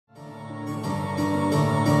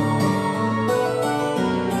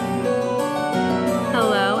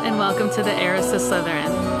to the Heiress of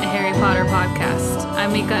Slytherin, a Harry Potter podcast.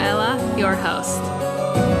 I'm Michaela, your host.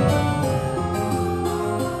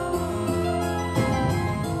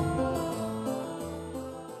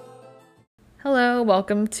 Hello,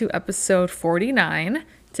 welcome to episode 49.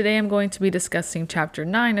 Today I'm going to be discussing chapter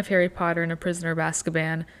 9 of Harry Potter and a Prisoner of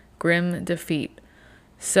Azkaban, Grim Defeat.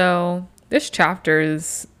 So this chapter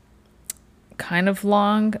is kind of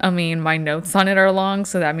long. I mean, my notes on it are long,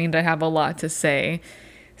 so that means I have a lot to say.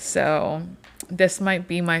 So this might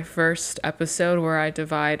be my first episode where I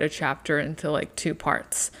divide a chapter into like two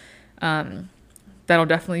parts. That'll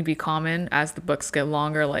definitely be common as the books get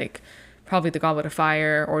longer, like probably The Goblet of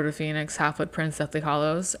Fire, Order of Phoenix, Half-Blood Prince, Deathly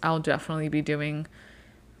Hallows. I'll definitely be doing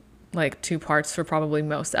like two parts for probably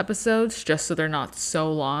most episodes, just so they're not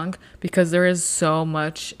so long, because there is so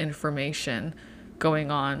much information going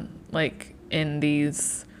on like in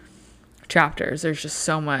these chapters. There's just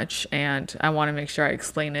so much, and I want to make sure I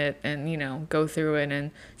explain it and, you know, go through it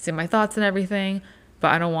and say my thoughts and everything,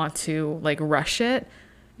 but I don't want to like rush it,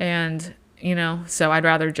 and you know, so I'd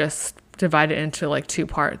rather just divide it into like two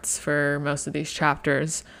parts for most of these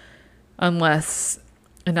chapters, unless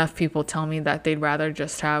enough people tell me that they'd rather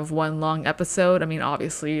just have one long episode. I mean,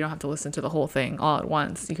 obviously you don't have to listen to the whole thing all at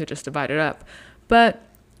once. You could just divide it up, but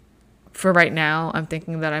for right now, I'm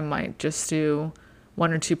thinking that I might just do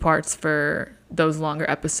one or two parts for those longer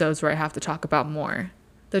episodes where I have to talk about more.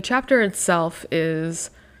 The chapter itself is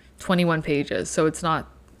 21 pages, so it's not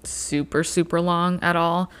super long at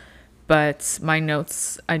all, but my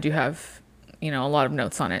notes, I do have, you know, a lot of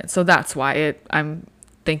notes on it. So that's why I'm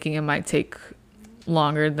thinking it might take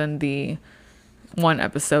longer than the one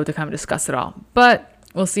episode to kind of discuss it all. But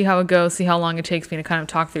we'll see how it goes, see how long it takes me to kind of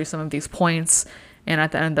talk through some of these points. And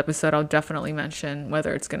at the end of the episode, I'll definitely mention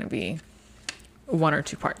whether it's going to be one or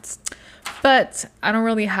two parts. But I don't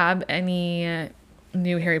really have any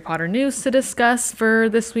new Harry Potter news to discuss for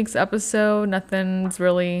this week's episode. Nothing's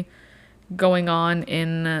really going on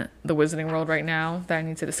in the Wizarding World right now that I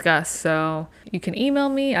need to discuss. So you can email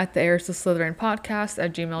me at the Heiress of Slytherin podcast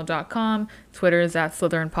at gmail.com. Twitter is at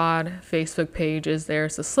SlytherinPod. Facebook page is the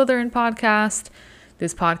Heiress of Slytherin podcast.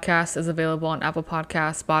 This podcast is available on Apple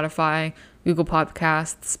Podcasts, Spotify, Google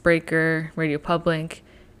Podcasts, Breaker, Radio Public,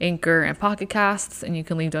 Anchor, and Pocket Casts, and you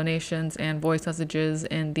can leave donations and voice messages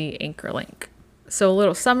in the Anchor link. So a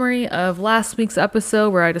little summary of last week's episode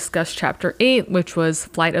where I discussed chapter 8, which was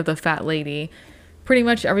Flight of the Fat Lady. Pretty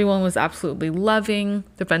much everyone was absolutely loving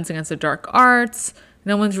Defense Against the Dark Arts.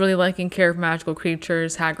 No one's really liking Care of Magical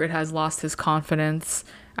Creatures. Hagrid has lost his confidence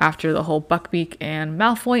after the whole Buckbeak and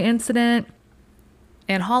Malfoy incident.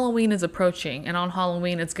 And Halloween is approaching, and on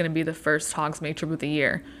Halloween it's going to be the first Hogsmeade trip of the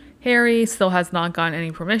year. Harry still has not gotten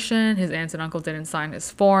any permission. His aunt and uncle didn't sign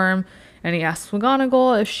his form, and he asks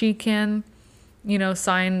McGonagall if she can, you know,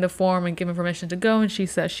 sign the form and give him permission to go, and she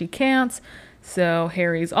says she can't. So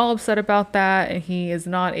Harry's all upset about that, and he is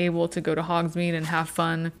not able to go to Hogsmeade and have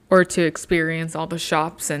fun or to experience all the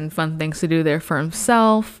shops and fun things to do there for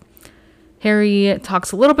himself. Harry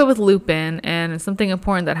talks a little bit with Lupin, and something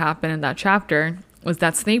important that happened in that chapter was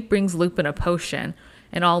that Snape brings Lupin a potion,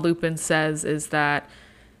 and all Lupin says is that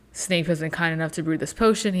Snape has been kind enough to brew this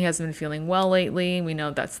potion. He hasn't been feeling well lately. We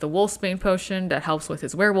know that's the Wolfsbane potion that helps with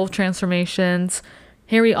his werewolf transformations.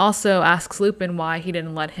 Harry also asks Lupin why he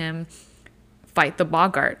didn't let him fight the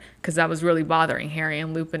Boggart, because that was really bothering Harry,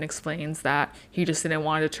 and Lupin explains that he just didn't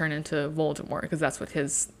want to turn into Voldemort, because that's what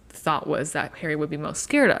his thought was that Harry would be most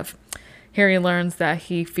scared of. Harry learns that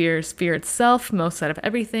he fears fear itself most out of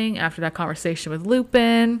everything after that conversation with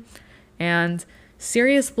Lupin. And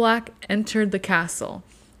Sirius Black entered the castle.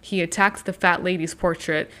 He attacked the fat lady's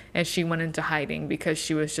portrait, and she went into hiding because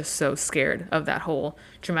she was just so scared of that whole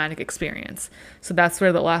traumatic experience. So that's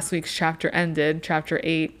where the last week's chapter ended. Chapter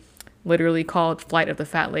 8, literally called Flight of the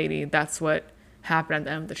Fat Lady. That's what happened at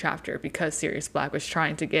the end of the chapter, because Sirius Black was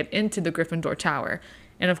trying to get into the Gryffindor Tower.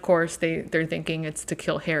 And of course, they're thinking it's to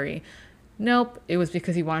kill Harry. Nope, it was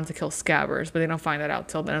because he wanted to kill Scabbers, but they don't find that out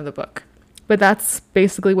till the end of the book. But that's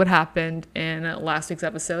basically what happened in last week's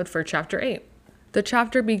episode for chapter 8. The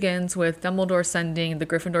chapter begins with Dumbledore sending the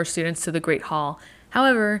Gryffindor students to the Great Hall.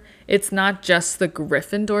 However, it's not just the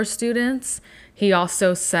Gryffindor students. He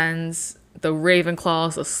also sends the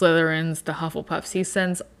Ravenclaws, the Slytherins, the Hufflepuffs. He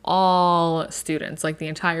sends all students, like the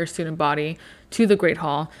entire student body, to the Great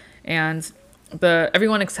Hall. And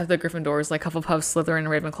everyone except the Gryffindors, like Hufflepuff, Slytherin, and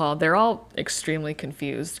Ravenclaw, they're all extremely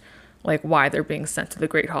confused, like why they're being sent to the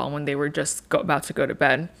Great Hall when they were just about to go to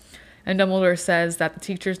bed. And Dumbledore says that the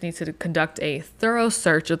teachers need to conduct a thorough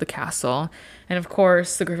search of the castle. And of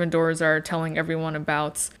course, the Gryffindors are telling everyone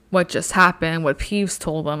about what just happened, what Peeves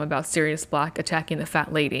told them about Sirius Black attacking the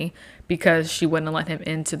fat lady because she wouldn't let him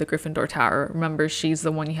into the Gryffindor Tower. Remember, she's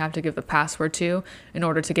the one you have to give the password to in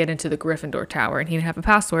order to get into the Gryffindor Tower. And he didn't have a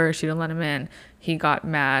password, she didn't let him in. He got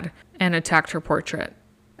mad and attacked her portrait.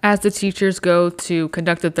 As the teachers go to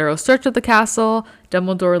conduct a thorough search of the castle,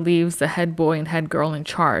 Dumbledore leaves the head boy and head girl in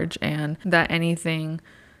charge, and that anything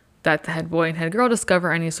that the head boy and head girl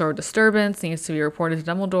discover any sort of disturbance needs to be reported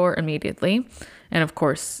to Dumbledore immediately. And of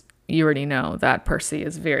course, you already know that Percy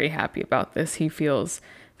is very happy about this. He feels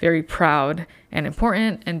very proud and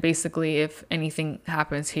important, and basically if anything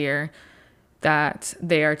happens here, that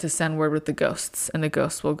they are to send word with the ghosts, and the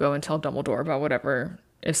ghosts will go and tell Dumbledore about whatever,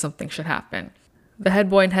 if something should happen. The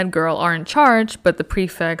head boy and head girl are in charge, but the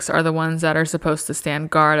prefects are the ones that are supposed to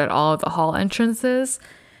stand guard at all of the hall entrances.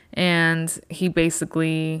 And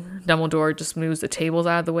Dumbledore just moves the tables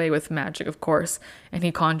out of the way with magic, of course, and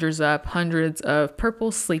he conjures up hundreds of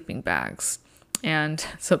purple sleeping bags. And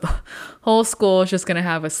so the whole school is just going to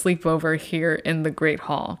have a sleepover here in the Great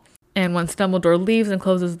Hall. And once Dumbledore leaves and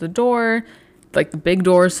closes the door, like the big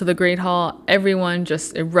doors to the Great Hall, everyone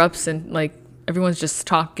just erupts and everyone's just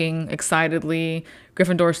talking excitedly.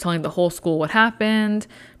 Gryffindor's telling the whole school what happened.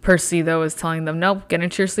 Percy, though, is telling them, nope, get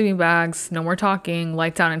into your sleeping bags. No more talking.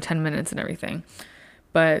 Lights out in 10 minutes and everything.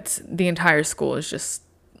 But the entire school is just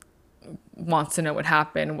wants to know what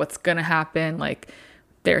happened, what's going to happen.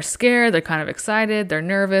 They're scared. They're kind of excited. They're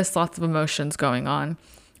nervous. Lots of emotions going on.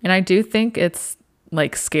 And I do think it's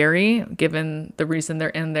scary given the reason they're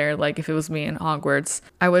in there. If it was me in Hogwarts,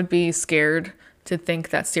 I would be scared to think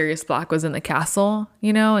that Sirius Black was in the castle,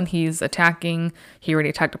 and he's attacking. He already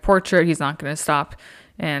attacked a portrait. He's not going to stop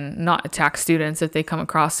and not attack students if they come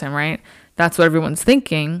across him, right? That's what everyone's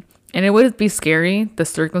thinking. And it would be scary, the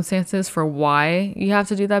circumstances for why you have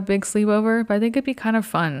to do that big sleepover, but I think it'd be kind of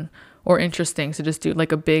fun or interesting to just do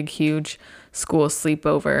a big, huge school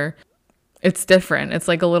sleepover. It's different. It's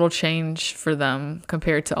a little change for them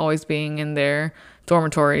compared to always being in their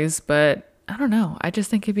dormitories, but I don't know. I just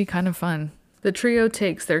think it'd be kind of fun. The trio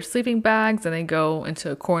takes their sleeping bags and they go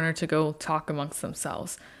into a corner to go talk amongst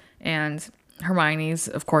themselves. And Hermione's,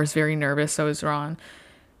 of course, very nervous, so is Ron.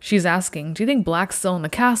 She's asking, do you think Black's still in the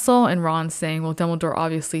castle? And Ron's saying, well, Dumbledore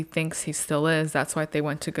obviously thinks he still is. That's why they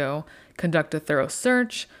went to go conduct a thorough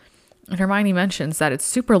search. And Hermione mentions that it's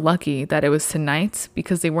super lucky that it was tonight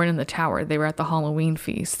because they weren't in the tower. They were at the Halloween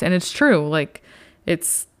feast. And it's true.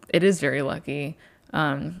 It is very lucky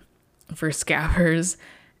for Scabbers.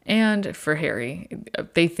 And for Harry,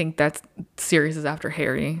 they think that Sirius is after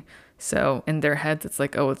Harry. So in their heads, it's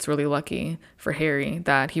it's really lucky for Harry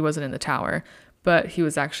that he wasn't in the tower. But he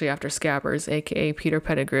was actually after Scabbers, aka Peter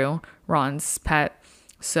Pettigrew, Ron's pet.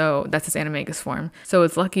 So that's his animagus form. So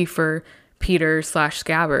it's lucky for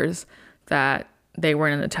Peter/Scabbers that they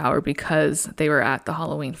weren't in the tower because they were at the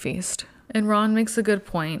Halloween feast. And Ron makes a good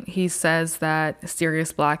point. He says that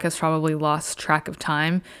Sirius Black has probably lost track of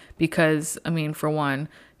time because, for one,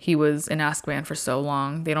 he was in Azkaban for so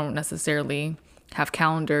long. They don't necessarily have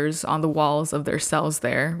calendars on the walls of their cells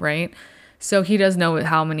there, right? So he does know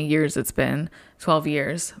how many years it's been, 12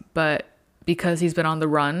 years. But because he's been on the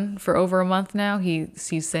run for over a month now,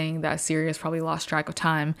 he's saying that Sirius probably lost track of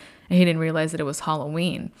time and he didn't realize that it was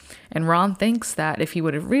Halloween. And Ron thinks that if he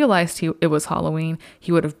would have realized it was Halloween,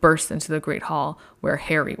 he would have burst into the Great Hall where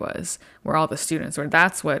Harry was, where all the students were.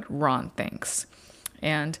 That's what Ron thinks.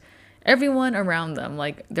 And everyone around them,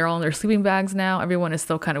 they're all in their sleeping bags now. Everyone is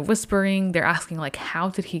still kind of whispering. They're asking, how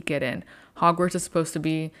did he get in? Hogwarts is supposed to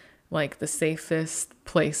be, the safest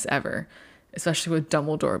place ever, especially with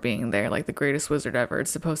Dumbledore being there, the greatest wizard ever.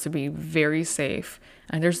 It's supposed to be very safe.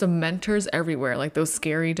 And there's Dementors everywhere, those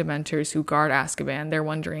scary Dementors who guard Azkaban. They're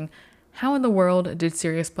wondering, how in the world did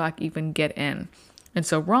Sirius Black even get in? And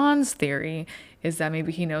so Ron's theory is that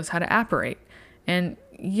maybe he knows how to apparate. And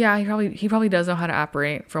yeah, he probably does know how to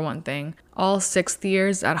apparate, for one thing. All 6th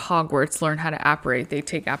years at Hogwarts learn how to apparate. They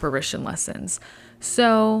take apparition lessons.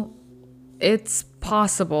 So it's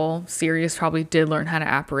possible Sirius probably did learn how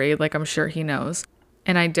to apparate, I'm sure he knows.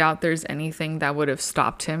 And I doubt there's anything that would have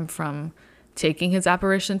stopped him from taking his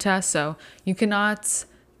apparition test. So you cannot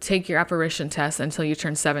take your apparition test until you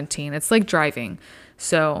turn 17. It's like driving.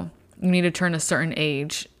 So you need to turn a certain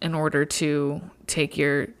age in order to take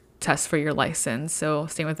your test for your license. So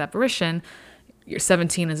same with apparition, you're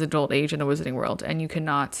 17 is adult age in the Wizarding World, and you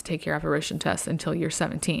cannot take your apparition test until you're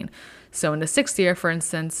 17. So in the sixth year, for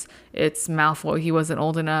instance, it's Malfoy. He wasn't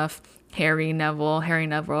old enough. Harry Neville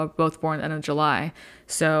are both born at the end of July.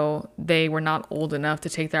 So they were not old enough to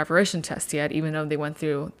take the apparition test yet, even though they went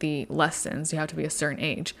through the lessons. You have to be a certain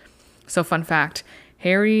age. So fun fact,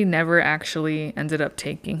 Harry never actually ended up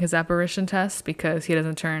taking his apparition test because he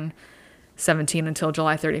doesn't turn 17 until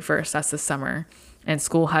July 31st. That's the summer. And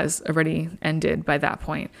school has already ended by that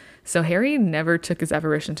point. So Harry never took his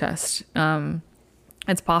apparition test.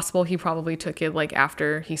 It's possible he probably took it like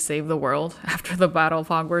after he saved the world, after the Battle of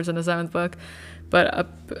Hogwarts in the seventh book. But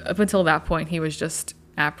up until that point, he was just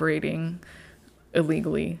apparating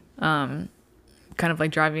illegally. Kind of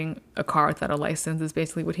like driving a car without a license is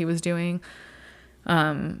basically what he was doing.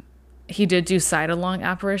 He did do side-along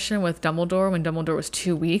apparition with Dumbledore when Dumbledore was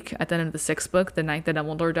too weak. At the end of the sixth book, the night that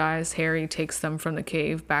Dumbledore dies, Harry takes them from the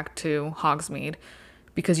cave back to Hogsmeade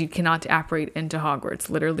because you cannot apparate into Hogwarts.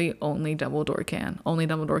 Literally, only Dumbledore can. Only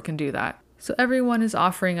Dumbledore can do that. So everyone is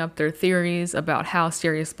offering up their theories about how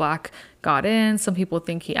Sirius Black got in. Some people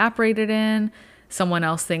think he apparated in. Someone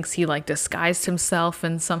else thinks he like disguised himself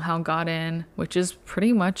and somehow got in, which is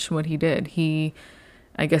pretty much what he did.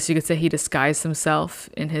 I guess you could say he disguised himself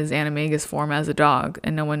in his Animagus form as a dog,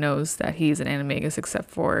 and no one knows that he's an Animagus except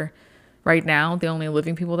for, right now, the only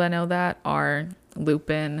living people that know that are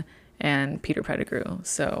Lupin and Peter Pettigrew.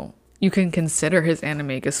 So you can consider his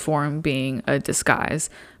Animagus form being a disguise,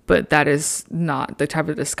 but that is not the type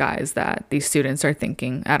of disguise that these students are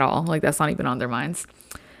thinking at all. Like, that's not even on their minds.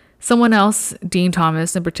 Someone else, Dean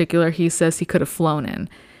Thomas in particular, he says he could have flown in.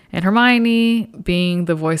 And Hermione, being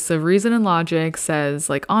the voice of reason and logic, says,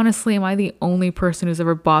 like, honestly, am I the only person who's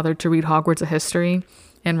ever bothered to read Hogwarts history?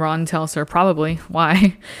 And Ron tells her, probably.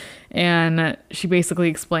 Why? And she basically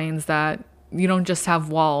explains that you don't just have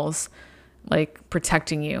walls, like,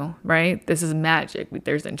 protecting you, right? This is magic.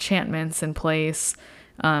 There's enchantments in place.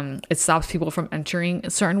 It stops people from entering a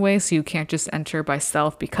certain way, so you can't just enter by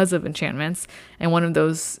stealth because of enchantments. And one of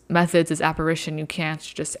those methods is apparition. You can't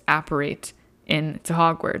just apparate into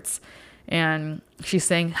Hogwarts. And she's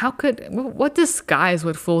saying, what disguise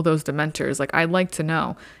would fool those Dementors? Like, I'd like to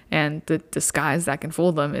know. And the disguise that can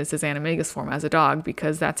fool them is his Animagus form as a dog,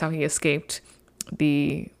 because that's how he escaped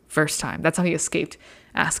the first time. That's how he escaped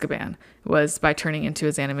Azkaban, was by turning into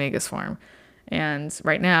his Animagus form. And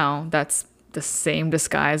right now, that's the same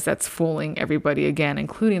disguise that's fooling everybody again,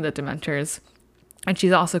 including the Dementors. And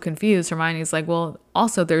she's also confused. Hermione's like, well,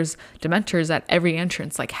 also there's Dementors at every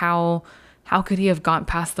entrance. Like, how could he have gone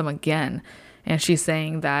past them again? And she's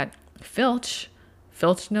saying that Filch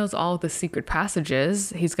knows all of the secret passages.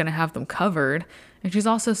 He's going to have them covered. And she's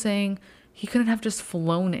also saying he couldn't have just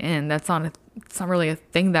flown in. It's not really a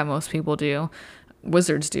thing that most people do.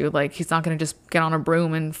 Wizards do. Like, he's not going to just get on a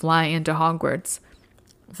broom and fly into Hogwarts.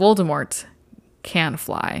 Voldemort can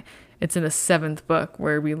fly. It's in the seventh book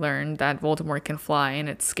where we learn that Voldemort can fly, and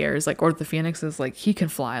it scares, like, Order of the Phoenix is like, he can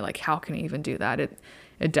fly. Like, how can he even do that?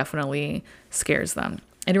 It definitely scares them.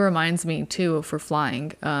 And it reminds me, too, for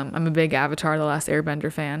flying. I'm a big Avatar: The Last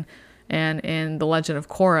Airbender fan. And in The Legend of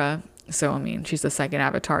Korra, so, I mean, she's the second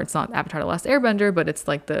Avatar. It's not Avatar: The Last Airbender, but it's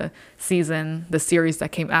like the series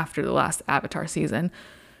that came after the last Avatar season.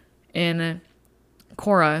 In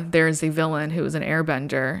Korra, there's a villain who is an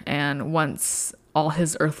airbender, and once all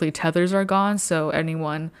his earthly tethers are gone, so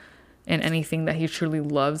anyone and anything that he truly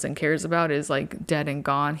loves and cares about is like dead and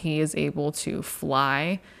gone, he is able to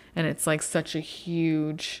fly. And it's like such a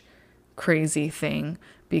huge, crazy thing,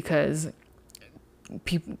 because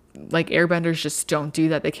people like airbenders just don't do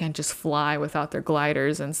that. They can't just fly without their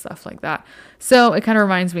gliders and stuff like that. So it kind of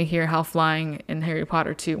reminds me here how flying in Harry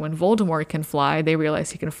Potter 2, when Voldemort can fly, they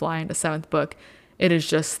realize he can fly in the seventh book. It is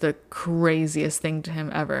just the craziest thing to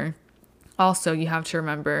him ever. Also, you have to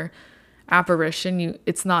remember, apparition,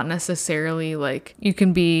 it's not necessarily like you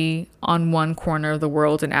can be on one corner of the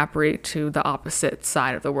world and apparate to the opposite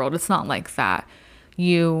side of the world. It's not like that.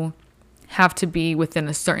 You have to be within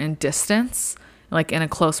a certain distance, like in a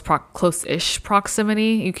close-ish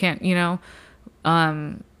proximity. You can't,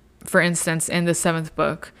 for instance, in the seventh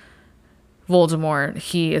book, Voldemort,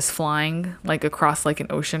 he is flying like across like an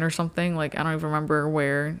ocean or something. Like, I don't even remember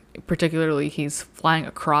where particularly he's flying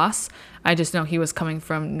across. I just know he was coming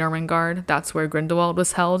from Nurmengard. That's where Grindelwald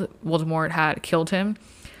was held. Voldemort had killed him.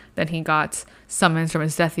 Then he got summons from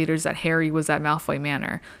his Death Eaters that Harry was at Malfoy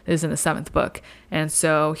Manor. This is in the seventh book. And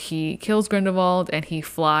so he kills Grindelwald and he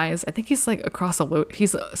flies. I think he's like across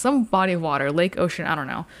he's some body of water, lake, ocean, I don't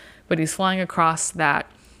know. But he's flying across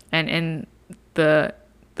that. And in the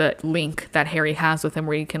link that Harry has with him,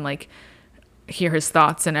 where you can like hear his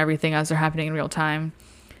thoughts and everything as they're happening in real time,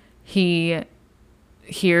 he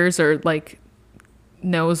hears or like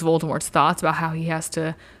knows Voldemort's thoughts about how he has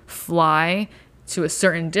to fly to a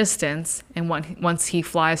certain distance, and once he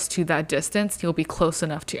flies to that distance, he'll be close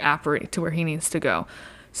enough to apparate to where he needs to go.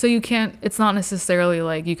 So it's not necessarily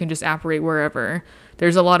like you can just apparate wherever.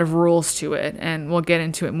 There's a lot of rules to it, and we'll get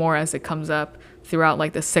into it more as it comes up throughout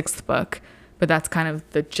like the sixth book, but that's kind of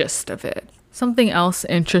the gist of it. Something else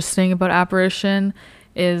interesting about apparition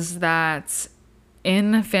is that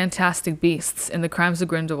in Fantastic Beasts, in The Crimes of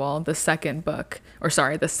Grindelwald, the second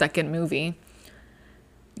movie,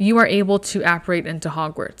 you are able to apparate into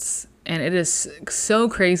Hogwarts. And it is so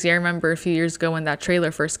crazy. I remember a few years ago when that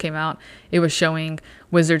trailer first came out, it was showing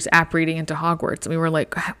wizards apparating into Hogwarts. And we were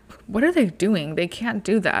like, what are they doing? They can't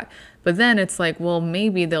do that. But then it's like, well,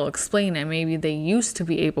 maybe they'll explain it. Maybe they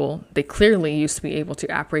clearly used to be able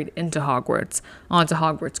to apparate into Hogwarts, onto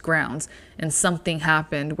Hogwarts grounds. And something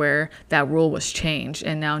happened where that rule was changed.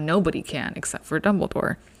 And now nobody can except for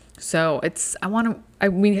Dumbledore. So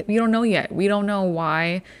we don't know yet. We don't know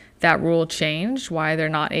why that rule changed, why they're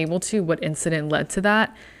not able to, what incident led to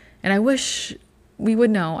that. And I wish we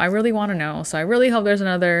would know. I really want to know. So I really hope there's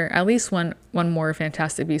at least one more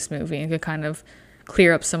Fantastic Beasts movie and could kind of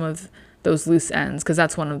clear up some of those loose ends, because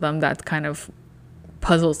that's one of them that kind of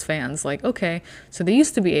puzzles fans. Like, okay, so they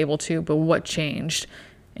used to be able to, but what changed?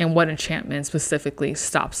 And what enchantment specifically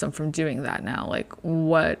stops them from doing that now? Like,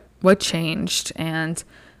 what changed? And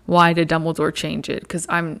why did Dumbledore change it? Because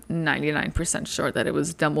I'm 99% sure that it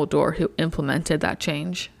was Dumbledore who implemented that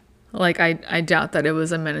change. Like, I doubt that it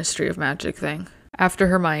was a Ministry of Magic thing. After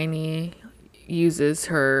Hermione uses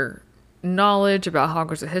her knowledge about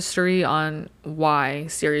Hogwarts history on why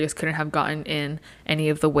Sirius couldn't have gotten in any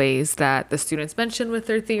of the ways that the students mentioned with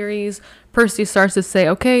their theories, Percy starts to say,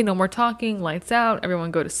 okay, no more talking, lights out,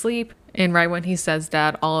 everyone go to sleep. And right when he says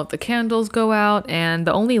that, all of the candles go out, and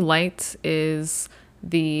the only light is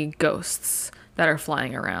the ghosts that are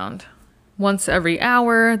flying around. Once every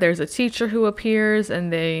hour, there's a teacher who appears,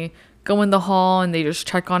 and they go in the hall and they just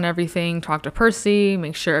check on everything, talk to Percy,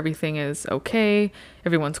 make sure everything is okay,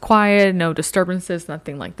 everyone's quiet, no disturbances,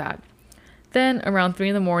 nothing like that. Then around 3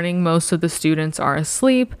 a.m, most of the students are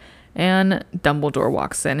asleep, and Dumbledore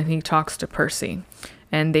walks in and he talks to Percy.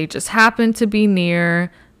 And they just happen to be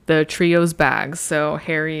near the trio's bags, so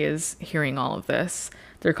Harry is hearing all of this,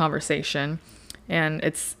 their conversation. And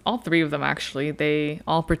it's all three of them, actually. They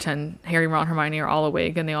all pretend, Harry, Ron, Hermione are all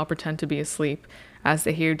awake, and they all pretend to be asleep as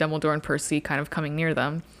they hear Dumbledore and Percy kind of coming near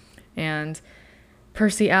them. And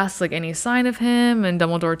Percy asks, like, any sign of him, and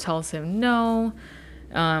Dumbledore tells him no,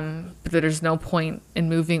 but there's no point in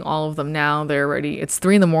moving all of them now. It's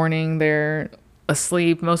 3 a.m, they're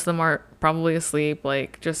asleep. Most of them are probably asleep.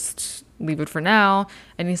 Like, just leave it for now.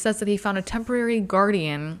 And he says that he found a temporary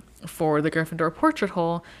guardian for the Gryffindor portrait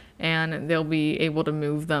hole, and they'll be able to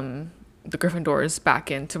move the Gryffindors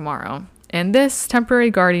back in tomorrow. And this temporary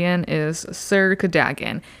guardian is Sir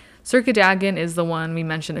Cadogan. Sir Cadogan is the one we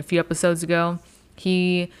mentioned a few episodes ago.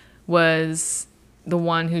 He was the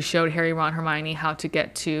one who showed Harry, Ron, Hermione how to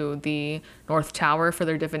get to the North Tower for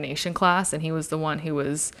their divination class, and he was the one who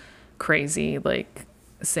was crazy, like,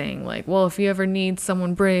 saying, like, well, if you ever need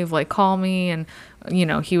someone brave, like, call me, and,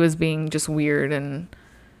 he was being just weird and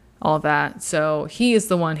all that. So he is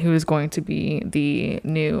the one who is going to be the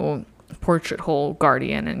new portrait hole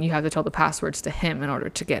guardian, and you have to tell the passwords to him in order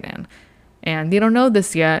to get in. And they don't know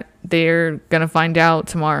this yet. They're gonna find out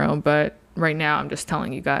tomorrow, but right now I'm just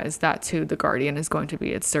telling you guys that's who the guardian is going to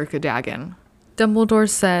be. It's Sir Cadogan. Dumbledore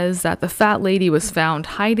says that the fat lady was found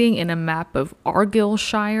hiding in a map of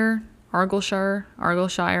Argyllshire, I'm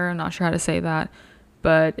not sure how to say that,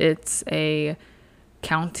 but it's a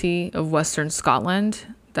county of Western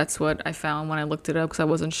Scotland. That's what I found when I looked it up, because I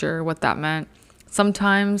wasn't sure what that meant.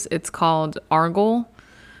 Sometimes it's called Argyll,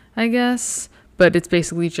 I guess, but it's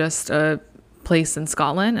basically just a place in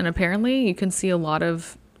Scotland. And apparently you can see a lot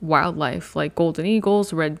of wildlife, like golden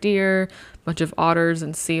eagles, red deer, a bunch of otters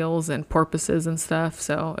and seals and porpoises and stuff.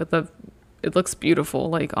 So it looks beautiful,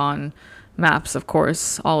 like on maps, of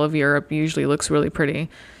course. All of Europe usually looks really pretty.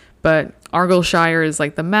 But Argyllshire is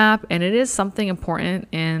like the map, and it is something important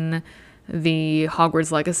in the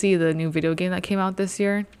Hogwarts Legacy, the new video game that came out this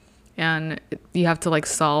year. And you have to like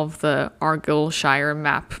solve the Argyllshire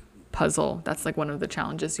map puzzle. That's like one of the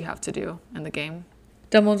challenges you have to do in the game.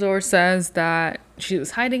 Dumbledore says that she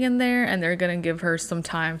was hiding in there, and they're going to give her some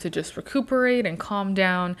time to just recuperate and calm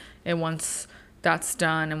down. And once that's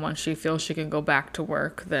done, and once she feels she can go back to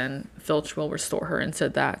work, then Filch will restore her into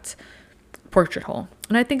that portrait hole.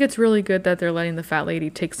 And I think it's really good that they're letting the fat lady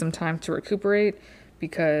take some time to recuperate,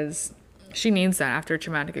 because she needs that after a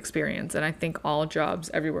traumatic experience. And I think all jobs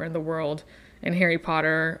everywhere in the world And Harry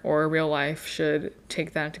Potter or real life should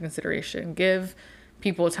take that into consideration. Give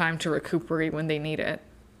people time to recuperate when they need it.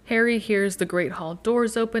 Harry hears the Great Hall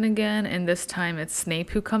doors open again, and this time it's Snape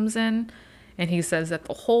who comes in. And he says that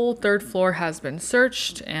the whole third floor has been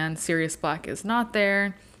searched and Sirius Black is not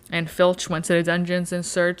there. And Filch went to the dungeons and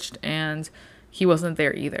searched and he wasn't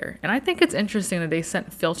there either. And I think it's interesting that they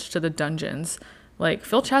sent Filch to the dungeons. Like,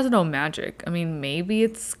 Filch has no magic. I mean, maybe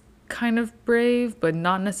it's kind of brave, but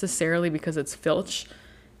not necessarily because it's Filch.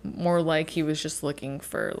 More like he was just looking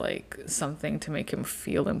for, like, something to make him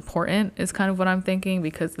feel important is kind of what I'm thinking,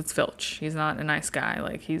 because it's Filch. He's not a nice guy.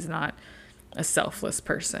 Like, he's not a selfless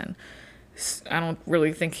person. I don't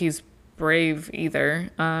really think he's brave either.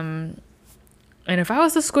 And if I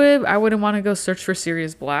was a squib, I wouldn't want to go search for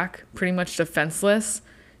Sirius Black. Pretty much defenseless.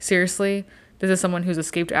 Seriously. This is someone who's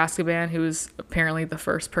escaped Azkaban, who's apparently the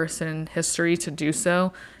first person in history to do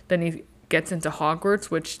so. Then he gets into Hogwarts,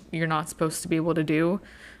 which you're not supposed to be able to do.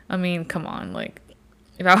 I mean, come on. Like,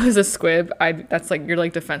 if I was a squib, that's like, you're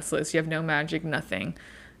like defenseless. You have no magic, nothing.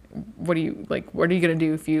 What are you going to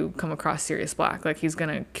do if you come across Sirius Black? Like, he's going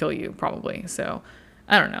to kill you, probably. So,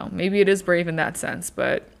 I don't know. Maybe it is brave in that sense,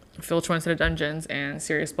 but Filch went to the dungeons and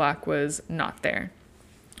Sirius Black was not there.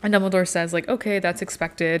 And Dumbledore says, like, okay, that's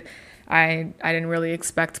expected. I didn't really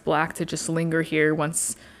expect Black to just linger here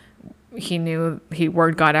once he knew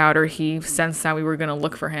word got out, or he sensed that we were going to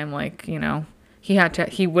look for him. Like, you know,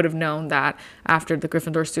 he would have known that after the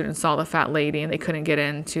Gryffindor students saw the fat lady and they couldn't get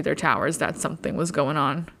into their towers, that something was going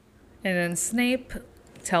on. And then Snape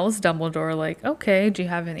tells Dumbledore, like, okay, do you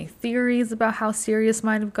have any theories about how Sirius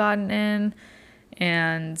might have gotten in?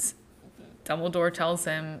 And Dumbledore tells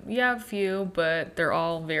him, yeah, a few, but they're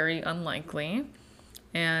all very unlikely.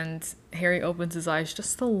 And Harry opens his eyes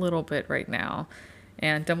just a little bit right now.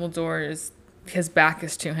 And his back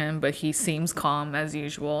is to him, but he seems calm as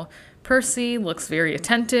usual. Percy looks very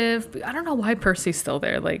attentive. I don't know why Percy's still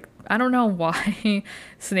there. Like, I don't know why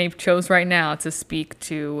Snape chose right now to speak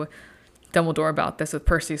to Dumbledore about this with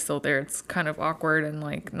Percy still there. It's kind of awkward and,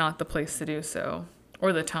 like, not the place to do so.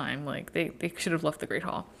 Or the time. Like, they should have left the Great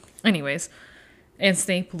Hall. Anyways, and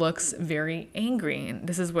Snape looks very angry. And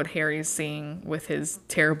this is what Harry's seeing with his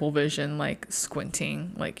terrible vision, like,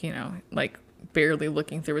 squinting. Like, you know, like, barely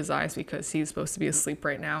looking through his eyes because he's supposed to be asleep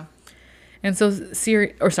right now. And so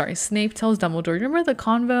Snape tells Dumbledore, remember the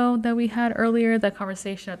convo that we had earlier, that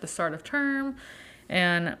conversation at the start of term?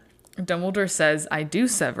 And Dumbledore says, I do,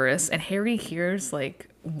 Severus. And Harry hears, like,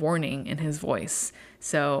 warning in his voice.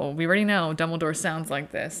 So we already know Dumbledore sounds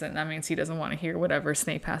like this, and that means he doesn't want to hear whatever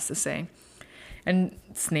Snape has to say. And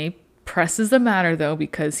Snape presses the matter, though,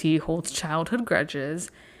 because he holds childhood grudges.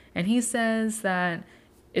 And he says that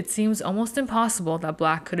it seems almost impossible that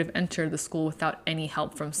Black could have entered the school without any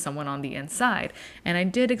help from someone on the inside. And I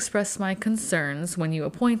did express my concerns when you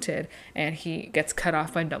appointed. And he gets cut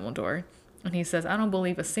off by Dumbledore. And he says, I don't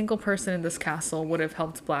believe a single person in this castle would have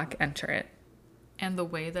helped Black enter it. And the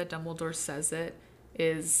way that Dumbledore says it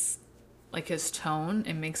is, like, his tone,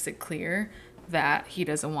 it makes it clear that he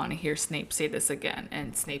doesn't want to hear Snape say this again.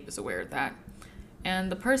 And Snape is aware of that. And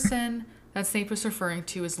the person that Snape is referring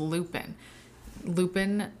to is Lupin.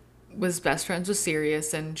 Lupin was best friends with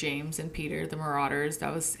Sirius and James and Peter, the Marauders.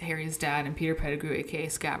 That was Harry's dad, and Peter Pettigrew, aka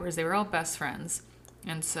Scabbers. They were all best friends.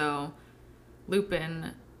 And so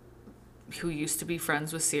Lupin, who used to be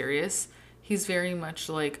friends with Sirius, he's very much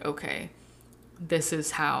like, okay, this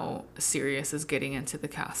is how Sirius is getting into the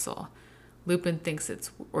castle. Snape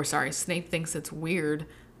thinks it's weird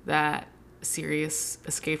that Sirius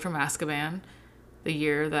escaped from Azkaban the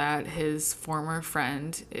year that his former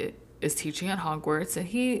friend is teaching at Hogwarts, and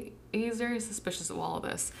he's very suspicious of all of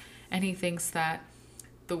this. And he thinks that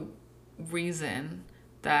the reason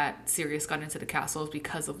that Sirius got into the castle is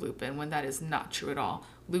because of Lupin, when that is not true at all.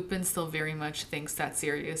 Lupin still very much thinks that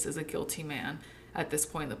Sirius is a guilty man at this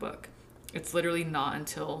point in the book. It's literally not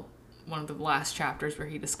until one of the last chapters where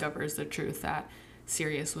he discovers the truth that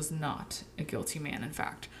Sirius was not a guilty man, in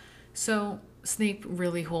fact. So Snape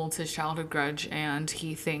really holds his childhood grudge, and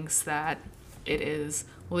he thinks that it is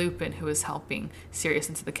Lupin who is helping Sirius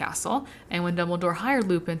into the castle. And when Dumbledore hired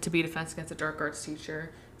Lupin to be Defense Against the Dark Arts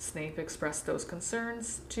teacher, Snape expressed those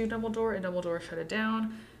concerns to Dumbledore, and Dumbledore shut it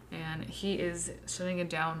down, and he is shutting it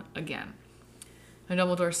down again. And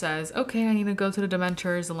Dumbledore says, okay, I need to go to the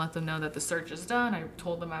Dementors and let them know that the search is done. I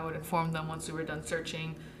told them I would inform them once we were done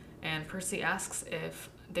searching. And Percy asks if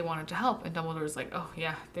they wanted to help, and Dumbledore's like, oh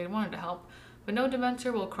yeah, they wanted to help. But no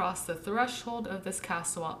Dementor will cross the threshold of this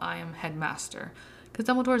castle while I am headmaster. Because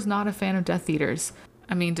Dumbledore's not a fan of Dementors.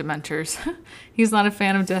 He's not a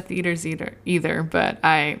fan of Death Eaters either, but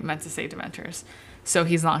I meant to say Dementors. So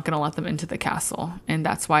he's not going to let them into the castle. And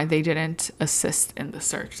that's why they didn't assist in the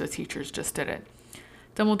search. The teachers just did it.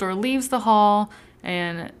 Dumbledore leaves the hall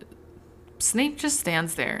and Snape just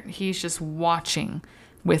stands there. He's just watching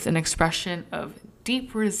with an expression of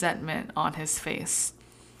deep resentment on his face.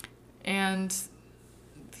 And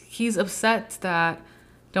he's upset that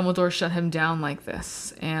Dumbledore shut him down like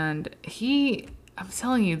this. And I'm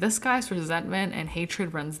telling you, this guy's resentment and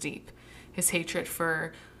hatred runs deep. His hatred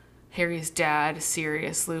for Harry's dad,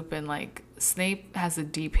 Sirius, Lupin, like Snape has a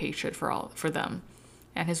deep hatred for them.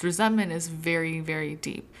 And his resentment is very, very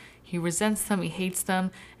deep. He resents them, he hates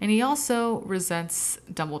them, and he also resents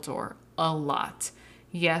Dumbledore a lot.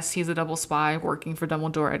 Yes, he's a double spy working for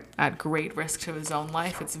Dumbledore at great risk to his own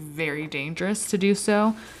life. It's very dangerous to do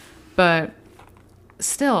so. But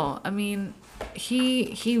still, I mean,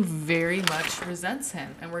 he very much resents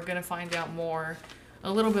him. And we're going to find out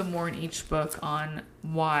a little bit more in each book on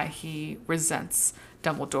why he resents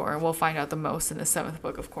Dumbledore. We'll find out the most in the 7th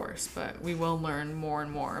book, of course, but we will learn more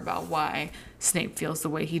and more about why Snape feels the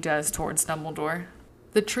way he does towards Dumbledore.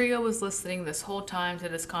 The trio was listening this whole time to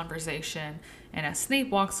this conversation, and as Snape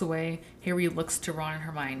walks away, Harry looks to Ron and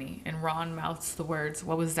Hermione, and Ron mouths the words,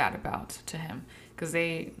 "What was that about?" to him. Because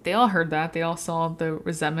they all heard that. They all saw the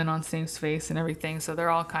resentment on Snape's face and everything, so they're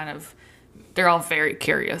all very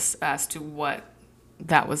curious as to what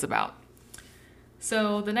that was about.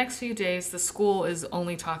 So the next few days, the school is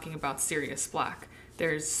only talking about Sirius Black.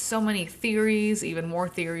 There's so many theories, even more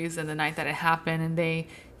theories than the night that it happened, and they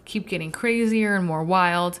keep getting crazier and more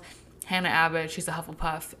wild. Hannah Abbott, she's a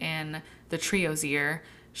Hufflepuff in the trio's ear.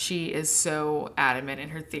 She is so adamant in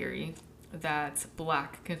her theory that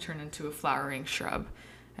Black can turn into a flowering shrub,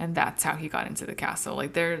 and that's how he got into the castle.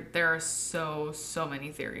 Like there are so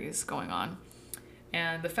many theories going on.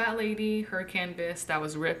 And the fat lady, her canvas that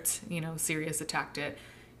was ripped, Sirius attacked it.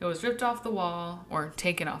 It was ripped off the wall, or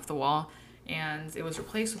taken off the wall, and it was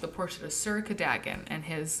replaced with a portrait of Sir Cadogan and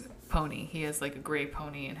his pony. He has like a gray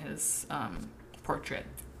pony in his portrait.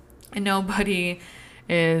 And nobody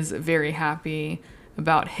is very happy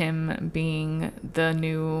about him being the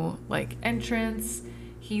new entrance.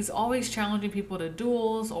 He's always challenging people to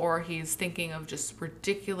duels, or he's thinking of just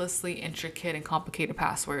ridiculously intricate and complicated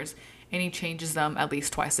passwords, and he changes them at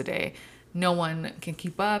least twice a day. No one can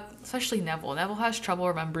keep up, especially Neville. Neville has trouble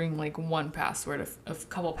remembering one password, a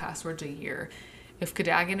couple passwords a year. If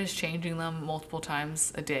Cadogan is changing them multiple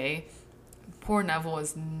times a day, poor Neville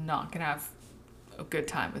is not going to have a good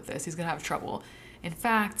time with this. He's going to have trouble. In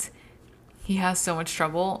fact, he has so much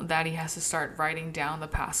trouble that he has to start writing down the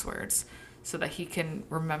passwords so that he can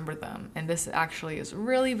remember them. And this actually is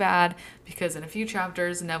really bad because in a few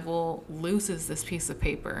chapters, Neville loses this piece of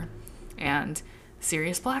paper and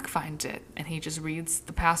Sirius Black finds it, and he just reads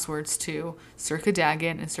the passwords to Sir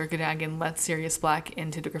Cadogan, and Sir Cadogan lets Sirius Black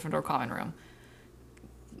into the Gryffindor common room.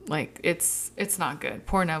 It's not good.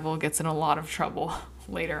 Poor Neville gets in a lot of trouble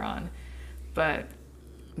later on, but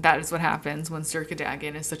that is what happens when Sir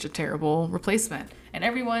Cadogan is such a terrible replacement, and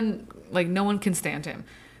everyone, no one can stand him.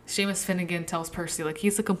 Seamus Finnegan tells Percy,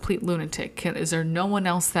 he's a complete lunatic. Is there no one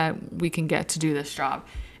else that we can get to do this job?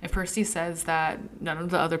 And Percy says that none of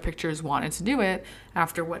the other pictures wanted to do it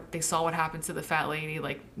after what they saw what happened to the fat lady.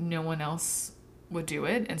 No one else would do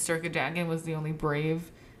it. And Sir Cadogan was the only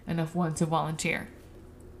brave enough one to volunteer.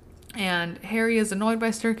 And Harry is annoyed by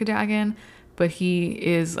Sir Cadogan, but he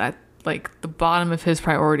is at the bottom of his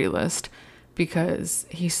priority list because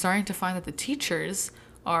he's starting to find that the teachers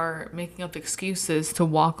are making up excuses to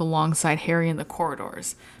walk alongside Harry in the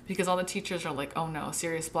corridors because all the teachers are like, oh no,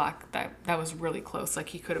 Sirius Black, that was really close.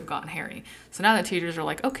 He could have gotten Harry. So now the teachers are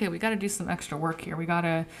like, okay, we got to do some extra work here. We got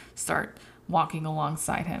to start walking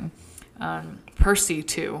alongside him. Percy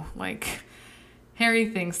too, Harry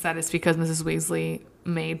thinks that it's because Mrs. Weasley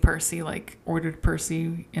made Percy, ordered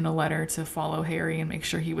Percy in a letter to follow Harry and make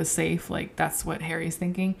sure he was safe. That's what Harry's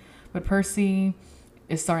thinking. But Percy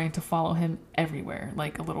is starting to follow him everywhere,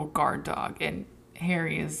 like a little guard dog, and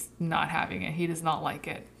Harry is not having it. He does not like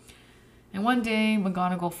it. And one day,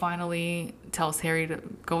 McGonagall finally tells Harry to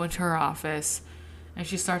go into her office, and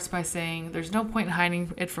she starts by saying, "There's no point in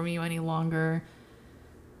hiding it from you any longer.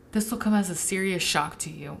 This will come as a serious shock to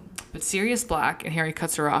you. But Sirius Black," and Harry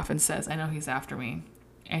cuts her off and says, "I know he's after me."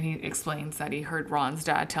 And he explains that he heard Ron's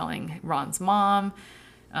dad telling Ron's mom,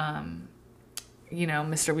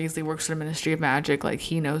 Mr. Weasley works for the Ministry of Magic,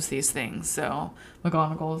 he knows these things. So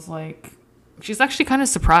McGonagall is she's actually kind of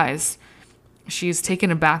surprised. She's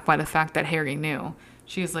taken aback by the fact that Harry knew.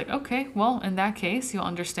 She's like, okay, well, in that case, you'll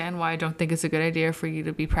understand why I don't think it's a good idea for you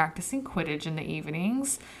to be practicing Quidditch in the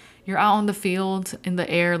evenings. You're out on the field in the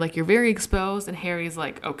air, like you're very exposed. And Harry's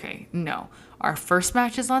like, okay, no, our first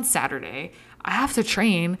match is on Saturday. I have to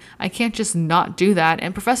train. I can't just not do that.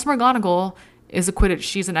 And Professor McGonagall is a Quidditch.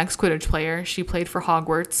 She's an ex-Quidditch player. She played for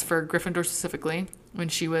Hogwarts, for Gryffindor specifically, when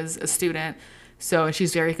she was a student. So, and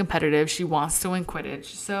she's very competitive. She wants to win Quidditch.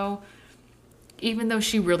 So even though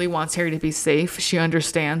she really wants Harry to be safe, she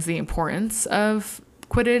understands the importance of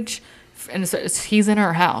Quidditch. And so he's in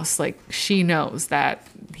her house. Like, she knows that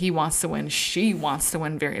he wants to win. She wants to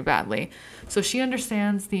win very badly. So she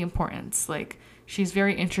understands the importance. Like, she's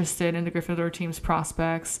very interested in the Gryffindor team's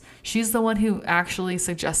prospects. She's the one who actually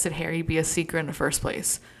suggested Harry be a seeker in the first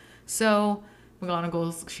place. So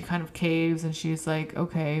McGonagall, she kind of caves and she's like,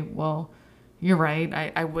 okay, well, you're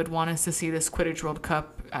right. I would want us to see this Quidditch World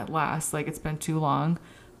Cup at last. Like, it's been too long.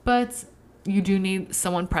 But you do need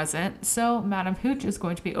someone present. So Madam Hooch is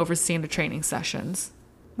going to be overseeing the training sessions.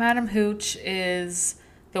 Madam Hooch is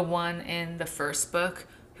the one in the first book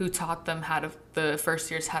who taught them the first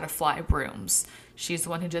years how to fly brooms. She's the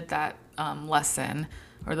one who did that lesson,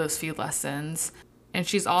 or those few lessons. And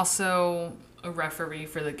she's also a referee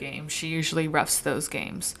for the game. She usually refs those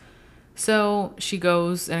games. So she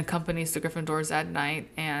goes and accompanies the Gryffindors at night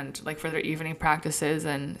and like for their evening practices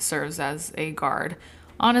and serves as a guard.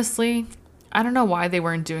 Honestly, I don't know why they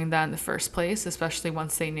weren't doing that in the first place, especially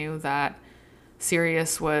once they knew that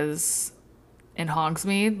Sirius was in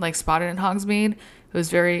Hogsmeade, like spotted in Hogsmeade. It was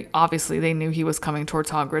very obviously they knew he was coming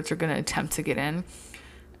towards Hogwarts or going to attempt to get in.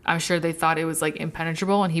 I'm sure they thought it was like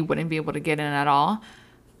impenetrable and he wouldn't be able to get in at all.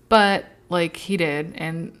 But like he did,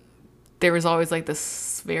 and there was always like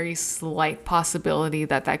this very slight possibility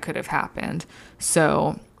that that could have happened.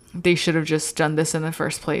 So they should have just done this in the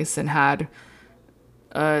first place and had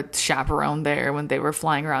a chaperone there when they were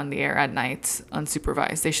flying around the air at night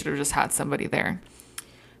unsupervised. They should have just had somebody there.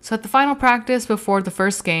 So at the final practice before the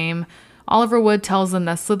first game, Oliver Wood tells them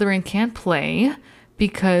that Slytherin can't play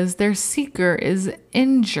because their seeker is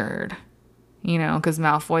injured. You know, because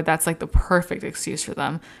Malfoy, that's like the perfect excuse for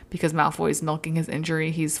them because Malfoy's milking his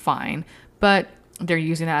injury. He's fine. But they're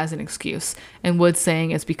using that as an excuse. And Wood's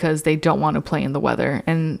saying it's because they don't want to play in the weather.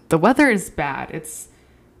 And the weather is bad. It's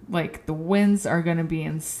like the winds are going to be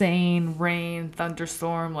insane, rain,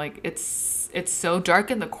 thunderstorm. Like it's so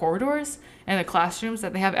dark in the corridors and the classrooms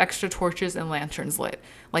that they have extra torches and lanterns lit.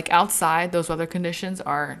 Like outside, those weather conditions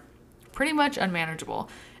are pretty much unmanageable.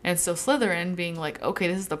 And so Slytherin being like, okay,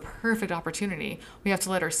 this is the perfect opportunity. We have to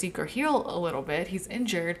let our seeker heal a little bit. He's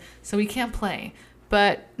injured, so we can't play.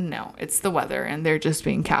 But no, it's the weather, and they're just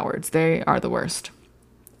being cowards. They are the worst.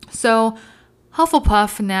 So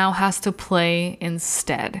Hufflepuff now has to play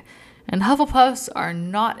instead. And Hufflepuffs are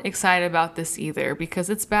not excited about this either because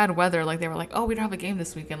it's bad weather. Like they were like, oh, we don't have a game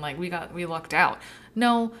this weekend. Like we lucked out.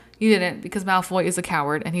 No, you didn't because Malfoy is a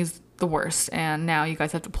coward and he's the worst. And now you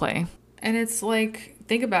guys have to play. And it's like,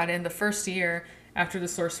 think about it. In the first year after the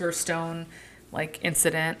Sorcerer's Stone like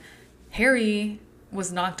incident, Harry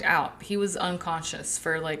was knocked out. He was unconscious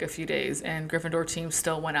for like a few days and Gryffindor team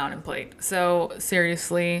still went out and played. So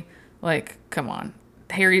seriously, like, come on.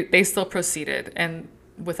 Harry, they still proceeded and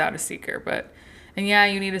without a seeker, and yeah,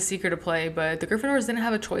 you need a seeker to play, but the Gryffindors didn't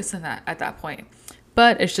have a choice in that at that point.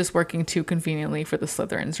 But it's just working too conveniently for the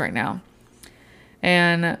Slytherins right now.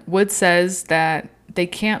 And Wood says that they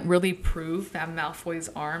can't really prove that Malfoy's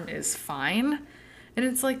arm is fine. And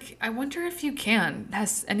it's like, I wonder if you can.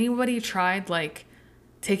 Has anybody tried like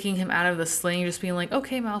taking him out of the sling, just being like,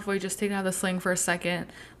 okay, Malfoy, just take him out of the sling for a second,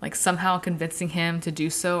 like somehow convincing him to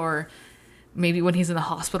do so, or maybe when he's in the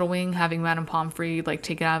hospital wing, having Madame Pomfrey like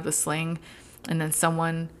take it out of the sling, and then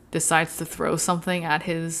someone decides to throw something at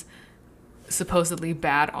his supposedly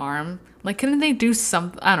bad arm. Like, couldn't they do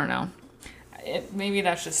something? I don't know. Maybe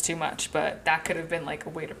that's just too much, but that could have been like a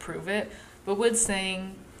way to prove it. But Wood's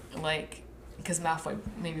saying, like, because Malfoy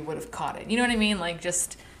maybe would have caught it. You know what I mean? Like,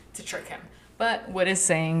 just to trick him. But Wood is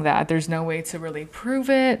saying that there's no way to really prove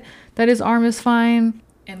it, that his arm is fine.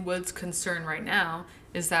 And Wood's concern right now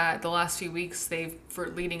is that the last few weeks for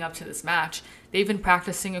leading up to this match, they've been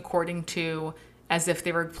practicing according to as if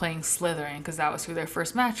they were playing Slytherin because that was who their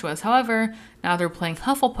first match was. However, now they're playing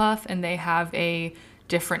Hufflepuff and they have a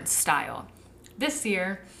different style. This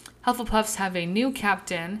year, Hufflepuffs have a new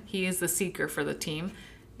captain. He is the seeker for the team,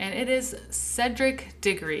 and it is Cedric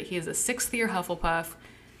Diggory. He is a 6th year Hufflepuff,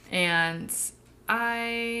 and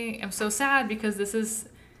I am so sad because this is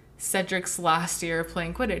Cedric's last year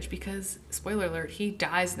playing Quidditch because, spoiler alert, he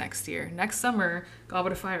dies next year. Next summer,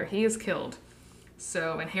 Goblet of Fire, he is killed.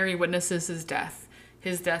 So, and Harry witnesses his death.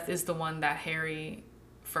 His death is the one that Harry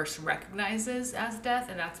first recognizes as death,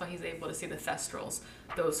 and that's why he's able to see the Thestrals,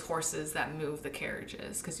 those horses that move the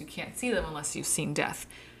carriages, because you can't see them unless you've seen death.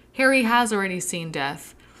 Harry has already seen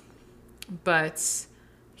death, but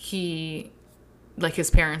he, like his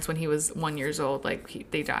parents when he was 1 year old,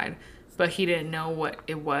 they died, but he didn't know what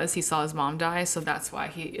it was. He saw his mom die, so that's why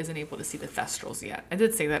he isn't able to see the Thestrals yet. I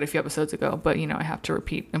did say that a few episodes ago, but I have to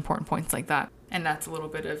repeat important points like that. And that's a little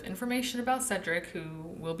bit of information about Cedric, who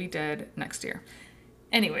will be dead next year.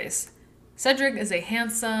 Anyways, Cedric is a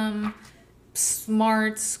handsome,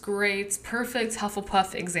 smart, great, perfect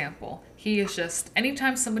Hufflepuff example. He is just,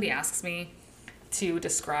 anytime somebody asks me to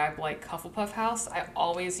describe like Hufflepuff House, I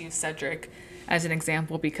always use Cedric as an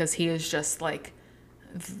example because he is just like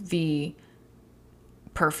the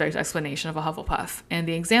perfect explanation of a Hufflepuff. And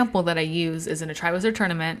the example that I use is in a Triwizard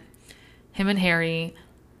Tournament. Him and Harry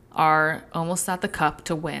are almost at the cup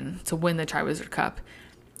to win the Triwizard Cup.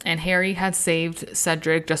 And Harry had saved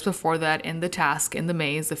Cedric just before that in the task in the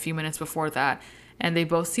maze a few minutes before that. And they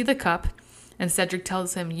both see the cup, and Cedric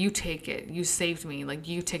tells him, "You take it. You saved me. Like,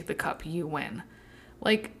 you take the cup. You win."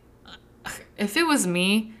 Like, if it was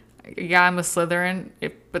me, yeah, I'm a Slytherin,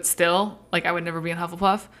 but still, like, I would never be in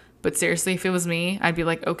Hufflepuff. But seriously, if it was me, I'd be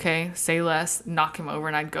like, okay, say less, knock him over,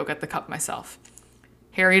 and I'd go get the cup myself.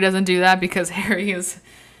 Harry doesn't do that because Harry is,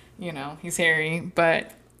 he's Harry.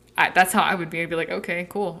 But that's how I would be. I'd be like, okay,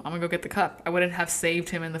 cool, I'm gonna go get the cup. I wouldn't have saved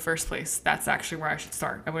him in the first place. That's actually where I should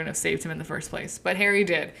start. I wouldn't have saved him in the first place. But Harry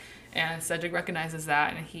did. And Cedric recognizes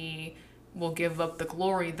that, and he will give up the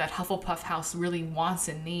glory that Hufflepuff House really wants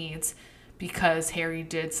and needs because Harry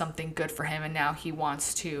did something good for him, and now he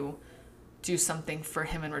wants to do something for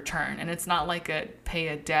him in return. And it's not like a pay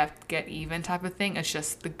a debt, get even type of thing. It's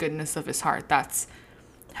just the goodness of his heart. That's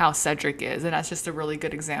how Cedric is, and that's just a really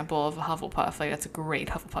good example of a Hufflepuff. Like, that's a great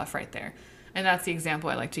Hufflepuff right there. And that's the example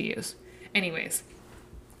I like to use. Anyways,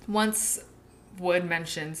 once Wood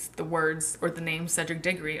mentions the words or the name Cedric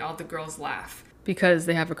Diggory, all the girls laugh because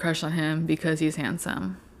they have a crush on him because he's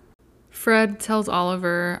handsome. Fred tells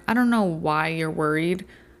Oliver, "I don't know why you're worried,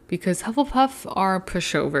 because Hufflepuff are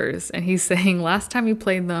pushovers." And he's saying, "Last time we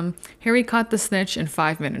played them, Harry caught the snitch in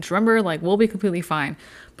 5 minutes. Remember, like, we'll be completely fine."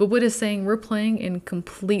 But Wood is saying we're playing in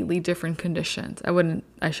completely different conditions.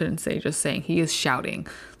 I shouldn't say just saying. He is shouting.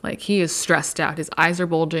 Like, he is stressed out. His eyes are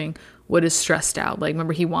bulging. Wood is stressed out. Like,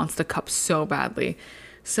 remember, he wants the cup so badly.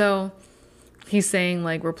 So he's saying,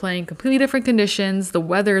 like, we're playing completely different conditions. The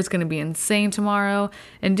weather is going to be insane tomorrow.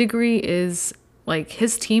 And Diggory is, like,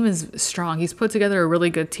 his team is strong. He's put together a really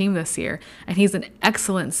good team this year. And he's an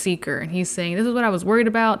excellent seeker. And he's saying, this is what I was worried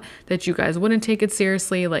about, that you guys wouldn't take it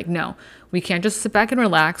seriously. Like, no, we can't just sit back and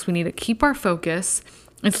relax. We need to keep our focus.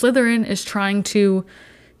 And Slytherin is trying to,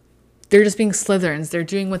 they're just being Slytherins. They're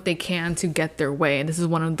doing what they can to get their way. And this is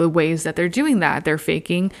one of the ways that they're doing that. They're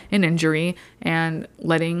faking an injury and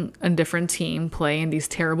letting a different team play in these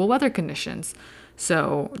terrible weather conditions.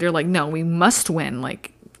 So they're like, no, we must win.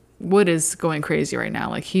 Like, Wood is going crazy right now.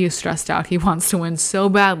 Like, he is stressed out. He wants to win so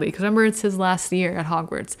badly. Because remember, it's his last year at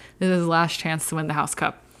Hogwarts. This is his last chance to win the House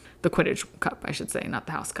Cup. The Quidditch Cup, I should say, not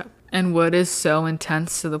the House Cup. And Wood is so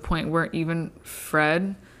intense to the point where even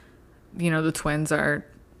Fred, the twins are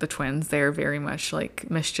the twins. They are very much like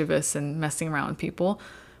mischievous and messing around with people.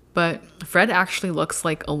 But Fred actually looks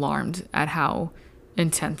like alarmed at how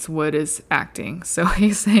intense Wood is acting. So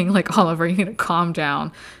he's saying, like, Oliver, you need to calm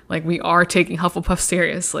down. Like, we are taking Hufflepuff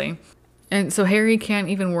seriously. And so Harry can't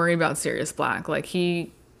even worry about Sirius Black. Like,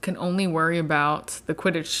 he can only worry about the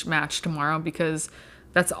Quidditch match tomorrow because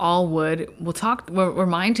that's all Wood will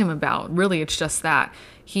remind him about. Really, it's just that.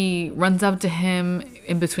 He runs up to him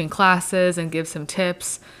in between classes and gives him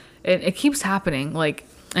tips. It keeps happening. Like,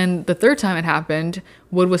 and the third time it happened,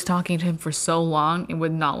 Wood was talking to him for so long and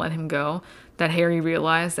would not let him go that Harry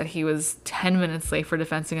realized that he was 10 minutes late for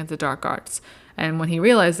Defense Against the Dark Arts. And when he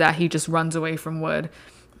realized that, he just runs away from Wood.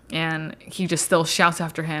 And he just still shouts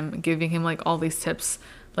after him, giving him, like, all these tips.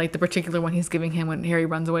 Like, the particular one he's giving him when Harry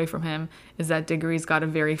runs away from him is that Diggory's got a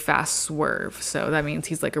very fast swerve. So that means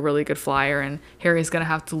he's, like, a really good flyer, and Harry's going to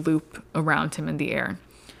have to loop around him in the air.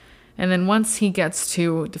 And then once he gets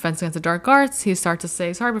to Defense Against the Dark Arts, he starts to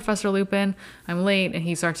say, "Sorry, Professor Lupin, I'm late." And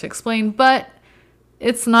he starts to explain, but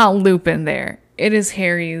it's not Lupin there. It is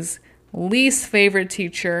Harry's least favorite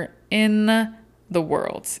teacher in the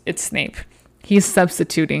world. It's Snape. He's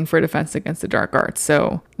substituting for Defense Against the Dark Arts.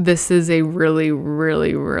 So this is a really,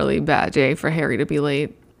 really, really bad day for Harry to be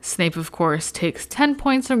late. Snape, of course, takes 10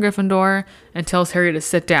 points from Gryffindor and tells Harry to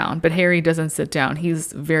sit down. But Harry doesn't sit down.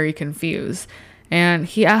 He's very confused. And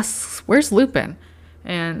he asks, "Where's Lupin?"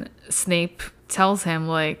 And Snape tells him,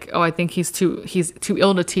 like, "Oh, I think he's too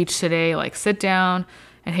ill to teach today. Like, sit down."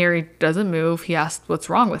 And Harry doesn't move. He asks what's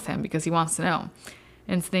wrong with him because he wants to know.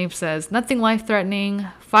 And Snape says, nothing life-threatening,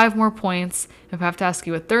 5 more points. If I have to ask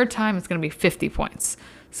you a third time, it's going to be 50 points.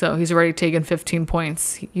 So he's already taken 15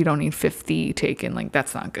 points. You don't need 50 taken. Like,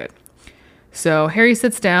 that's not good. So Harry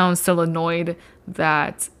sits down, still annoyed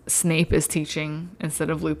that Snape is teaching instead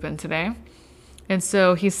of Lupin today. And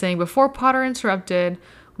so he's saying, before Potter interrupted,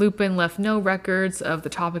 Lupin left no records of the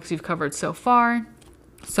topics you've covered so far.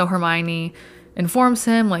 So Hermione informs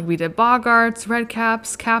him, like, we did Boggarts,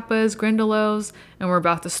 Redcaps, Kappas, Grindylows, and we're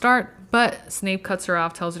about to start. But Snape cuts her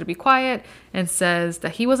off, tells her to be quiet, and says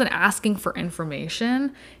that he wasn't asking for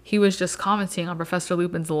information. He was just commenting on Professor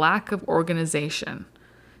Lupin's lack of organization.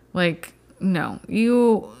 Like, no,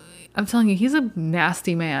 I'm telling you, he's a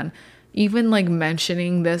nasty man. Even, like,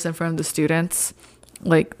 mentioning this in front of the students,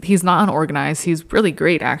 like, he's not unorganized. He's really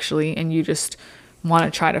great, actually, and you just want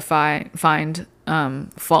to try to find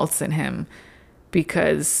faults in him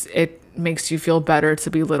because it makes you feel better to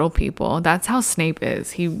belittle people. That's how Snape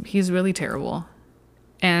is. He's really terrible.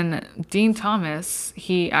 And Dean Thomas,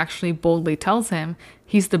 he actually boldly tells him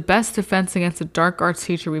he's the best defense against a dark arts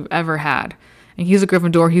teacher we've ever had. And he's a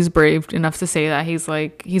Gryffindor. He's brave enough to say that. He's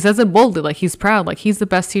like, he says it boldly, like he's proud, like he's the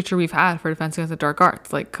best teacher we've had for defense against the dark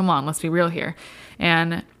arts. Like, come on, let's be real here.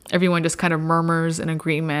 And everyone just kind of murmurs in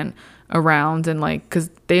agreement around, and like, because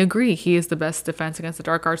they agree he is the best defense against the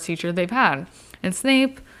dark arts teacher they've had. And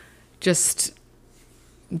Snape just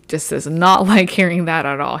does not like hearing that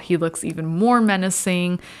at all. He looks even more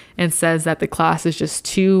menacing and says that the class is just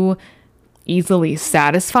too easily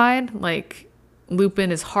satisfied. Like,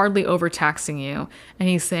 Lupin is hardly overtaxing you, and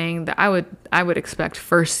he's saying that I would expect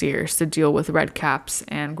first years to deal with Redcaps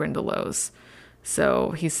and Grindylows. So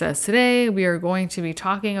he says, today we are going to be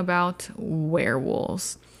talking about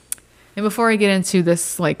werewolves. And before I get into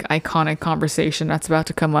this like iconic conversation that's about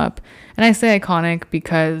to come up, and I say iconic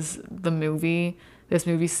because this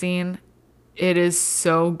movie scene, it is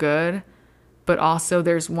so good, but also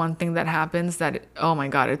there's one thing that happens that, oh my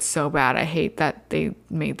God, it's so bad. I hate that they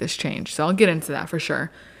made this change. So I'll get into that for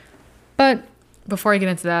sure. But before I get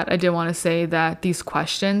into that, I did want to say that these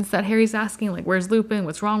questions that Harry's asking, like, where's Lupin?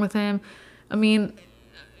 What's wrong with him? I mean,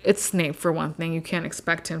 it's Snape for one thing. You can't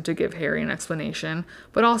expect him to give Harry an explanation.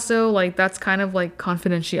 But also, like, that's kind of like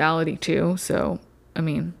confidentiality too. So, I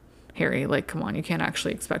mean, Harry, like, come on. You can't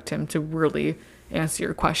actually expect him to really answer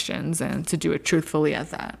your questions and to do it truthfully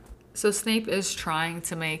at that. So Snape is trying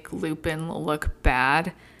to make Lupin look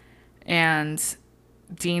bad, and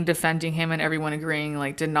Dean defending him and everyone agreeing,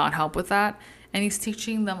 like, did not help with that. And he's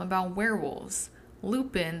teaching them about werewolves.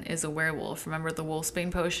 Lupin is a werewolf. Remember the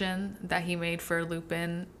Wolfsbane potion that he made for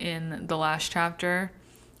Lupin in the last chapter?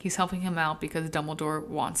 He's helping him out because Dumbledore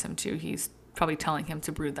wants him to. He's probably telling him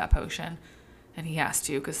to brew that potion, and he has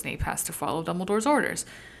to because Snape has to follow Dumbledore's orders.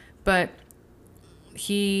 But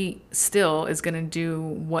he still is going to do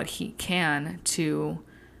what he can to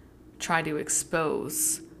try to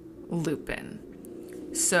expose Lupin.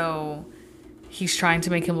 So he's trying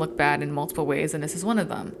to make him look bad in multiple ways, and this is one of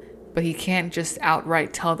them. But he can't just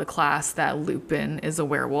outright tell the class that Lupin is a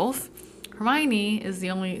werewolf. Hermione is the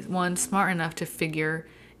only one smart enough to figure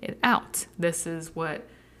it out. This is what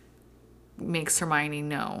makes Hermione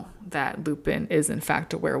know that Lupin is in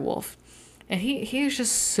fact a werewolf. And he is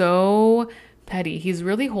just so petty. He's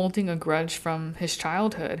really holding a grudge from his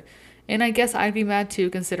childhood. And I guess I'd be mad too,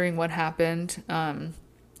 considering what happened.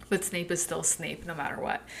 But Snape is still Snape no matter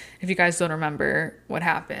what. If you guys don't remember, what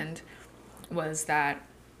happened was that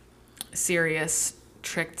Sirius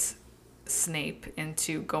tricked Snape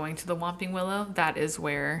into going to the Whomping Willow. That is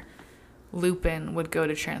where Lupin would go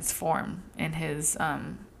to transform in his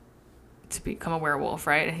to become a werewolf,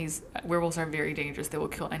 right? And werewolves are very dangerous. They will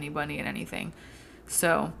kill anybody and anything.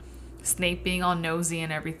 So Snape, being all nosy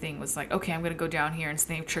and everything, was like, okay, I'm gonna go down here. And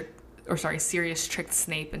Sirius tricked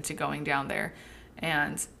Snape into going down there.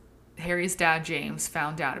 And Harry's dad, James,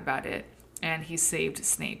 found out about it. And he saved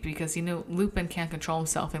Snape because he knew Lupin can't control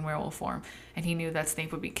himself in werewolf form. And he knew that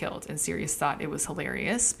Snape would be killed. And Sirius thought it was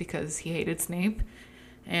hilarious because he hated Snape.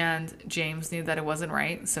 And James knew that it wasn't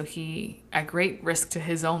right. So he, at great risk to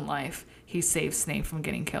his own life, he saved Snape from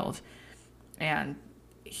getting killed. And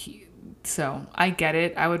so I get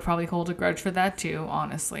it. I would probably hold a grudge for that too,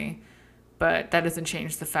 honestly. But that doesn't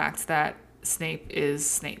change the fact that Snape is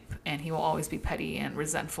Snape. And he will always be petty and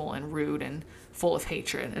resentful and rude and full of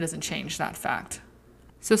hatred. It doesn't change that fact.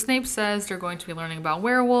 So Snape says they're going to be learning about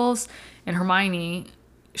werewolves, and Hermione,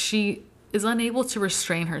 she is unable to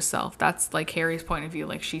restrain herself. That's like Harry's point of view.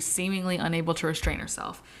 Like, she's seemingly unable to restrain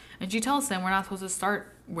herself. And she tells him, we're not supposed to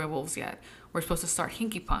start werewolves yet. We're supposed to start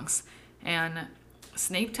hinky punks. And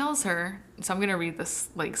Snape tells her, so I'm going to read this,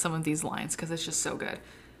 like some of these lines because it's just so good.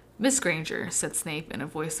 "Miss Granger," said Snape in a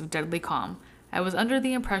voice of deadly calm, "I was under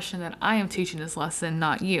the impression that I am teaching this lesson,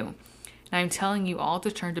 not you. And I am telling you all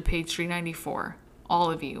to turn to page 394.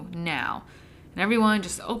 All of you, now." And everyone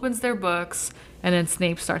just opens their books, and then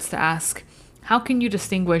Snape starts to ask, "How can you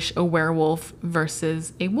distinguish a werewolf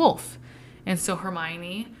versus a wolf?" And so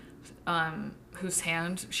Hermione,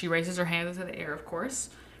 she raises her hand into the air, of course,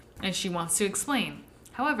 and she wants to explain.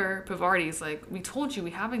 However, Pavarti's like, "We told you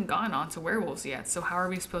we haven't gone on to werewolves yet, so how are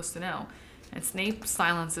we supposed to know?" And Snape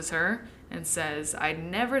silences her and says, "I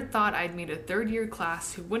never thought I'd meet a third-year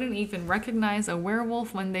class who wouldn't even recognize a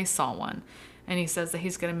werewolf when they saw one." And he says that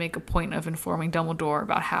he's going to make a point of informing Dumbledore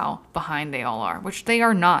about how behind they all are, which they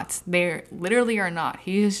are not. They literally are not.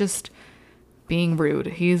 He is just being rude.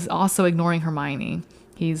 He's also ignoring Hermione.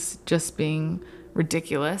 He's just being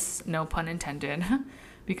ridiculous, no pun intended.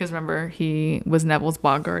 Because remember, he was Neville's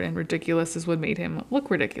bodyguard, and ridiculous is what made him look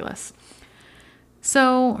ridiculous.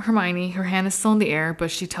 So Hermione, her hand is still in the air,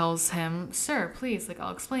 but she tells him, "Sir, please,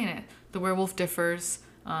 I'll explain it. The werewolf differs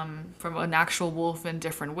from an actual wolf in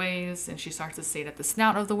different ways." And she starts to state at the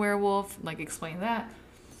snout of the werewolf, explain that.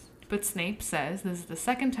 But Snape says, "This is the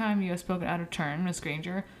second time you have spoken out of turn, Miss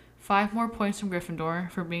Granger. 5 more points from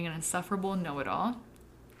Gryffindor for being an insufferable know-it-all."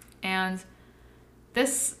 And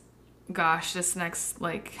this next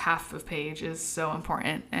half of page is so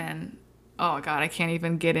important, and oh god, I can't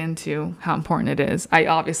even get into how important it is. I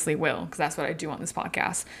obviously will, because that's what I do on this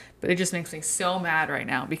podcast, but it just makes me so mad right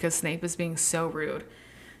now because Snape is being so rude.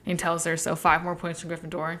 And he tells her, 5 more points from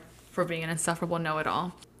Gryffindor for being an insufferable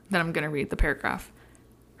know-it-all. Then I'm going to read the paragraph.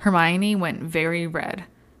 Hermione went very red,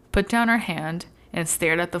 put down her hand, and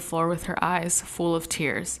stared at the floor with her eyes full of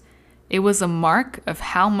tears. It was a mark of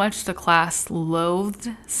how much the class loathed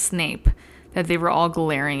Snape that they were all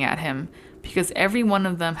glaring at him, because every one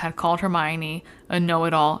of them had called Hermione a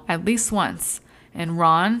know-it-all at least once, and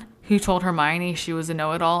Ron, who told Hermione she was a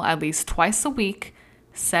know-it-all at least twice a week,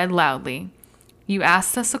 said loudly, "You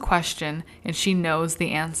asked us a question, and she knows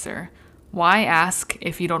the answer. Why ask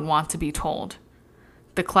if you don't want to be told?"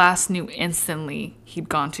 The class knew instantly he'd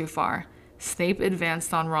gone too far. Snape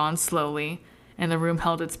advanced on Ron slowly, and the room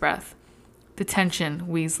held its breath. "Detention,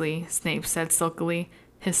 Weasley," Snape said silkily,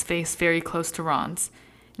 his face very close to Ron's.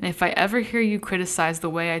 "And if I ever hear you criticize the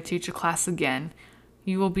way I teach a class again,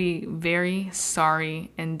 you will be very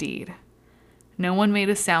sorry indeed." No one made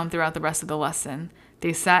a sound throughout the rest of the lesson.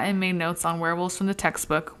 They sat and made notes on werewolves from the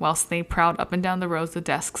textbook, while Snape prowled up and down the rows of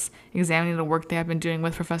desks, examining the work they had been doing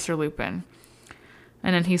with Professor Lupin.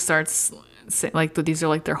 And then he starts, these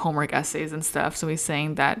are their homework essays and stuff, so he's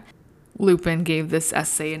saying that Lupin gave this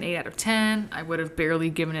essay an 8 out of 10. I would have barely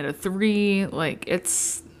given it a 3.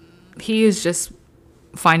 He is just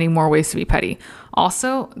finding more ways to be petty.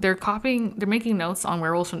 Also, they're making notes on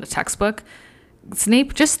werewolves from the textbook.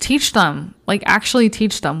 Snape, just teach them. Actually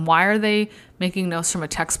teach them. Why are they making notes from a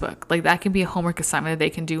textbook? That can be a homework assignment that they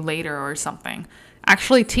can do later or something.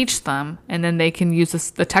 Actually teach them, and then they can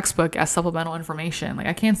use the textbook as supplemental information.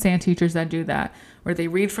 I can't stand teachers that do that, where they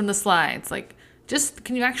read from the slides. Just,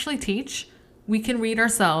 can you actually teach? We can read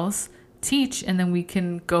ourselves, teach, and then we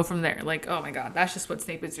can go from there. Oh my god, that's just what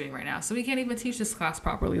Snape is doing right now. So we can't even teach this class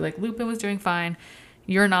properly. Lupin was doing fine.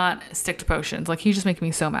 You're not. Stick to potions. He's just making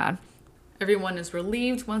me so mad. Everyone is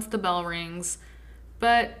relieved once the bell rings,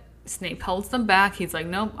 but Snape holds them back. He's like,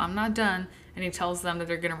 "Nope, I'm not done." And he tells them that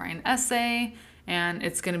they're going to write an essay, and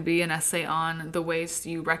it's going to be an essay on the ways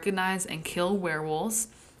you recognize and kill werewolves.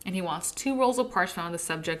 And he wants 2 rolls of parchment on the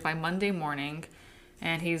subject by Monday morning.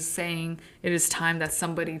 And he's saying it is time that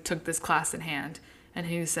somebody took this class in hand. And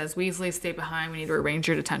he says, "Weasley, stay behind. We need to arrange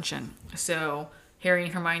your detention." So Harry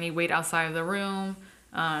and Hermione wait outside of the room.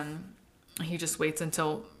 He just waits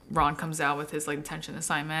until Ron comes out with his detention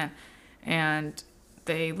assignment. And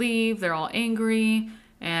they leave. They're all angry.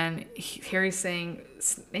 And Harry's saying,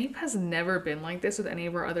 "Snape has never been like this with any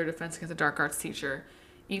of our other Defense Against the Dark Arts teacher.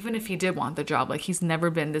 Even if he did want the job, he's never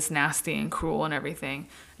been this nasty and cruel and everything."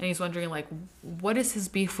 And he's wondering, what is his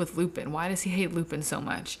beef with Lupin? Why does he hate Lupin so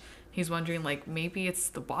much? He's wondering, maybe it's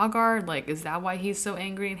the boggart? Is that why he's so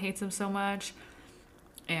angry and hates him so much?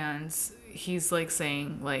 And he's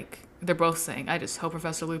saying, they're both saying, "I just hope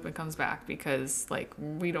Professor Lupin comes back because,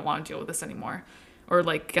 we don't want to deal with this anymore." Or,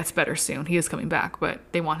 gets better soon. He is coming back, but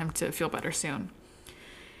they want him to feel better soon.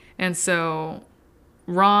 And so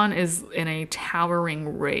Ron is in a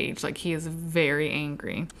towering rage. He is very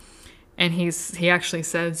angry. And he actually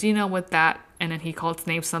says, "You know what that..." And then he called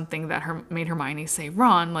Snape something that made Hermione say,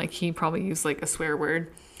 "Ron," he probably used a swear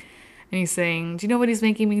word. And he's saying, "Do you know what he's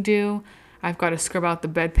making me do? I've got to scrub out the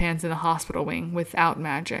bedpans in the hospital wing without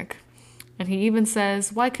magic. And he even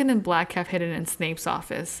says, why couldn't Black have hidden in Snape's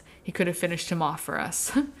office? He could have finished him off for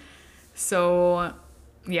us. So,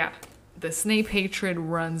 yeah, the Snape hatred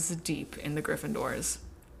runs deep in the Gryffindors.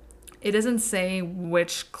 It doesn't say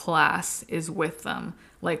which class is with them,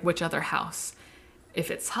 like which other house. If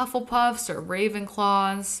it's Hufflepuffs or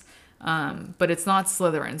Ravenclaws, but it's not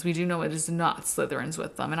Slytherins. We do know it is not Slytherins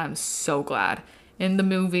with them, and I'm so glad. In the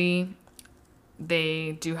movie,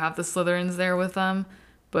 they do have the Slytherins there with them,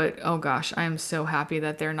 but oh gosh, I am so happy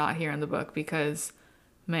that they're not here in the book because,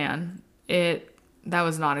 man, that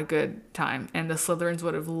was not a good time, and the Slytherins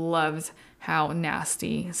would have loved how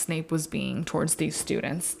nasty Snape was being towards these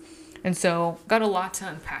students. And so, got a lot to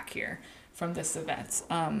unpack here from this event.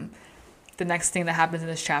 The next thing that happens in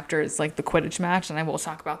this chapter is like the Quidditch match, and I will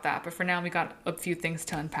talk about that. But for now, we got a few things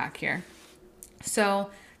to unpack here. So,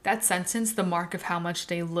 that sentence, the mark of how much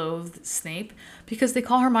they loathed Snape, because they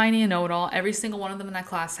call Hermione a know-it-all. Every single one of them in that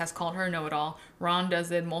class has called her a know-it-all. Ron does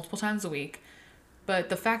it multiple times a week. But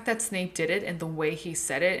the fact that Snape did it and the way he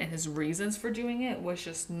said it and his reasons for doing it was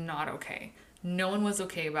just not okay. No one was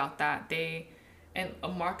okay about that. And a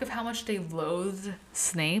mark of how much they loathed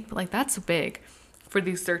Snape, like that's big for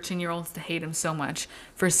these 13-year-olds to hate him so much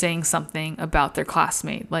for saying something about their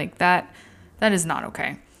classmate. Like that is not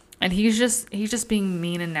okay. And he's just being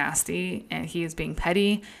mean and nasty, and he is being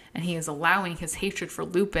petty, and he is allowing his hatred for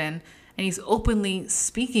Lupin, and he's openly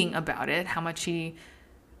speaking about it, how much he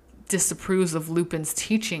disapproves of Lupin's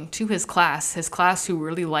teaching to his class who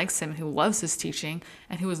really likes him, who loves his teaching,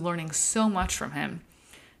 and who is learning so much from him.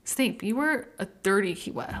 Snape, you were a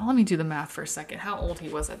 30... let me do the math for a second. How old he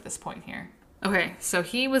was at this point here. Okay, so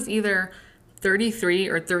he was either 33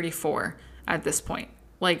 or 34 at this point.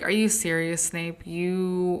 Like, are you serious, Snape?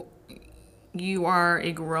 You are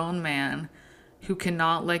a grown man who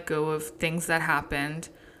cannot let go of things that happened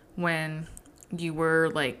when you were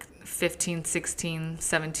like 15, 16,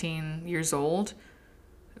 17 years old.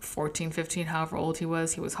 14, 15, however old he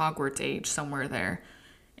was Hogwarts age, somewhere there.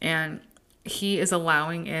 And he is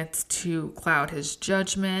allowing it to cloud his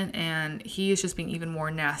judgment, and he is just being even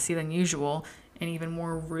more nasty than usual and even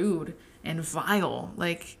more rude and vile,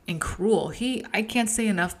 like, and cruel. I can't say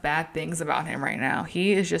enough bad things about him right now.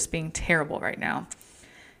 He is just being terrible right now.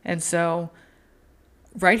 And so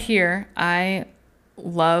right here, I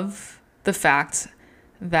love the fact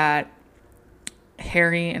that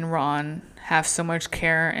Harry and Ron have so much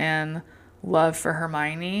care and love for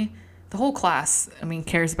Hermione. The whole class,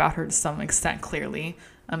 cares about her to some extent, clearly.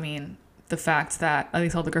 The fact that, at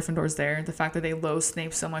least all the Gryffindors there, the fact that they loathe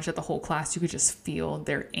Snape so much that the whole class, you could just feel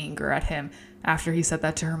their anger at him after he said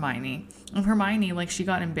that to Hermione. And Hermione, like, she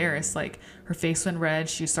got embarrassed. Like, her face went red.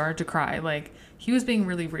 She started to cry. Like, he was being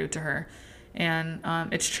really rude to her. And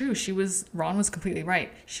it's true. Ron was completely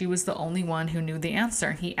right. She was the only one who knew the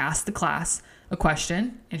answer. He asked the class a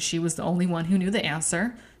question, and she was the only one who knew the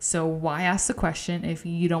answer. So why ask the question if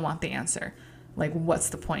you don't want the answer? Like, what's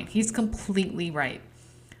the point? He's completely right.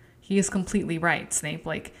 He is completely right, Snape.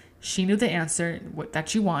 Like, she knew the answer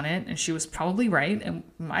that you wanted, and she was probably right, and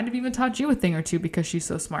might have even taught you a thing or two because she's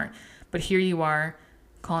so smart. But here you are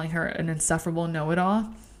calling her an insufferable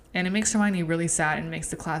know-it-all, and it makes Hermione really sad and makes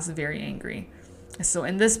the class very angry. So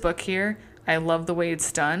in this book here, I love the way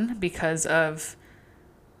it's done because of,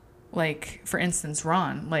 like, for instance,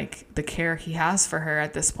 Ron, like, the care he has for her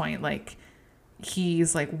at this point. Like,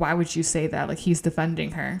 he's like, why would you say that? Like, he's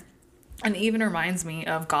defending her. And it even reminds me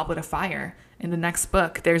of Goblet of Fire. In the next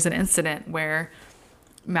book, there's an incident where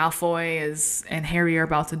Malfoy and Harry are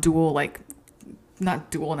about to duel, like,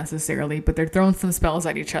 not duel necessarily, but they're throwing some spells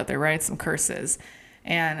at each other, right? Some curses.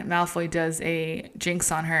 And Malfoy does a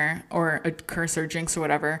jinx on her, or a curse or jinx or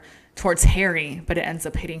whatever, towards Harry, but it ends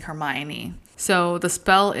up hitting Hermione. So the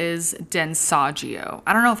spell is Densagio.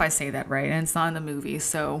 I don't know if I say that right, and it's not in the movie,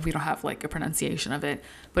 so we don't have like a pronunciation of it,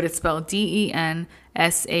 but it's spelled Densaugo.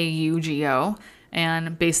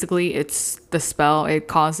 And basically it's the spell, it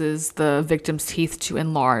causes the victim's teeth to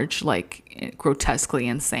enlarge, like, grotesquely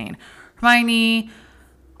insane. Hermione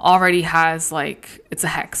already has, like, it's a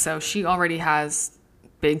hex, so she already has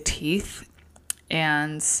big teeth,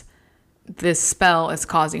 and this spell is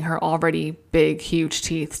causing her already big, huge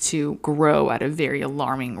teeth to grow at a very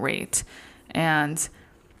alarming rate. And,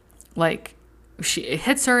 like, it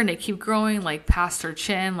hits her and they keep growing, like, past her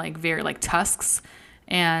chin, like, very, like, tusks.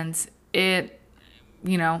 And it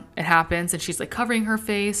happens, and she's, like, covering her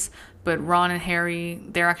face. But Ron and Harry,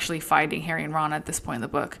 they're actually fighting, Harry and Ron, at this point in the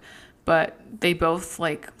book. but they both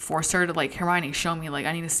like force her to like, Hermione, show me, like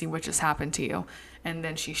I need to see what just happened to you. And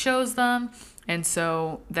then she shows them, and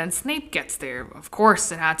so then Snape gets there. Of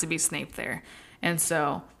course it had to be Snape there. And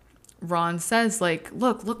so Ron says like,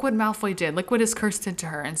 look what Malfoy did, look what his curse did to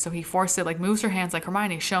her. And so he forced it, like moves her hands like,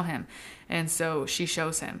 Hermione, show him. And so she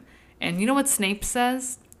shows him, and you know what Snape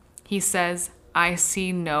says? He says, I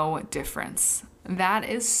see no difference. That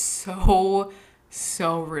is so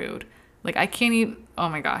rude. Like I can't even, oh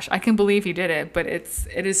my gosh, I can believe he did it, but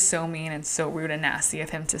it is so mean and so rude and nasty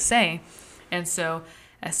of him to say. And so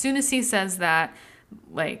as soon as he says that,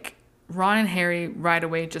 like Ron and Harry right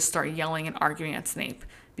away just start yelling and arguing at Snape,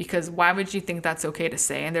 because why would you think that's okay to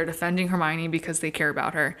say? And they're defending Hermione because they care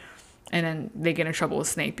about her. And then they get in trouble with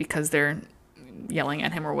Snape because they're yelling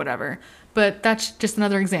at him or whatever. But that's just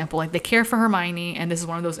another example. Like they care for Hermione, and this is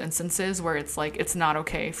one of those instances where it's like, it's not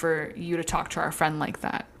okay for you to talk to our friend like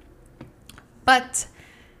that. But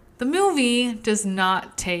the movie does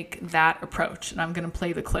not take that approach, and I'm going to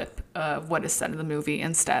play the clip of what is said in the movie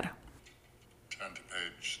instead. Turn to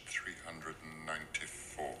page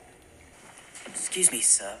 394. Excuse me,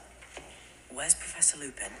 sir. Where's Professor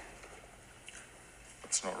Lupin?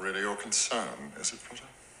 That's not really your concern, is it, Potter?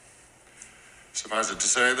 Suffice it to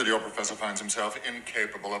say that your professor finds himself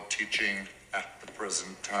incapable of teaching at the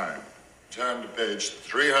present time. Turn to page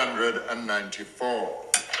 394.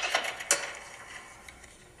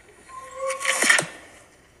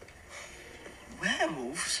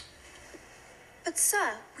 Werewolves? But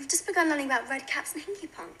sir, we've just begun learning about red caps and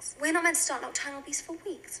hinky punks. We're not meant to start nocturnal beasts for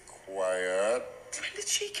weeks. Quiet. When did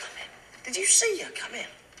she come in? Did you see her come in?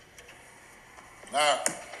 Now,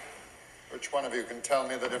 which one of you can tell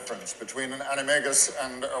me the difference between an animagus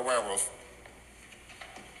and a werewolf?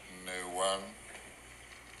 No one.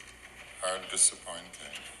 How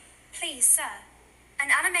disappointing. Please, sir. An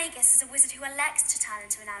animagus is a wizard who elects to turn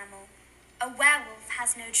into an animal. A werewolf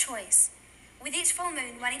has no choice. With each full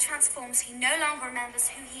moon, when he transforms, he no longer remembers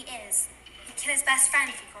who he is. He'd kill his best friend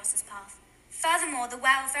if he crossed his path. Furthermore, the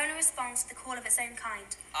werewolf only responds to the call of its own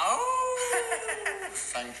kind. Oh!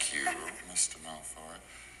 Thank you, Mr. Malfoy.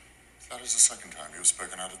 That is the second time you've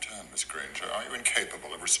spoken out of turn, Miss Granger. Are you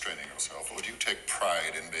incapable of restraining yourself, or do you take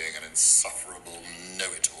pride in being an insufferable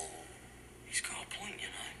know-it-all? He's got a point, you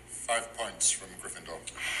know. 5 points from Gryffindor.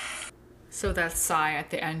 So that sigh at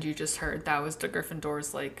the end you just heard, that was the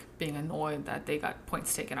Gryffindors like being annoyed that they got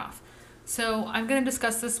points taken off. So I'm going to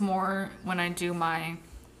discuss this more when I do my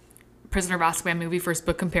Prisoner of Azkaban movie first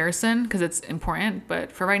book comparison, because it's important.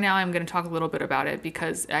 But for right now, I'm going to talk a little bit about it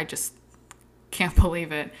because I just can't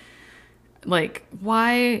believe it. Like,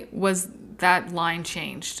 why was that line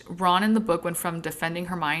changed? Ron in the book went from defending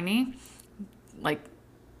Hermione, like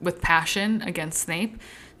with passion against Snape,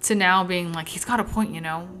 to now being like, he's got a point, you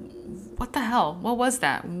know. What the hell? What was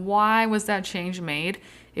that? Why was that change made?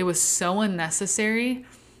 It was so unnecessary,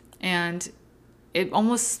 and it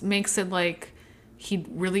almost makes it like he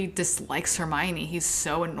really dislikes Hermione. He's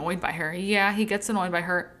so annoyed by her. Yeah, he gets annoyed by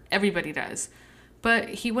her. Everybody does. But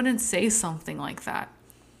he wouldn't say something like that.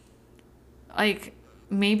 Like,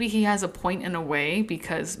 maybe he has a point in a way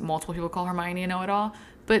because multiple people call Hermione a know-it-all,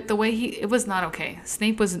 but the way it was not okay.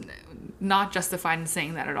 Snape was not justified in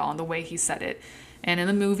saying that at all, and the way he said it. And in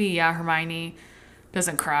the movie, yeah, Hermione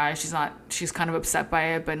doesn't cry. She's kind of upset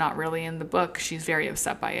by it, but not really. In the book, she's very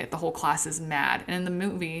upset by it. The whole class is mad. And in the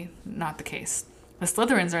movie, not the case. The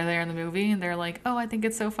Slytherins are there in the movie, and they're like, oh, I think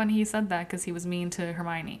it's so funny he said that because he was mean to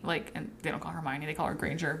Hermione. Like, and they don't call her Hermione, they call her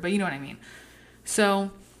Granger, but you know what I mean.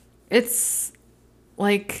 So it's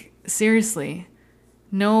like, seriously,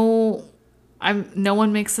 no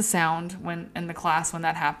one makes a sound when in the class when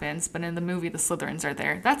that happens, but in the movie the Slytherins are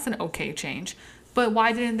there. That's an okay change. But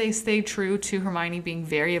why didn't they stay true to Hermione being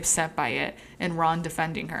very upset by it and Ron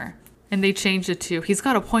defending her? And they changed it to, he's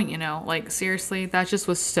got a point, you know. Like, seriously, that just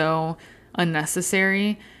was so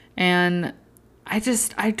unnecessary. And I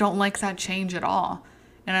don't like that change at all.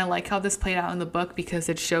 And I like how this played out in the book because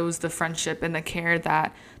it shows the friendship and the care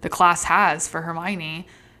that the class has for Hermione,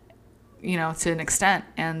 you know, to an extent,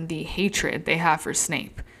 and the hatred they have for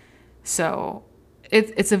Snape. So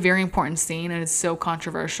it's a very important scene, and it's so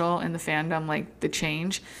controversial in the fandom, like the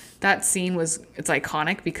change. That scene it's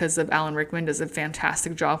iconic because of Alan Rickman does a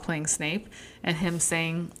fantastic job playing Snape, and him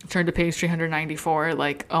saying, turn to page 394,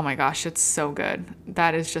 like, oh my gosh, it's so good.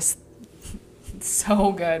 That is just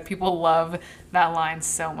so good. People love that line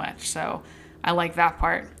so much. So I like that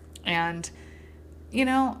part. And you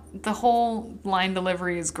know, the whole line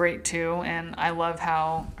delivery is great too, and I love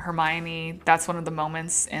how Hermione, that's one of the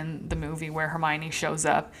moments in the movie where Hermione shows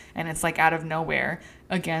up and it's like out of nowhere.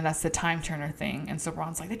 Again, that's the time turner thing. And so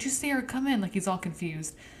Ron's like, did you see her come in? Like, he's all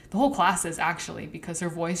confused. The whole class is actually, because her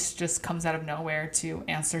voice just comes out of nowhere to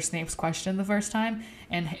answer Snape's question the first time.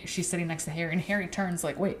 And she's sitting next to Harry, and Harry turns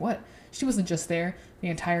like, wait, what? She wasn't just there. The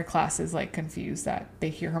entire class is like confused that they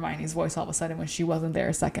hear Hermione's voice all of a sudden when she wasn't there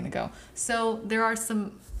a second ago. So there are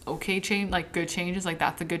some good changes. Like,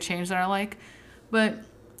 that's a good change that I like. But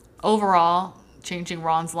overall, changing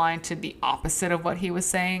Ron's line to the opposite of what he was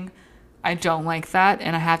saying, I don't like that.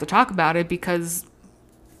 And I have to talk about it because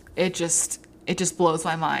it just blows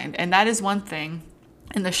my mind. And that is one thing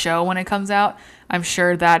in the show when it comes out. I'm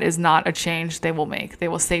sure that is not a change they will make. They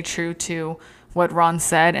will stay true to what Ron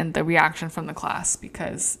said and the reaction from the class,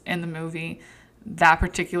 because in the movie, that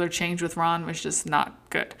particular change with Ron was just not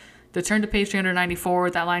good. The turn to page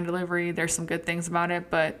 394, that line delivery, there's some good things about it,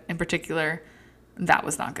 but in particular, that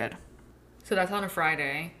was not good. So that's on a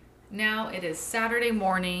Friday. Now it is Saturday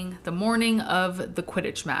morning, the morning of the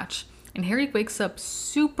Quidditch match. And Harry wakes up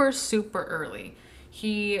super, super early.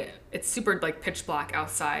 It's super like pitch black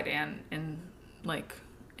outside and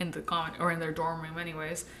in the common or in their dorm room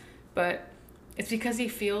anyways. But it's because he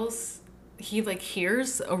hears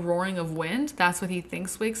a roaring of wind. That's what he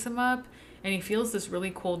thinks wakes him up. And he feels this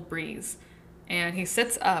really cold breeze. And he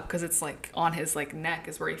sits up because it's like on his like neck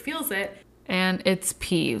is where he feels it. And it's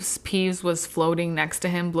Peeves. Peeves was floating next to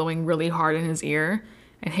him, blowing really hard in his ear.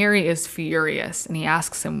 And Harry is furious, and he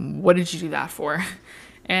asks him, what did you do that for?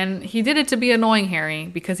 And he did it to be annoying Harry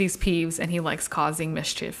because he's Peeves and he likes causing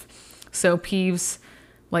mischief. So Peeves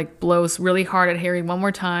like blows really hard at Harry one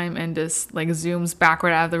more time and just like zooms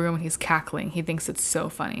backward out of the room, and he's cackling. He thinks it's so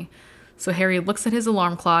funny. So Harry looks at his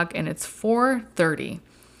alarm clock and it's 4:30.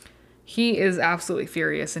 He is absolutely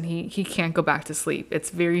furious and he can't go back to sleep.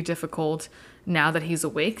 It's very difficult now that he's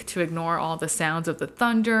awake to ignore all the sounds of the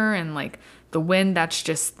thunder and like the wind that's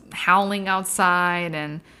just howling outside,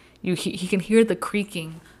 and he can hear the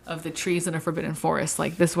creaking of the trees in a forbidden forest.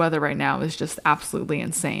 Like, this weather right now is just absolutely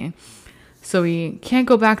insane. So he can't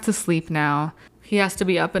go back to sleep now. He has to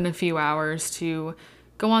be up in a few hours to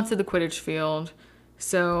go onto the Quidditch field.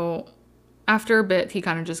 So after a bit, he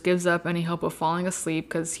kind of just gives up any hope of falling asleep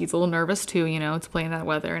because he's a little nervous too, to play in that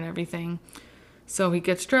weather and everything. So he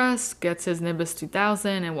gets dressed, gets his Nimbus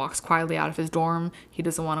 2000, and walks quietly out of his dorm. He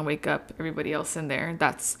doesn't want to wake up everybody else in there.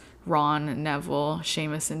 That's Ron, Neville,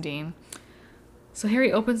 Seamus, and Dean. So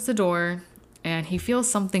Harry opens the door, and he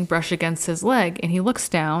feels something brush against his leg, and he looks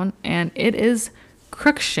down, and it is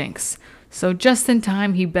Crookshanks. So just in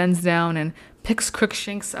time, he bends down and picks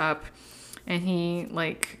Crookshanks up, and he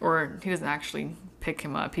doesn't actually pick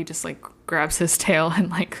him up. He just grabs his tail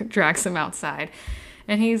and drags him outside.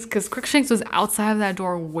 And because Crookshanks was outside of that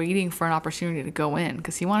door waiting for an opportunity to go in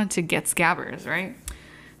because he wanted to get Scabbers, right?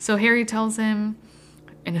 So Harry tells him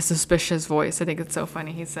in a suspicious voice, I think it's so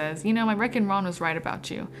funny, he says, I reckon Ron was right about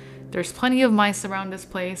you. There's plenty of mice around this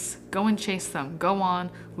place. Go and chase them. Go on.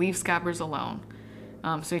 Leave Scabbers alone.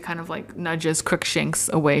 So he kind of nudges Crookshanks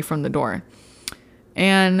away from the door.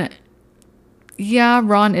 And yeah,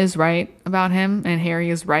 Ron is right about him, and Harry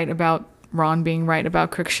is right about Ron being right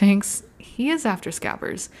about Crookshanks. He is after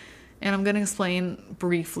Scabbers. And I'm going to explain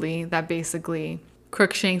briefly that basically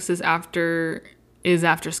Crookshanks is after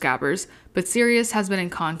Scabbers, but Sirius has been in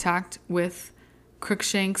contact with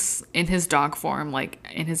Crookshanks in his dog form,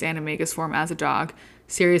 in his Animagus form as a dog.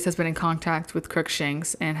 Sirius has been in contact with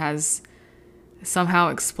Crookshanks and has somehow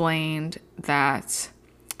explained that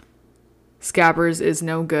Scabbers is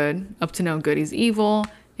no good, up to no good. He's evil,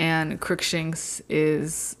 and Crookshanks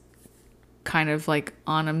is kind of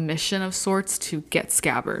on a mission of sorts to get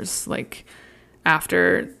Scabbers,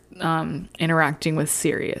 after interacting with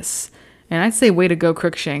Sirius. And I'd say way to go,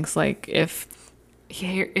 Crookshanks. If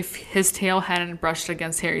his tail hadn't brushed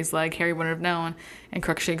against Harry's leg, Harry wouldn't have known, and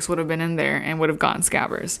Crookshanks would have been in there and would have gotten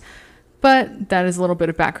Scabbers. But that is a little bit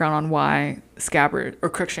of background on why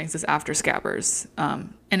Crookshanks is after Scabbers.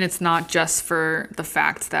 And it's not just for the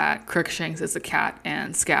fact that Crookshanks is a cat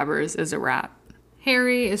and Scabbers is a rat.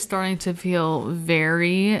 Harry is starting to feel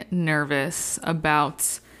very nervous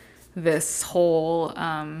about this whole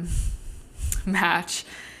match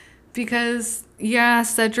because, yeah,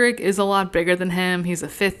 Cedric is a lot bigger than him. He's a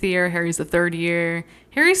 5th year. Harry's a 3rd year.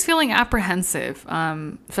 Harry's feeling apprehensive,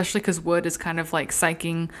 especially because Wood is kind of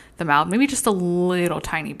psyching them out, maybe just a little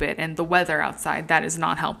tiny bit. And the weather outside, that is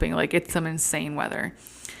not helping. It's some insane weather.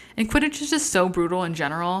 And Quidditch is just so brutal in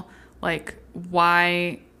general.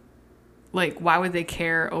 Why would they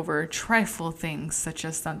care over trifle things such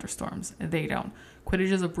as thunderstorms? They don't.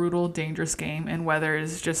 Quidditch is a brutal, dangerous game, and weather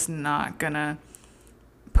is just not gonna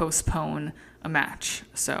postpone a match.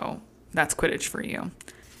 So that's Quidditch for you.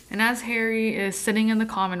 And as Harry is sitting in the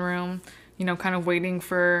common room, kind of waiting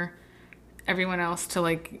for everyone else to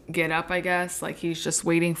like get up, I guess. Like he's just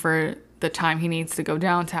waiting for the time he needs to go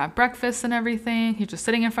down to have breakfast and everything. He's just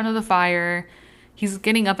sitting in front of the fire. He's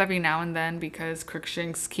getting up every now and then because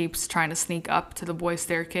Crookshanks keeps trying to sneak up to the boys'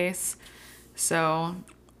 staircase. So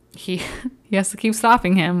he has to keep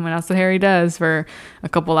stopping him, and that's what Harry does for a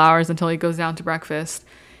couple hours until he goes down to breakfast.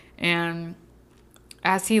 And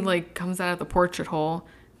as he like comes out of the portrait hole,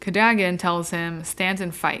 Cadogan tells him, stand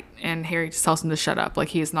and fight, and Harry just tells him to shut up, like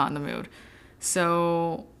he is not in the mood.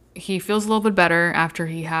 So he feels a little bit better after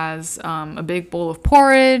he has a big bowl of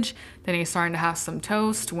porridge. Then he's starting to have some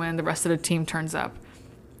toast when the rest of the team turns up.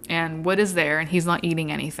 And Wood is there, and he's not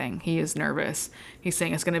eating anything. He is nervous. He's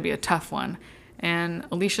saying it's going to be a tough one. And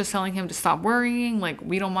Alicia's telling him to stop worrying, like,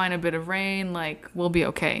 we don't mind a bit of rain, like, we'll be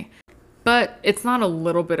okay. But it's not a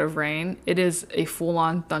little bit of rain. It is a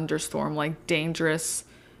full-on thunderstorm, like dangerous,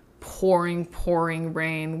 pouring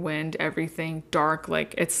rain, wind, everything, dark.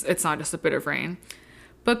 Like, it's not just a bit of rain.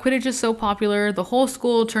 But Quidditch is so popular, the whole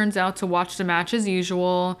school turns out to watch the match as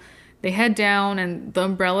usual. They head down, and the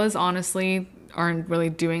umbrellas, honestly, aren't really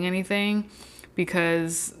doing anything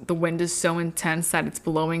because the wind is so intense that it's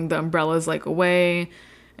blowing the umbrellas, like, away.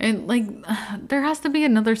 And, like, there has to be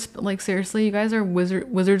another, like, seriously, you guys are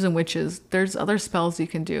wizards and witches. There's other spells you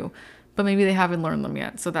can do, but maybe they haven't learned them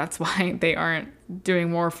yet, so that's why they aren't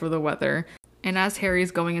doing more for the weather. And as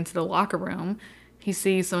Harry's going into the locker room, he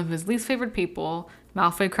sees some of his least favorite people,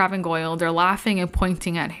 Malfoy, Crabbe, and Goyle. They're laughing and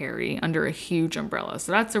pointing at Harry under a huge umbrella.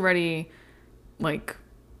 So that's already, like,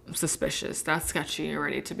 suspicious. That's sketchy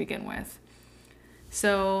already to begin with.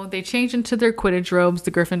 So they change into their Quidditch robes,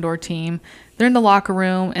 the Gryffindor team. They're in the locker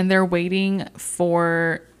room, and they're waiting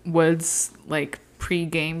for Wood's, like,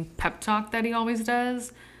 pre-game pep talk that he always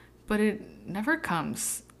does. But it never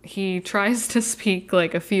comes. He tries to speak,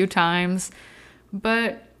 like, a few times,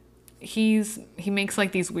 but he makes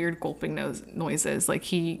like these weird gulping noises, like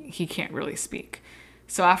he can't really speak.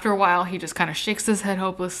 So after a while, he just kind of shakes his head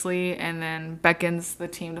hopelessly and then beckons the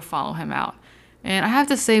team to follow him out. And I have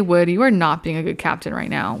to say, Wood, you are not being a good captain right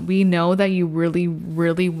now. We know that you really,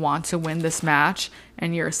 really want to win this match,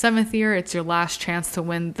 and you're a 7th year. It's your last chance to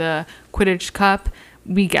win the Quidditch Cup.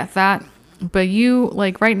 We get that. But you,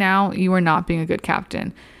 like, right now, you are not being a good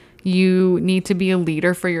captain. You need to be a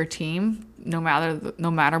leader for your team, no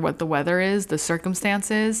matter what the weather is, the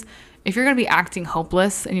circumstances. If you're going to be acting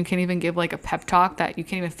hopeless and you can't even give like a pep talk that you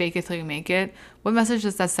can't even fake it till you make it, what message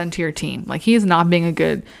does that send to your team? Like, he is not being a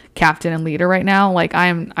good captain and leader right now. Like,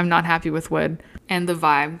 I'm not happy with Wood and the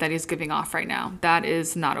vibe that he's giving off right now. That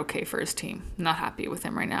is not okay for his team. Not happy with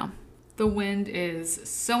him right now. The wind is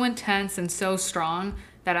so intense and so strong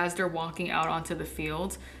that as they're walking out onto the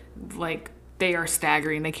field, like, they are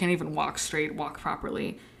staggering. They can't even walk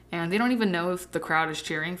properly. And they don't even know if the crowd is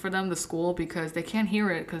cheering for them, the school, because they can't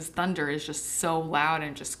hear it because thunder is just so loud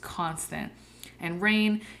and just constant. And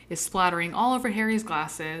rain is splattering all over Harry's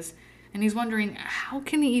glasses. And he's wondering, how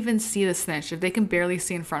can he even see the snitch? If they can barely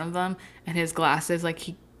see in front of them and his glasses, like,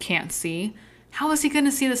 he can't see, how is he going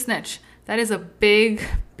to see the snitch? That is a big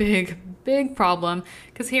problem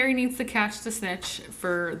because Harry needs to catch the snitch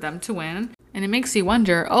for them to win. And it makes you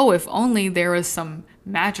wonder, oh, if only there was some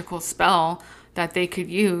magical spell that they could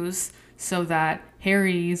use so that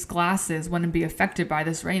Harry's glasses wouldn't be affected by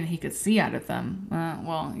this rain and he could see out of them.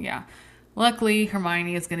 Well, yeah. Luckily,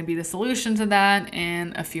 Hermione is going to be the solution to that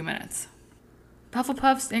in a few minutes.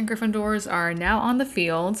 Hufflepuffs and Gryffindors are now on the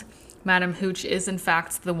field. Madam Hooch is in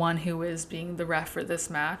fact the one who is being the ref for this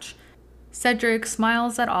match. Cedric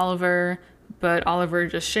smiles at Oliver, but Oliver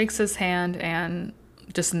just shakes his hand and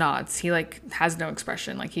just nods. He like has no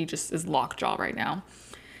expression, like he just is lockjaw right now.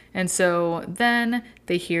 And so then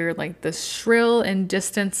they hear like the shrill and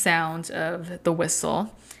distant sound of the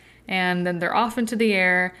whistle. And then they're off into the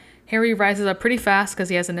air. Harry rises up pretty fast because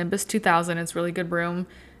he has a Nimbus 2000. It's really good broom.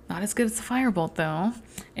 Not as good as the Firebolt though.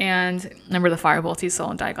 And remember the Firebolt he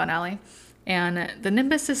saw in Diagon Alley. And the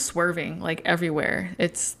Nimbus is swerving like everywhere.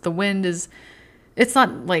 It's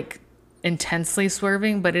not like intensely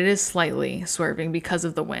swerving, but it is slightly swerving because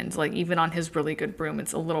of the wind. Like even on his really good broom,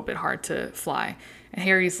 it's a little bit hard to fly. And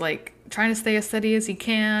Harry's like trying to stay as steady as he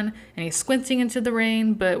can, and he's squinting into the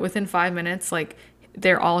rain, but within 5 minutes, like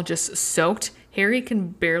they're all just soaked. Harry can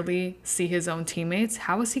barely see his own teammates.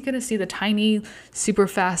 How is he going to see the tiny, super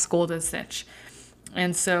fast golden snitch?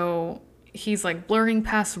 And so he's like blurring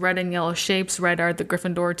past red and yellow shapes. Red are the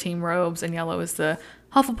Gryffindor team robes, and yellow is the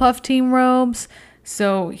Hufflepuff team robes.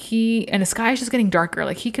 So and the sky is just getting darker.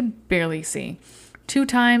 Like he can barely see. 2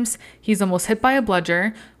 times he's almost hit by a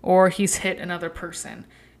bludger, or he's hit another person.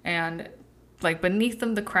 And like beneath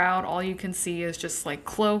them, the crowd, all you can see is just like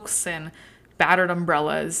cloaks and battered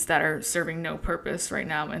umbrellas that are serving no purpose right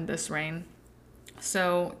now in this rain.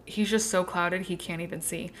 So he's just so clouded he can't even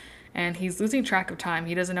see. And he's losing track of time.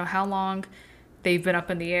 He doesn't know how long they've been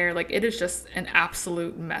up in the air. Like, it is just an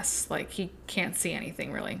absolute mess. Like, he can't see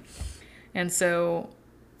anything really. And so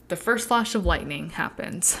the first flash of lightning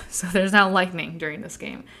happens. So there's now lightning during this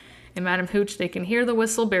game. And Madam Hooch, they can hear the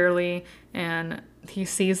whistle barely, and he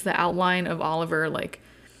sees the outline of Oliver, like,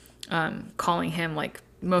 calling him, like,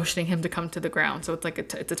 motioning him to come to the ground. So it's like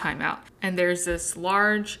it's a timeout. And there's this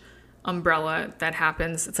large umbrella that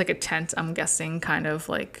happens. It's like a tent, I'm guessing, kind of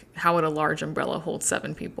like how would a large umbrella hold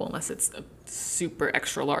 7 people, unless it's a super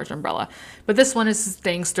extra large umbrella. But this one is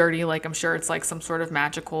staying sturdy. Like, I'm sure it's like some sort of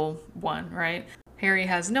magical one, right? Harry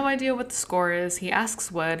has no idea what the score is. He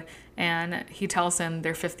asks Wood, and he tells him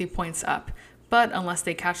they're 50 points up. But unless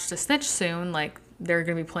they catch the snitch soon, like, they're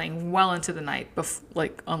going to be playing well into the night,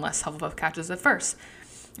 unless Hufflepuff catches it first.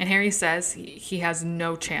 And Harry says he has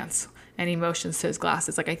no chance, and he motions to his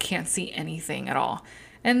glasses, like, I can't see anything at all.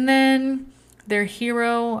 And then their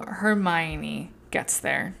hero, Hermione, gets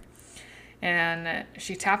there. And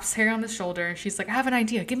she taps Harry on the shoulder, and she's like, I have an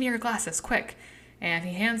idea. Give me your glasses, quick. And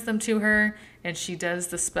he hands them to her, and she does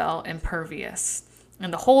the spell Impervious.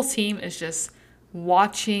 And the whole team is just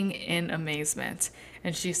watching in amazement.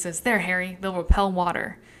 And she says, there, Harry, they'll repel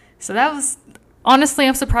water. So that was, honestly,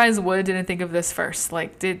 I'm surprised Wood didn't think of this first. I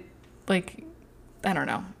don't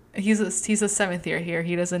know. He's a 7th year here.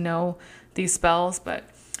 He doesn't know these spells, but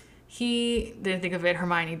he didn't think of it.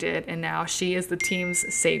 Hermione did, and now she is the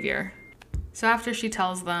team's savior. So after she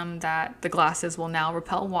tells them that the glasses will now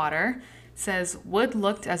repel water, says Wood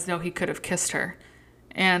looked as though he could have kissed her.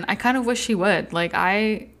 And I kind of wish he would. Like,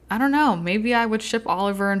 I don't know. Maybe I would ship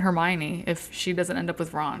Oliver and Hermione if she doesn't end up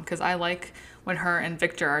with Ron, because I like when her and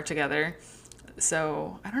Victor are together.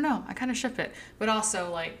 So, I don't know. I kind of ship it. But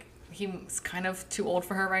also, like, he's kind of too old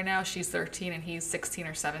for her right now. She's 13 and he's 16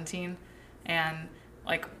 or 17. And,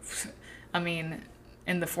 like, I mean,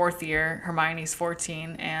 in the 4th year, Hermione's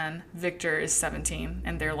 14 and Victor is 17.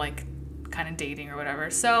 And they're, like, kind of dating or whatever.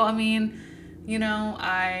 So, I mean,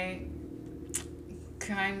 I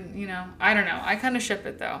don't know. I kind of ship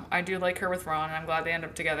it, though. I do like her with Ron, and I'm glad they end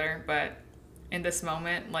up together. But in this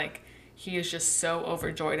moment, like, he is just so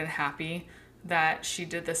overjoyed and happy that she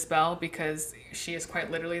did the spell, because she is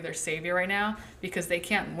quite literally their savior right now, because they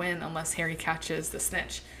can't win unless Harry catches the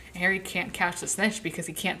snitch. And Harry can't catch the snitch because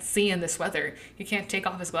he can't see in this weather. He can't take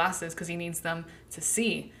off his glasses because he needs them to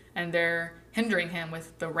see, and they're hindering him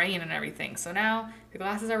with the rain and everything. So now the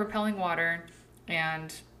glasses are repelling water,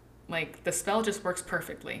 and like, the spell just works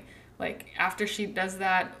perfectly. Like, after she does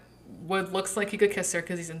that, Wood looks like he could kiss her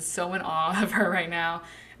because he's so in awe of her right now.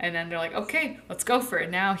 And then they're like, okay, let's go for it.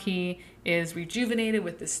 Now he is rejuvenated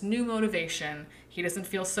with this new motivation. He doesn't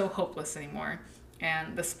feel so hopeless anymore.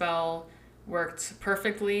 And the spell worked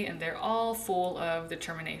perfectly, and they're all full of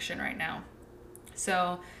determination right now.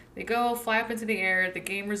 So they go, fly up into the air, the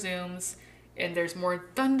game resumes, and there's more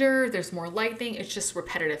thunder, there's more lightning. It's just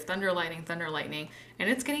repetitive, thunder, lightning, and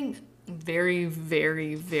it's getting very,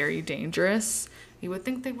 very, very dangerous. You would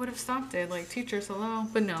think they would have stopped it, like, teachers, hello,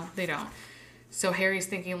 but no, they don't. So Harry's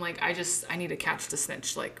thinking, like, I need to catch the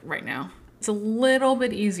snitch, like, right now. It's a little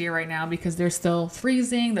bit easier right now because they're still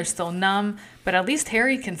freezing, they're still numb, but at least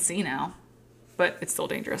Harry can see now, but it's still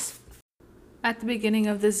dangerous. At the beginning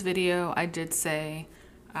of this video, I did say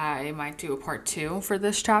I might do a part 2 for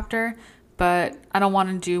this chapter, but I don't want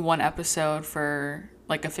to do one episode for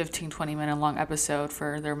like a 15-20 minute long episode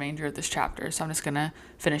for the remainder of this chapter. So I'm just going to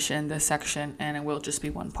finish in this section, and it will just be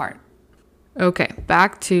one part. Okay,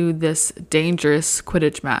 back to this dangerous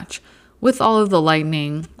Quidditch match. With all of the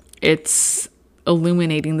lightning, it's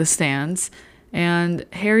illuminating the stands, and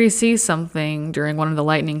Harry sees something during one of the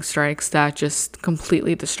lightning strikes that just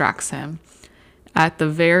completely distracts him. At the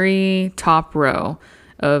very top row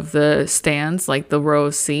of the stands, like the row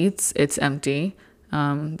of seats, it's empty.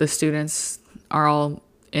 The students are all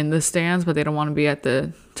in the stands, but they don't want to be at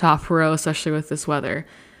the top row, especially with this weather.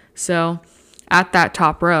 So at that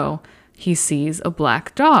top row, he sees a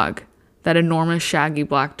black dog, that enormous shaggy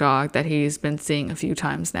black dog that he's been seeing a few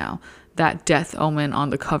times now, that death omen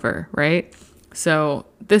on the cover, right? So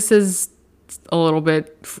this is a little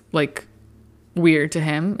bit like weird to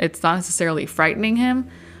him. It's not necessarily frightening him,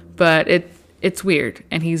 but it's weird,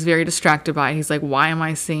 and he's very distracted by it. He's like, why am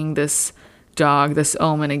I seeing this dog, this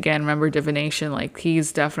omen again? Remember divination? Like,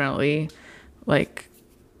 he's definitely like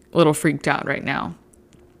a little freaked out right now.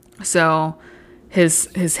 So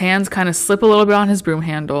his hands kind of slip a little bit on his broom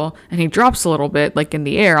handle, and he drops a little bit like in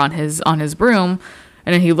the air on his broom,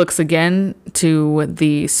 and then he looks again to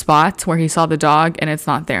the spot where he saw the dog, and it's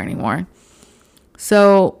not there anymore.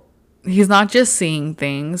 So he's not just seeing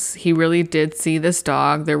things. He really did see this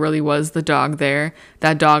dog. There really was the dog there.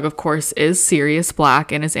 That dog, of course, is Sirius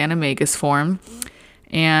Black in his Animagus form.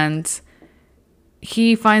 And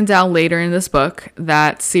he finds out later in this book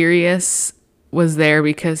that Sirius was there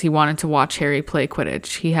because he wanted to watch Harry play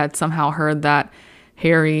Quidditch. He had somehow heard that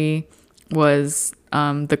Harry was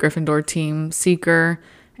the Gryffindor team seeker,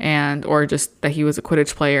 or just that he was a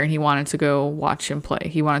Quidditch player, and he wanted to go watch him play.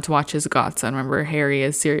 He wanted to watch his godson. Remember, Harry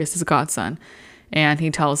is Sirius's godson. And he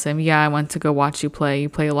tells him, yeah, I went to go watch you play. You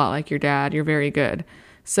play a lot like your dad. You're very good.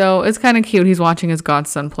 So it's kind of cute. He's watching his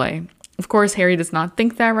godson play. Of course, Harry does not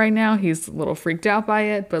think that right now. He's a little freaked out by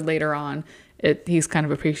it, but later on, he's kind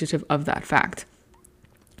of appreciative of that fact.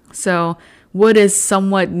 So Wood is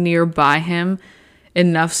somewhat nearby him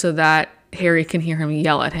enough so that Harry can hear him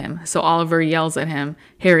yell at him. So Oliver yells at him,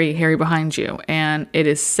 Harry, Harry behind you. And it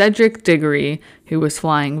is Cedric Diggory who was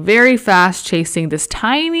flying very fast, chasing this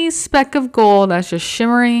tiny speck of gold that's just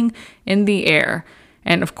shimmering in the air.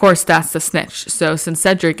 And of course, that's the snitch. So since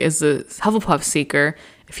Cedric is a Hufflepuff seeker,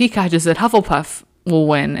 if he catches it, Hufflepuff will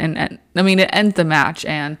win. And it ends the match.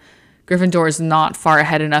 And Gryffindor is not far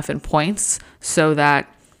ahead enough in points so that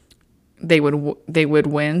they would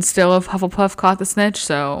win still if Hufflepuff caught the snitch.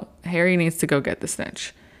 So Harry needs to go get the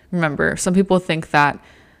snitch. Remember, some people think that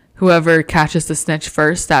whoever catches the snitch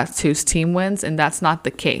first, that's whose team wins, and that's not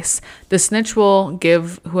the case. The snitch will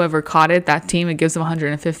give whoever caught it, that team, it gives them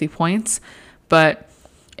 150 points. But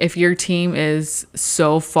if your team is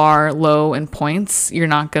so far low in points, you're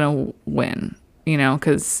not going to win,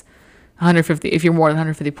 because 150, if you're more than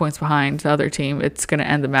 150 points behind the other team, it's going to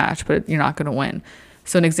end the match, but you're not going to win.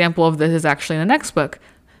 So an example of this is actually in the next book.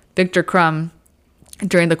 Victor Crumb,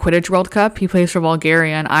 during the Quidditch World Cup, he plays for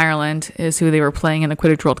Bulgaria, and Ireland is who they were playing in the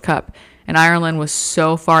Quidditch World Cup. And Ireland was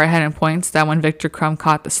so far ahead in points that when Victor Crumb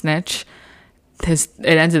caught the snitch, it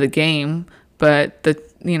ended the game, but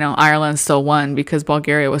Ireland still won because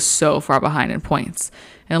Bulgaria was so far behind in points.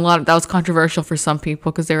 And that was controversial for some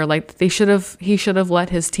people because they were like, he should have let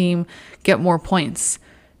his team get more points.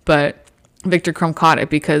 But Victor Crumb caught it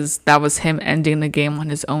because that was him ending the game on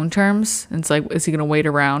his own terms. And it's like, is he going to wait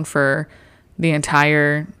around for his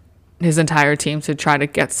entire team to try to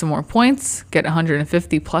get some more points, get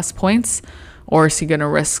 150 plus points, or is he going to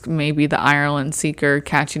risk maybe the Ireland seeker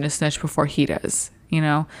catching a snitch before he does?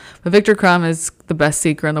 But Victor Crumb is the best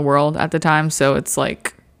seeker in the world at the time, so it's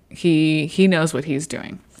like he knows what he's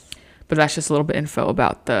doing. But that's just a little bit info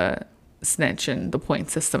about the snitch and the point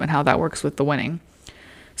system and how that works with the winning.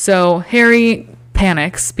 So Harry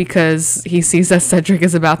panics because he sees that Cedric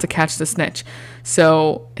is about to catch the snitch.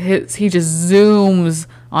 So he just zooms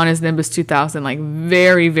on his Nimbus 2000 like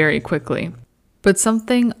very, very quickly. But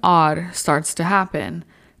something odd starts to happen.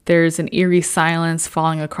 There's an eerie silence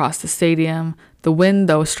falling across the stadium. The wind,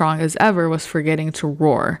 though strong as ever, was forgetting to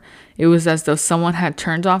roar. It was as though someone had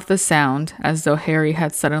turned off the sound, as though Harry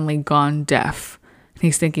had suddenly gone deaf.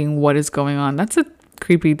 He's thinking, what is going on? That's a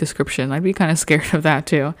creepy description. I'd be kind of scared of that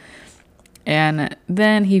too. And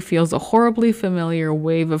then he feels a horribly familiar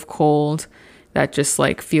wave of cold that just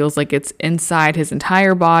feels like it's inside his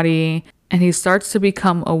entire body. And he starts to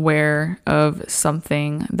become aware of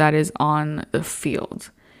something that is on the field.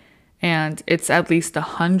 And it's at least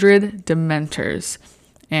 100 Dementors.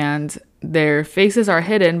 And their faces are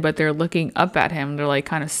hidden, but they're looking up at him. They're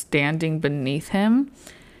kind of standing beneath him.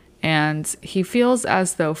 And he feels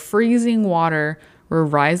as though freezing water were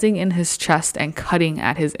rising in his chest and cutting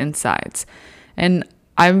at his insides. And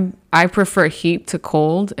I prefer heat to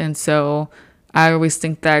cold, and so I always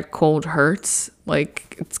think that cold hurts.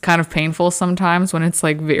 It's kind of painful sometimes when it's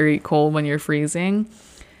very cold when you're freezing.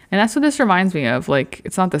 And that's what this reminds me of.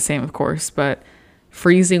 It's not the same, of course, but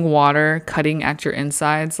freezing water cutting at your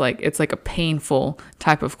insides, it's like a painful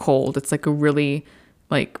type of cold. It's like a really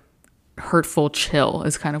hurtful chill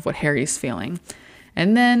is kind of what Harry's feeling.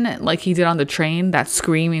 And then, like he did on the train, that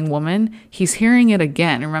screaming woman, he's hearing it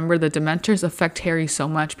again. Remember, the Dementors affect Harry so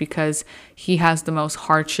much because he has the most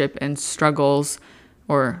hardship and struggles,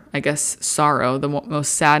 or I guess sorrow, the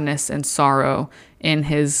most sadness and sorrow in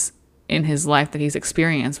his life that he's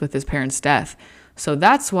experienced with his parents' death. So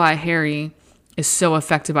that's why Harry is so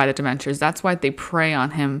affected by the Dementors. That's why they prey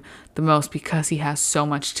on him the most, because he has so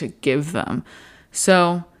much to give them.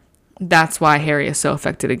 So that's why Harry is so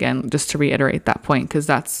affected again, just to reiterate that point,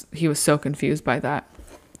 because he was so confused by that.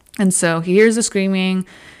 And so he hears the screaming,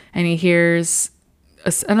 and he hears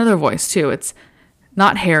another voice too. It's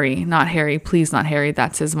not Harry, please not Harry,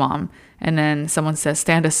 that's his mom. And then someone says,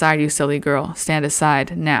 stand aside, you silly girl, stand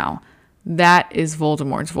aside now. That is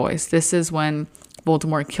Voldemort's voice. This is when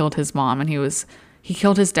Voldemort killed his mom, and he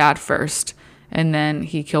killed his dad first, and then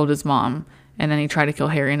he killed his mom, and then he tried to kill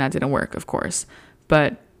Harry, and that didn't work, of course.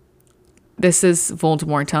 But this is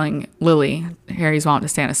Voldemort telling Lily, Harry's mom, to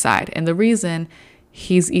stand aside. And the reason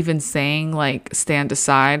he's even saying, like, stand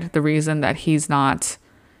aside, the reason that he's not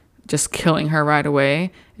just killing her right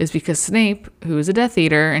away, is because Snape, who is a Death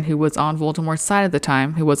Eater and who was on Voldemort's side at the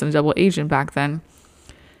time, who wasn't a double agent back then,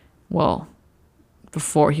 well,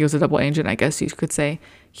 before he was a double agent, I guess you could say,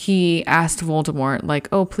 he asked Voldemort, like,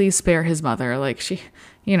 oh, please spare his mother. Like, she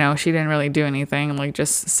didn't really do anything. Like,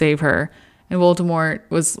 just save her. And Voldemort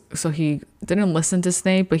so he didn't listen to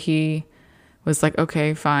Snape, but he was like,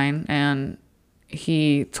 okay, fine. And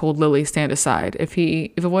he told Lily, stand aside. If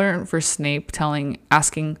it weren't for Snape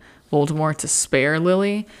asking Voldemort to spare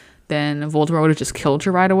Lily, then Voldemort would have just killed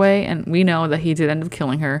her right away. And we know that he did end up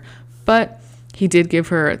killing her. But he did give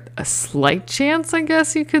her a slight chance, I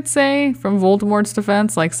guess you could say, from Voldemort's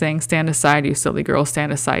defense, like saying, stand aside, you silly girl,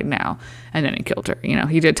 stand aside now. And then he killed her.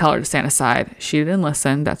 He did tell her to stand aside. She didn't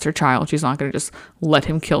listen. That's her child. She's not going to just let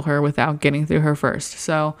him kill her without getting through her first.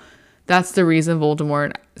 So that's the reason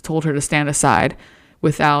Voldemort told her to stand aside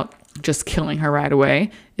without just killing her right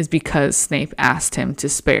away, is because Snape asked him to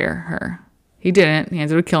spare her. He didn't. He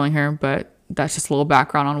ended up killing her, but that's just a little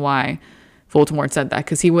background on why Voldemort said that,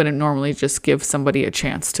 because he wouldn't normally just give somebody a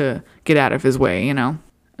chance to get out of his way,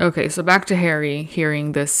 Okay, so back to Harry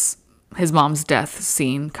hearing his mom's death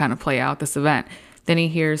scene kind of play out, this event. Then he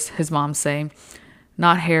hears his mom say,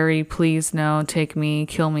 not Harry, please no, take me,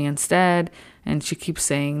 kill me instead. And she keeps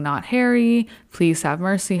saying, not Harry, please have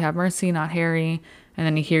mercy, not Harry. And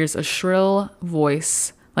then he hears a shrill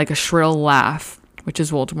voice, like a shrill laugh, which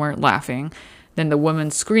is Voldemort laughing. Then the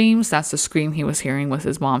woman screams. That's the scream he was hearing, was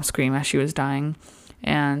his mom scream as she was dying.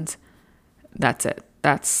 And that's it.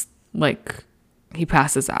 That's like, he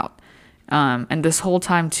passes out. And this whole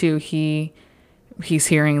time too, he's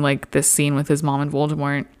hearing like this scene with his mom and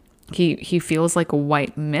Voldemort. He feels like a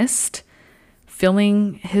white mist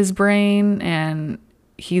filling his brain, and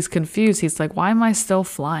he's confused. He's like, why am I still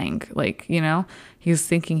flying? Like, he's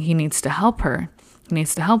thinking he needs to help her. He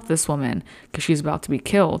needs to help this woman because she's about to be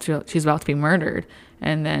killed. She's about to be murdered.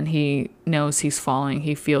 And then he knows he's falling.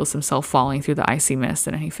 He feels himself falling through the icy mist,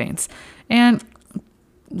 and then he faints. And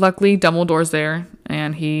luckily, Dumbledore's there,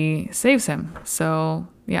 and he saves him. So,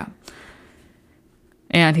 yeah.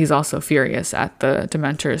 And he's also furious at the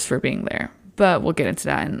Dementors for being there. But we'll get into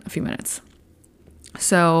that in a few minutes.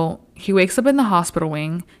 So he wakes up in the hospital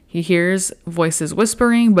wing. He hears voices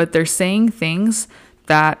whispering, but they're saying things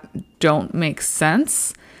that don't make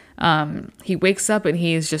sense. He wakes up and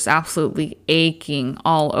he is just absolutely aching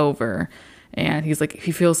all over. And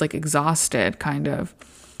he feels like exhausted, kind of.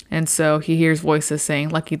 And so he hears voices saying,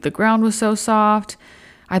 lucky the ground was so soft.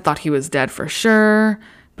 I thought he was dead for sure,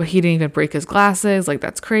 but he didn't even break his glasses. Like,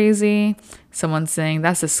 that's crazy. Someone saying,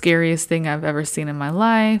 that's the scariest thing I've ever seen in my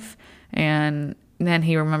life. And then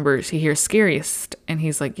he hears scariest, and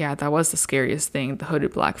he's like, yeah, that was the scariest thing. The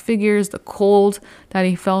hooded black figures, the cold that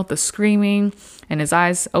he felt, the screaming, and his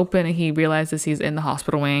eyes open, and he realizes he's in the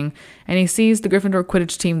hospital wing, and he sees the Gryffindor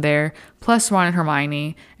Quidditch team there, plus Ron and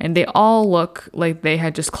Hermione, and they all look like they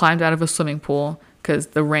had just climbed out of a swimming pool because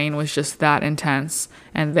the rain was just that intense,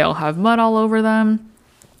 and they all have mud all over them,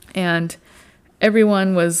 and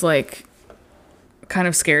everyone was like kind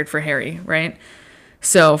of scared for Harry, right?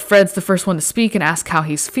 So Fred's the first one to speak and ask how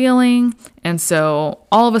he's feeling. And so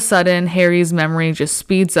all of a sudden, Harry's memory just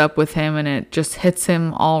speeds up with him, and it just hits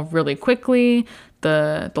him all really quickly.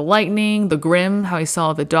 The lightning, the Grim, how he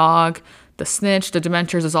saw the dog, the snitch, the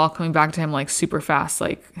Dementors is all coming back to him like super fast.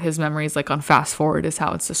 Like, his memory's like on fast forward is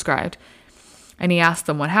how it's described. And he asked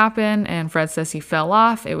them what happened, and Fred says he fell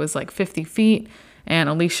off. It was like 50 feet. And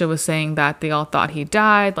Alicia was saying that they all thought he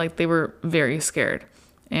died. Like, they were very scared.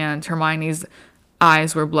 And Hermione's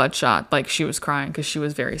eyes were bloodshot, like she was crying because she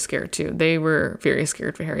was very scared too. They were very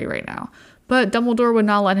scared for Harry right now. But Dumbledore would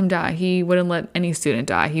not let him die. He wouldn't let any student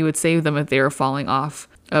die. He would save them if they were falling off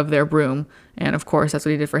of their broom. And of course, that's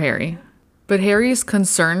what he did for Harry. But Harry's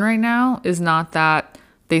concern right now is not that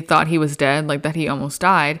they thought he was dead, like that he almost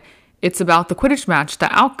died. It's about the Quidditch match,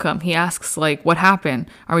 the outcome. He asks, like, what happened?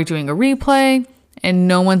 Are we doing a replay? And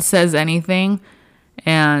no one says anything.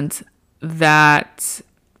 And that's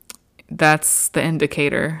the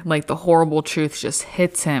indicator. Like, the horrible truth just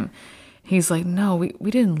hits him. He's like, no,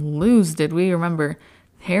 we didn't lose, did we? Remember,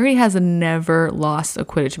 Harry has never lost a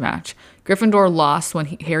Quidditch match. Gryffindor lost when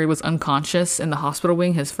Harry was unconscious in the hospital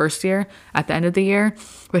wing his first year at the end of the year,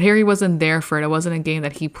 but Harry wasn't there for it. It wasn't a game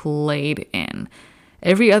that he played in.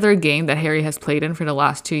 Every other game that Harry has played in for the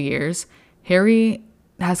last 2 years, Harry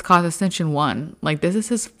has caught Ascension 1. Like, this is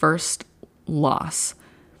his first loss.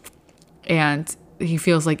 And he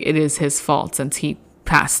feels like it is his fault since he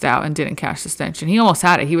passed out and didn't catch the snitch. And he almost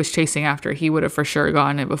had it. He was chasing after. He would have for sure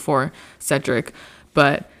gotten it before Cedric.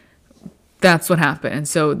 But that's what happened. And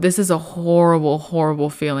so this is a horrible, horrible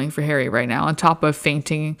feeling for Harry right now. On top of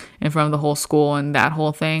fainting in front of the whole school and that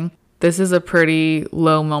whole thing, this is a pretty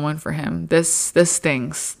low moment for him. This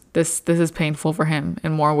stings. This is painful for him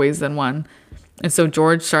in more ways than one. And so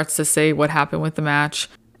George starts to say what happened with the match.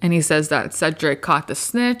 And he says that Cedric caught the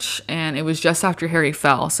snitch and it was just after Harry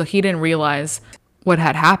fell. So he didn't realize what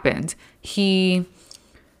had happened. He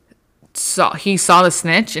saw the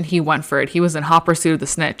snitch and he went for it. He was in hot pursuit of the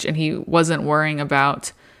snitch and he wasn't worrying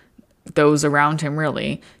about those around him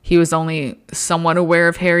really. He was only somewhat aware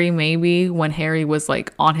of Harry maybe when Harry was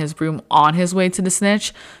like on his broom on his way to the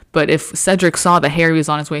snitch. But if Cedric saw that Harry was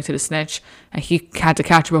on his way to the snitch and he had to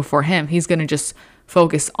catch it before him, he's going to just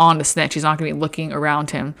focus on the snitch. He's not going to be looking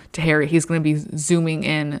around him to Harry. He's going to be zooming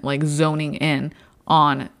in, like zoning in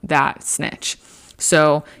on that snitch.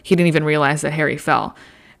 So he didn't even realize that Harry fell.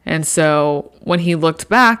 And so when he looked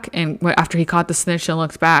back and after he caught the snitch and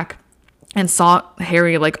looked back and saw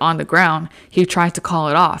Harry like on the ground, he tried to call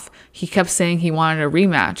it off. He kept saying he wanted a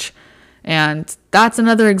rematch. And that's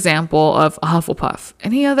another example of a Hufflepuff.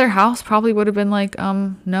 Any other house probably would have been like,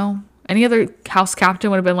 no. Any other house captain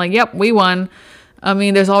would have been like, yep, we won. I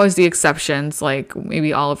mean, there's always the exceptions. Like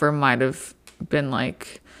maybe Oliver might have been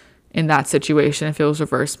like in that situation if it was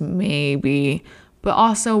reversed, maybe. But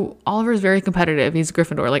also Oliver's very competitive. He's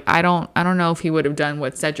Gryffindor. Like I don't know if he would have done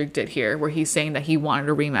what Cedric did here, where he's saying that he wanted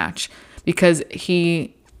a rematch because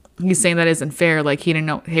he's saying that isn't fair. Like he didn't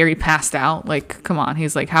know Harry passed out. Like come on,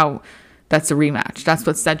 he's like how that's a rematch. That's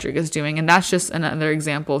what Cedric is doing, and that's just another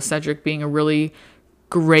example of Cedric being a really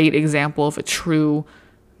great example of a true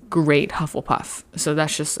great Hufflepuff. So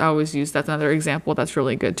that's just, I always use, that's another example that's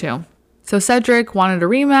really good too. So Cedric wanted a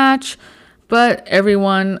rematch, but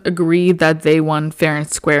everyone agreed that they won fair and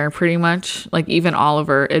square pretty much. Like even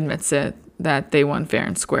Oliver admits it, that they won fair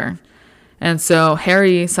and square. And so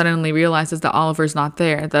Harry suddenly realizes that Oliver's not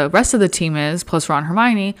there. The rest of the team is, plus Ron and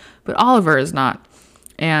Hermione, but Oliver is not.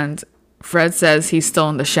 And Fred says he's still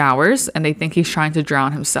in the showers and they think he's trying to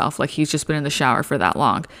drown himself. Like he's just been in the shower for that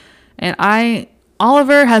long. And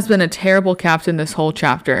Oliver has been a terrible captain this whole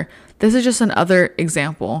chapter. This is just another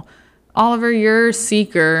example. Oliver, your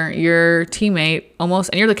seeker, your teammate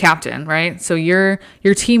almost, and you're the captain, right? So your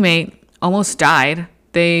teammate almost died.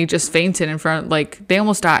 They just fainted in front, like they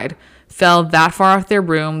almost died. Fell that far off their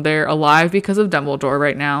broom. They're alive because of Dumbledore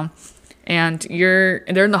right now. And they're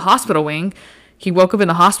in the hospital wing. He woke up in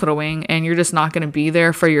the hospital wing and you're just not going to be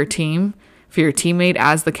there for your team, for your teammate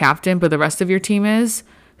as the captain, but the rest of your team is.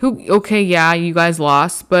 Okay, yeah, you guys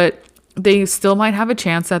lost, but they still might have a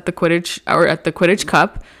chance at the Quidditch or at the Quidditch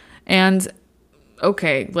Cup. And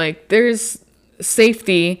okay, like there's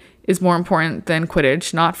safety is more important than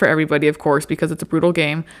Quidditch, not for everybody, of course, because it's a brutal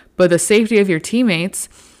game, but the safety of your teammates,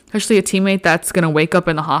 especially a teammate that's going to wake up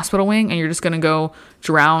in the hospital wing and you're just going to go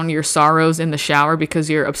drown your sorrows in the shower because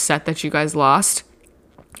you're upset that you guys lost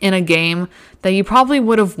in a game that you probably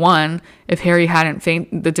would have won if Harry hadn't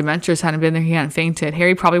the Dementors hadn't been there, he hadn't fainted.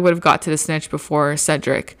 Harry probably would have got to the snitch before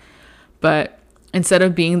Cedric. But instead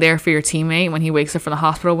of being there for your teammate when he wakes up from the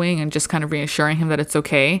hospital wing and just kind of reassuring him that it's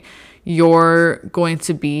okay, you're going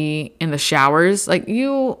to be in the showers. Like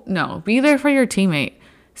be there for your teammate.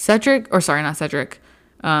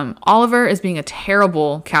 Oliver is being a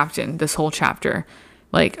terrible captain this whole chapter.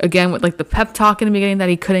 Like again, with like the pep talk in the beginning that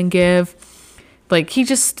he couldn't give. Like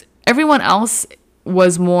everyone else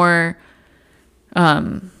was more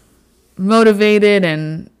motivated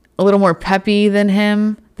and a little more peppy than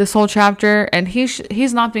him this whole chapter. And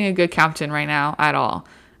he's not being a good captain right now at all.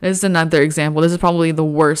 This is another example. This is probably the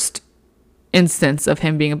worst instance of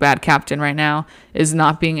him being a bad captain right now, is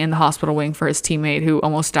not being in the hospital wing for his teammate who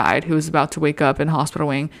almost died, who was about to wake up in the hospital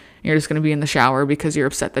wing. You're just going to be in the shower because you're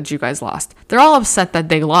upset that you guys lost. They're all upset that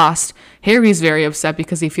they lost. Harry's very upset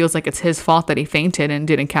because he feels like it's his fault that he fainted and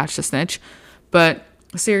didn't catch the snitch. But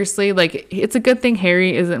seriously, like it's a good thing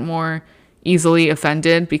Harry isn't more easily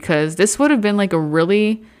offended, because this would have been like a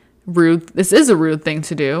really this is a rude thing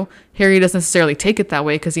to do. Harry doesn't necessarily take it that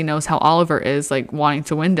way because he knows how Oliver is, like wanting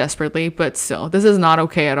to win desperately, but still, this is not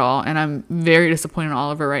okay at all. And I'm very disappointed in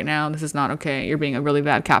Oliver right now. This is not okay. You're being a really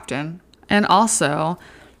bad captain. And also,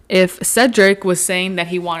 if Cedric was saying that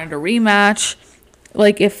he wanted a rematch,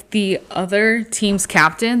 like if the other team's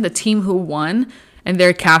captain, the team who won, and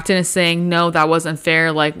their captain is saying, no, that wasn't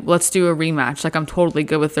fair, like let's do a rematch, like I'm totally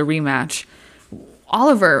good with the rematch.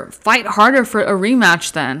 Oliver, fight harder for a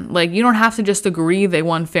rematch then. Like, you don't have to just agree they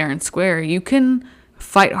won fair and square. You can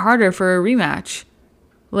fight harder for a rematch.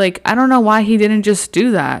 Like, I don't know why he didn't just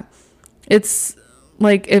do that. It's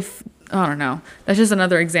like, if, I don't know. That's just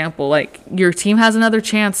another example. Like, your team has another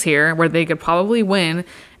chance here where they could probably win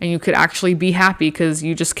and you could actually be happy because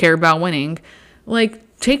you just care about winning.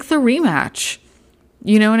 Like, take the rematch.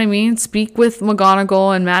 You know what I mean? Speak with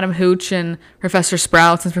McGonagall and Madam Hooch and Professor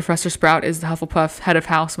Sprout, since Professor Sprout is the Hufflepuff head of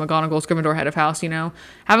house, McGonagall's Gryffindor head of house, you know?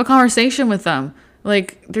 Have a conversation with them.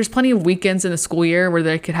 Like, there's plenty of weekends in the school year where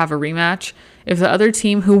they could have a rematch. If the other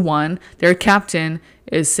team who won, their captain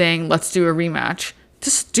is saying, let's do a rematch,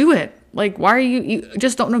 just do it. Like, why are you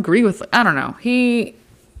just don't agree with, I don't know. He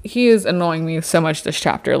is annoying me so much this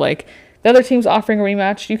chapter. Like, the other team's offering a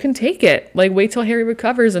rematch, you can take it. Like, wait till Harry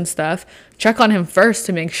recovers and stuff. Check on him first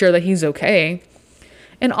to make sure that he's okay.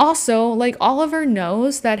 And also, like, Oliver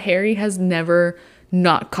knows that Harry has never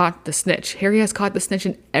not caught the snitch. Harry has caught the snitch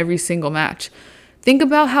in every single match. Think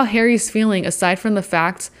about how Harry's feeling, aside from the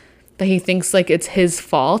fact that he thinks, like, it's his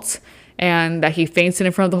fault and that he fainted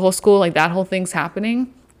in front of the whole school. Like, that whole thing's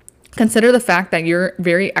happening. Consider the fact that your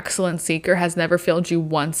very excellent seeker has never failed you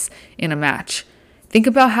once in a match. Think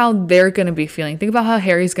about how they're going to be feeling. Think about how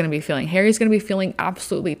Harry's going to be feeling. Harry's going to be feeling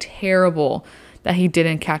absolutely terrible that he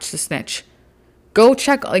didn't catch the snitch. Go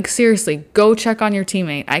check, like, seriously, go check on your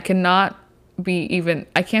teammate. I can't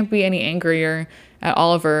be any angrier at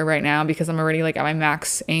Oliver right now because I'm already, like, at my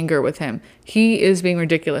max anger with him. He is being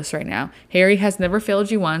ridiculous right now. Harry has never failed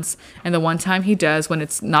you once, and the one time he does, when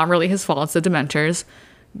it's not really his fault, it's the Dementors.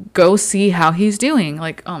 Go see how he's doing.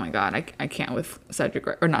 Like, oh my god, I can't with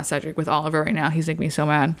with Oliver right now. He's making me so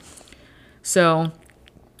mad. So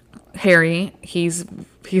Harry, he's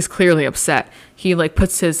clearly upset. He, like,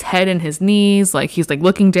 puts his head in his knees, like, he's, like,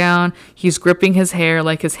 looking down. He's gripping his hair,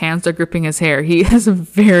 like his hands are gripping his hair. He is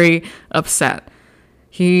very upset.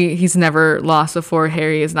 He's never lost before.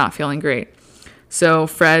 Harry is not feeling great. So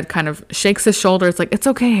Fred kind of shakes his shoulder. It's like, it's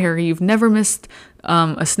okay, Harry. You've never missed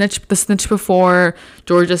the snitch before.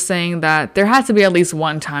 George is saying that there had to be at least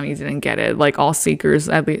one time you didn't get it. Like, all seekers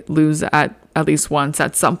lose at least once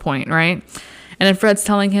at some point, right? And then Fred's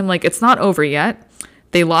telling him, like, it's not over yet.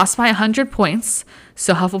 They lost by 100 points.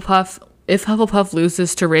 So if Hufflepuff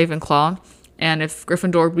loses to Ravenclaw, and if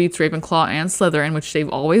Gryffindor beats Ravenclaw and Slytherin, which they've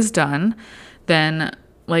always done, then,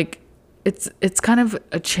 like, it's kind of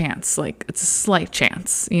a chance, like, it's a slight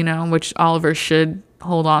chance, you know, which Oliver should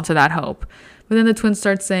hold on to that hope. But then the twins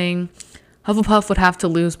start saying Hufflepuff would have to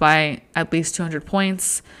lose by at least 200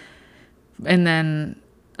 points. And then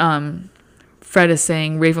Fred is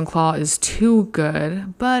saying Ravenclaw is too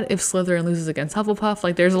good. But if Slytherin loses against Hufflepuff,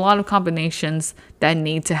 like, there's a lot of combinations that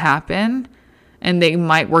need to happen. And they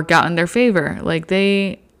might work out in their favor. Like,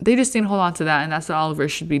 they just need to hold on to that, and that's what Oliver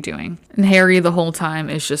should be doing. And Harry, the whole time,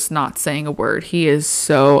 is just not saying a word. He is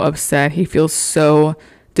so upset. He feels so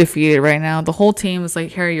defeated right now. The whole team is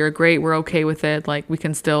like, Harry, you're great. We're okay with it. Like, we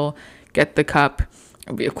can still get the cup.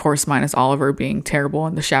 Of course, minus Oliver being terrible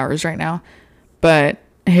in the showers right now. But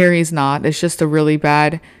Harry's not. It's just a really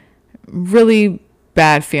bad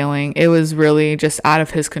feeling. It was really just out of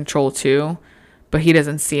his control, too. But he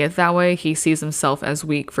doesn't see it that way. He sees himself as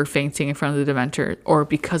weak for fainting in front of the Dementor, or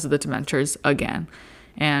because of the Dementors again.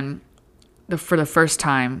 And for the first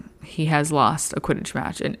time, he has lost a Quidditch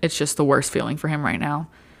match. And it's just the worst feeling for him right now.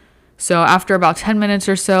 So after about 10 minutes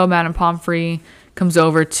or so, Madame Pomfrey comes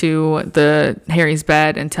over to Harry's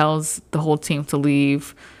bed and tells the whole team to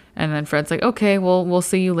leave. And then Fred's like, okay, well, we'll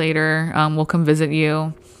see you later. We'll come visit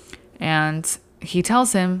you. And he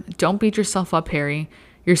tells him, don't beat yourself up, Harry.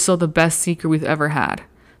 You're still the best seeker we've ever had.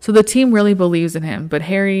 So the team really believes in him, but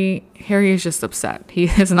Harry is just upset. He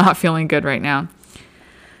is not feeling good right now.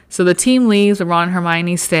 So the team leaves, but Ron and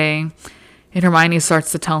Hermione stay, and Hermione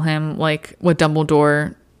starts to tell him, like, what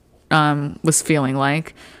Dumbledore was feeling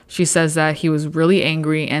like. She says that he was really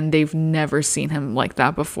angry, and they've never seen him like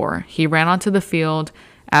that before. He ran onto the field.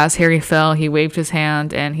 As Harry fell, he waved his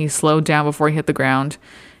hand, and he slowed down before he hit the ground.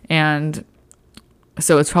 And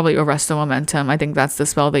so it's probably Arresto Momentum. I think that's the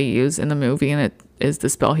spell they use in the movie, and it is the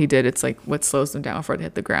spell he did. It's like what slows them down before they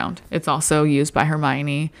hit the ground. It's also used by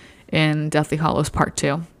Hermione in Deathly Hallows Part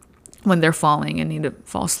 2 when they're falling and need to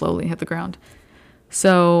fall slowly and hit the ground.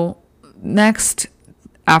 So next,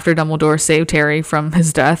 after Dumbledore saved Harry from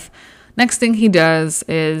his death, next thing he does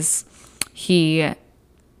is he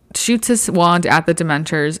shoots his wand at the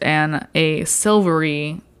Dementors, and a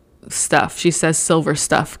silvery stuff, she says silver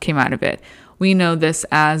stuff, came out of it. We know this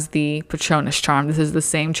as the Patronus charm. This is the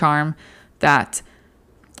same charm that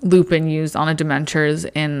Lupin used on the Dementors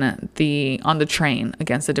on the train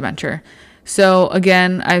against the Dementor. So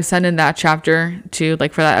again, I've said in that chapter too,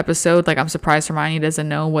 like for that episode, like I'm surprised Hermione doesn't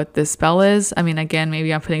know what this spell is. I mean, again,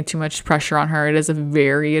 maybe I'm putting too much pressure on her. It is a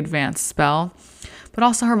very advanced spell, but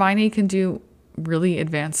also Hermione can do really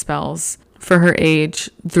advanced spells for her age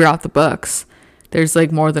throughout the books. There's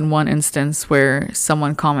like more than one instance where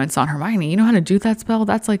someone comments on Hermione, you know how to do that spell?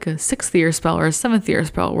 That's like a 6th year spell or a 7th year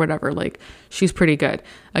spell or whatever. Like, she's pretty good.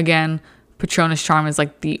 Again, Patronus Charm is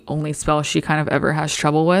like the only spell she kind of ever has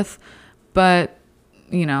trouble with. But,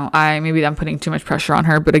 you know, maybe I'm putting too much pressure on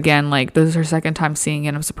her. But again, like, this is her second time seeing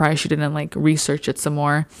it. I'm surprised she didn't like research it some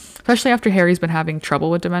more, especially after Harry's been having trouble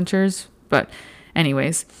with Dementors. But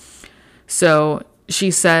anyways, so she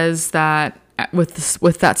says that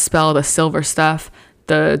with that spell, the silver stuff,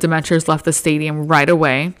 the Dementors left the stadium right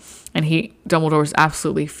away, and Dumbledore was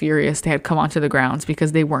absolutely furious they had come onto the grounds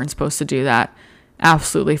because they weren't supposed to do that.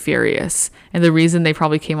 Absolutely furious. And the reason they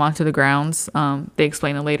probably came onto the grounds, they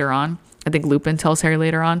explain it later on. I think Lupin tells Harry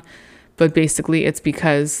later on, but basically it's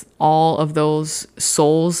because all of those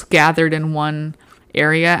souls gathered in one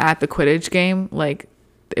area at the Quidditch game, like,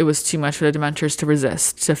 it was too much for the Dementors to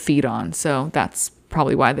resist, to feed on. So that's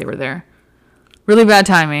probably why they were there. Really bad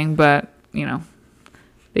timing, but, you know,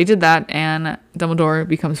 they did that, and Dumbledore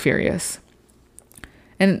becomes furious.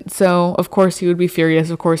 And so, of course, he would be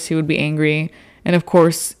furious. Of course, he would be angry. And, of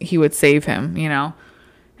course, he would save him, you know.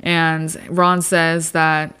 And Ron says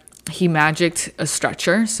that he magicked a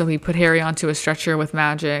stretcher. So he put Harry onto a stretcher with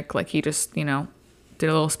magic. Like, he just, you know, did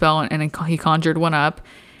a little spell, and he conjured one up.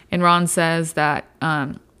 And Ron says that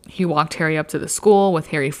he walked Harry up to the school with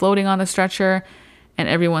Harry floating on the stretcher. And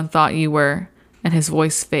everyone thought you were... And his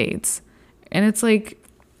voice fades. And it's like,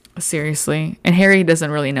 seriously. And Harry doesn't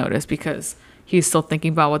really notice because he's still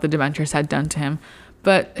thinking about what the Dementors had done to him.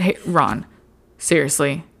 But hey, Ron,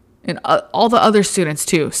 seriously. And all the other students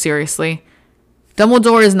too, seriously.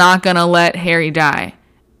 Dumbledore is not going to let Harry die.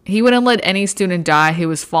 He wouldn't let any student die who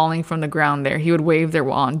was falling from the ground there. He would wave their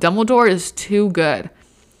wand. Dumbledore is too good.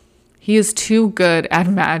 He is too good at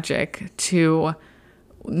magic to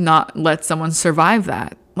not let someone survive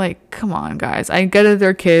that. Like, come on, guys. I get that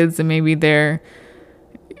they're kids and maybe they're,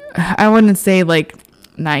 I wouldn't say like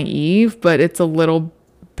naive, but it's a little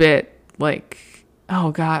bit like,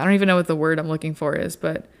 oh God, I don't even know what the word I'm looking for is,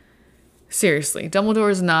 but seriously, Dumbledore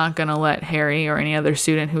is not going to let Harry or any other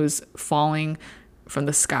student who's falling from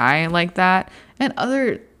the sky like that, and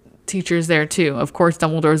other teachers there too. Of course,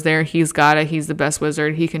 Dumbledore's there. He's got it. He's the best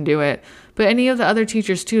wizard. He can do it. But any of the other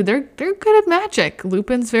teachers too, they're good at magic.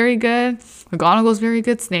 Lupin's very good. McGonagall's very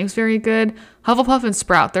good. Snape's very good. Hufflepuff and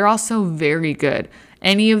Sprout, they're also very good.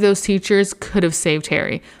 Any of those teachers could have saved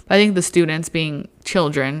Harry. But I think the students, being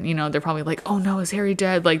children, you know, they're probably like, oh no, is Harry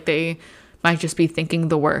dead? Like, they might just be thinking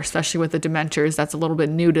the worst, especially with the Dementors. That's a little bit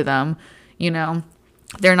new to them, you know.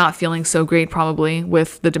 They're not feeling so great probably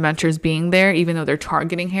with the Dementors being there, even though they're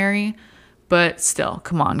targeting Harry. But still,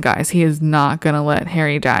 come on, guys. He is not going to let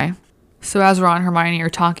Harry die. So as Ron and Hermione are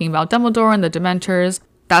talking about Dumbledore and the Dementors,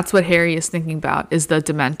 that's what Harry is thinking about, is the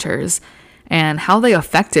Dementors. And how they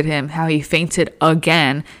affected him, how he fainted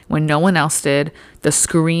again when no one else did. The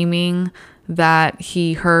screaming that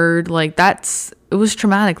he heard, like, it was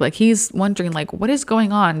traumatic. Like, he's wondering, like, what is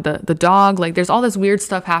going on? The dog, like, there's all this weird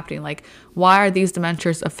stuff happening. Like, why are these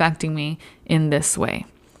Dementors affecting me in this way?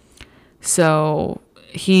 So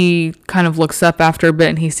he kind of looks up after a bit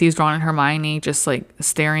and he sees Ron and Hermione just, like,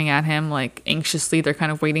 staring at him, like, anxiously. They're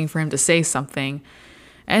kind of waiting for him to say something.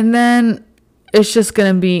 And then it's just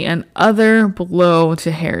going to be another blow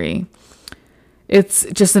to Harry. It's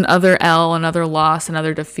just another L, another loss,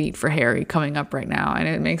 another defeat for Harry coming up right now. And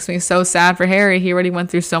it makes me so sad for Harry. He already went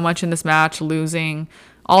through so much in this match, losing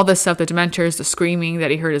all this stuff, the Dementors, the screaming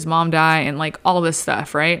that he heard his mom die, and like all this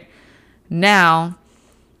stuff, right? Now,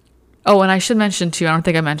 oh, and I should mention too, I don't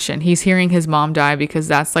think I mentioned, he's hearing his mom die because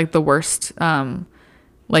that's like the worst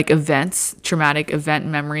like events, traumatic event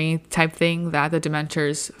memory type thing that the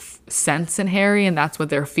Dementors sense in Harry, and that's what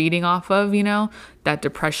they're feeding off of, you know, that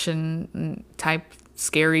depression type,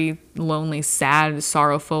 scary, lonely, sad,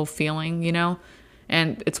 sorrowful feeling, you know,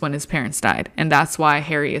 and it's when his parents died, and that's why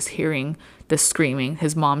Harry is hearing the screaming,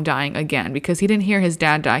 his mom dying again, because he didn't hear his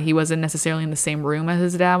dad die. He wasn't necessarily in the same room as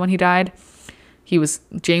his dad when he died.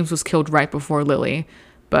 James was killed right before Lily,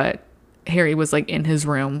 but Harry was like in his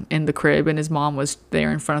room in the crib, and his mom was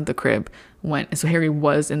there in front of the crib so Harry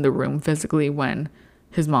was in the room physically when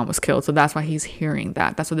his mom was killed. So that's why he's hearing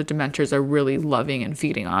that. That's what the Dementors are really loving and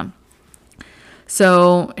feeding on.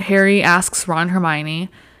 So Harry asks Ron and Hermione,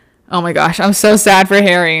 oh my gosh, I'm so sad for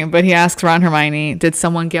Harry, but he asks Ron and Hermione, did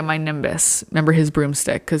someone get my Nimbus? Remember his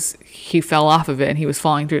broomstick, because he fell off of it and he was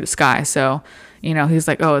falling through the sky. So He's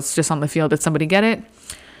like, oh, it's just on the field. Did somebody get it?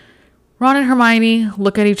 Ron and Hermione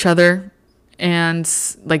look at each other and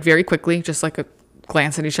like very quickly, just like a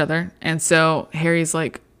glance at each other. And so Harry's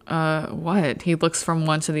like, what? He looks from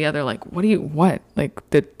one to the other like, what? Like,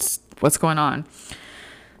 what's going on?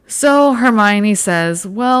 So Hermione says,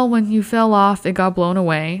 well, when you fell off, it got blown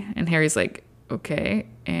away. And Harry's like, okay.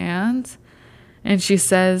 And she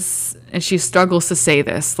says, and she struggles to say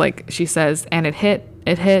this. Like she says, and it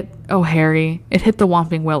hit, oh, Harry, it hit the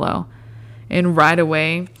Whomping Willow. And right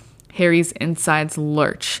away, Harry's insides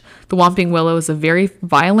lurch. The Whomping Willow is a very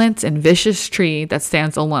violent and vicious tree that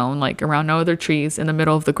stands alone, like around no other trees in the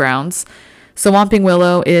middle of the grounds. So Whomping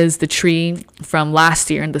Willow is the tree from last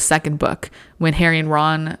year in the second book when Harry and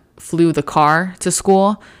Ron flew the car to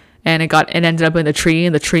school and it ended up in the tree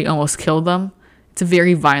and the tree almost killed them. It's a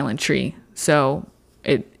very violent tree. So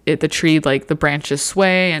the tree, like the branches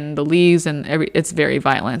sway and the leaves and it's very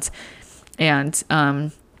violent.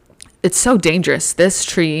 And it's so dangerous. This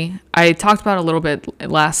tree, I talked about a little bit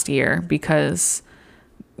last year because,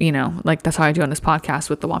 like that's how I do on this podcast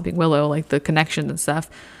with the Whomping Willow, like the connections and stuff.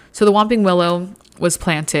 So the Whomping Willow was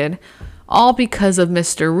planted all because of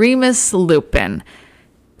Mr. Remus Lupin.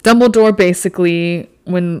 Dumbledore basically,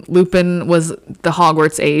 when Lupin was the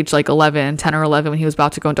Hogwarts age, like 10 or 11, when he was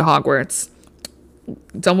about to go into Hogwarts,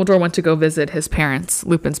 Dumbledore went to go visit his parents,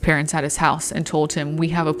 Lupin's parents, at his house and told him, we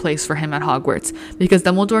have a place for him at Hogwarts. Because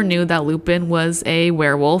Dumbledore knew that Lupin was a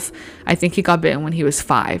werewolf. I think he got bitten when he was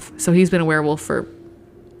 5. So he's been a werewolf for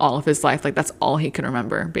all of his life. Like that's all he can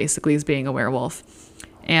remember, basically, is being a werewolf.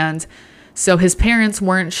 And so his parents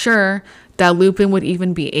weren't sure that Lupin would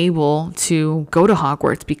even be able to go to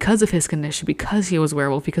Hogwarts because of his condition, because he was a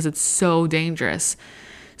werewolf, because it's so dangerous.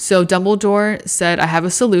 So Dumbledore said, I have a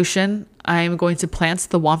solution. I'm going to plant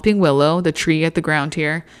the Whomping Willow, the tree at the ground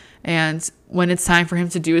here. And when it's time for him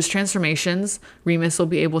to do his transformations, Remus will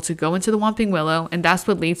be able to go into the Whomping Willow. And that's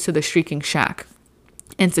what leads to the Shrieking Shack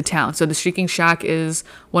into town. So the Shrieking Shack is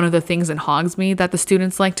one of the things in Hogsmeade that the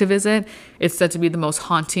students like to visit. It's said to be the most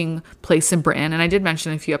haunting place in Britain. And I did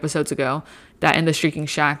mention a few episodes ago that in the Shrieking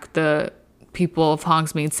Shack, the people of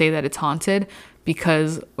Hogsmeade say that it's haunted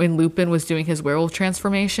because when Lupin was doing his werewolf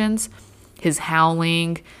transformations, his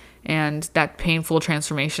howling and that painful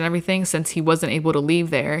transformation, everything, since he wasn't able to leave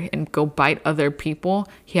there and go bite other people,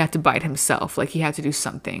 he had to bite himself. Like he had to do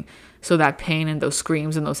something. So that pain and those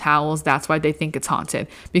screams and those howls, that's why they think it's haunted,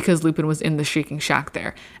 because Lupin was in the Shrieking Shack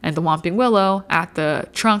there. And the Whomping Willow at the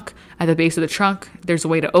trunk, at the base of the trunk, there's a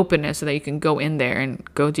way to open it so that you can go in there and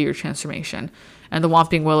go do your transformation. And the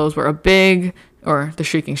Whomping Willows were the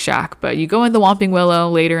Shrieking Shack, but you go in the Whomping Willow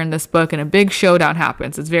later in this book and a big showdown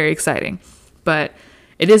happens. It's very exciting, but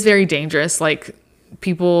it is very dangerous. Like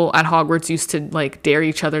people at Hogwarts used to like dare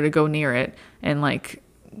each other to go near it and like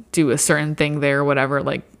do a certain thing there or whatever,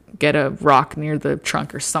 like get a rock near the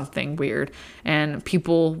trunk or something weird, and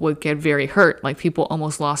people would get very hurt. Like people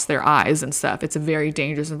almost lost their eyes and stuff. It's a very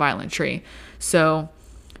dangerous and violent tree. So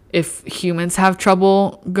if humans have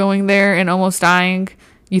trouble going there and almost dying,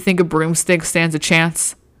 you think a broomstick stands a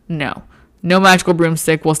chance? No magical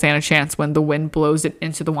broomstick will stand a chance when the wind blows it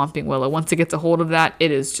into the Whomping Willow. Once it gets a hold of that,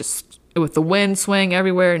 it is just, with the wind swing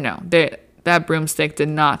everywhere, that broomstick did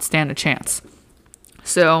not stand a chance.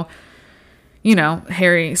 So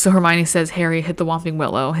Hermione says Harry hit the Whomping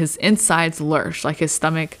Willow. His insides lurch, like his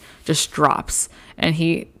stomach just drops. And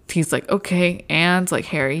he's like, okay, and like,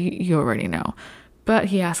 Harry, you already know. But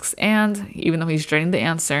he asks, and even though he's dreading the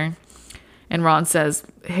answer, and Ron says,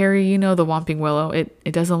 Harry, the Whomping Willow,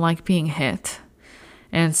 it doesn't like being hit.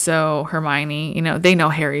 And so Hermione, they know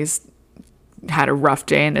Harry's had a rough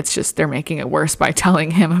day, and it's just they're making it worse by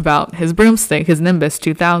telling him about his broomstick, his Nimbus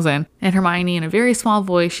 2000. And Hermione, in a very small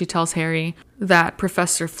voice, she tells Harry that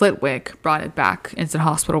Professor Flitwick brought it back into the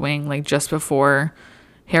hospital wing, like just before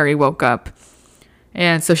Harry woke up.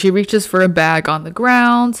 And so she reaches for a bag on the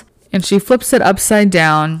ground, and she flips it upside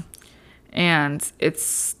down, and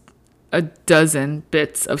it's a dozen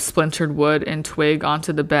bits of splintered wood and twig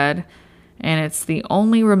onto the bed, and it's the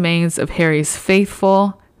only remains of Harry's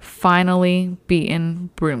faithful, finally beaten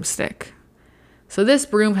broomstick. So this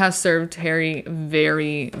broom has served Harry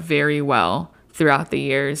very, very well throughout the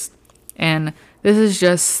years, and this is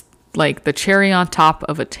just like the cherry on top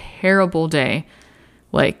of a terrible day.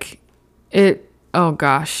 Oh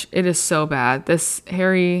gosh, it is so bad. This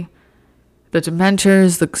Harry, the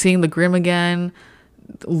Dementors, seeing the Grim again,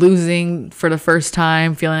 losing for the first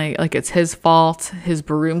time, feeling like it's his fault, his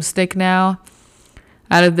broomstick now.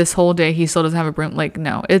 Out of this whole day, he still doesn't have a broom.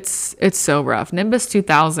 No, it's so rough. Nimbus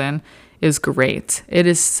 2000 is great. It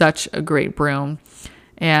is such a great broom.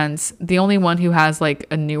 And the only one who has like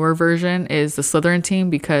a newer version is the Slytherin team,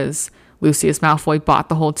 because Lucius Malfoy bought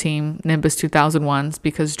the whole team, Nimbus 2001s,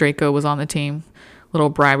 because Draco was on the team. Little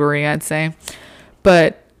bribery, I'd say.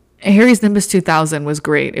 But Harry's Nimbus 2000 was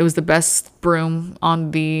great. It was the best broom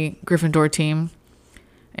on the Gryffindor team.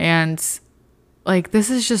 And like,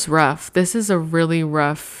 this is just rough. This is a really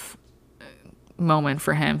rough moment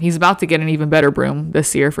for him. He's about to get an even better broom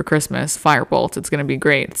this year for Christmas, Firebolt. It's going to be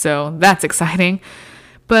great. So that's exciting.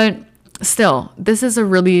 But still, this is a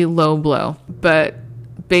really low blow. But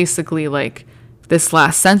basically, like, this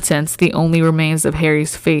last sentence, the only remains of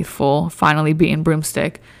Harry's faithful finally being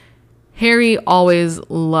broomstick. Harry always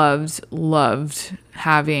loved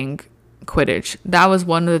having Quidditch. That was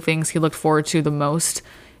one of the things he looked forward to the most.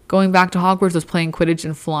 Going back to Hogwarts was playing Quidditch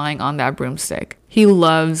and flying on that broomstick. He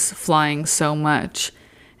loves flying so much.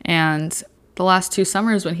 And the last 2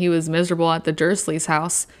 summers when he was miserable at the Dursleys'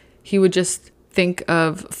 house, he would just think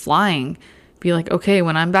of flying. Be like, okay,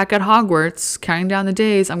 when I'm back at Hogwarts, counting down the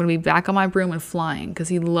days, I'm going to be back on my broom and flying, because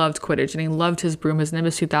he loved Quidditch and he loved his broom. His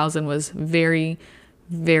Nimbus 2000 was very,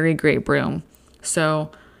 very great broom.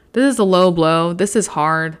 So this is a low blow. This is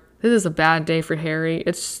hard. This is a bad day for Harry.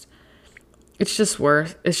 It's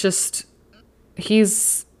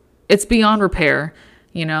beyond repair.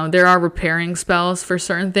 You know, there are repairing spells for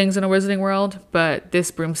certain things in a Wizarding World, but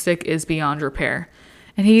this broomstick is beyond repair.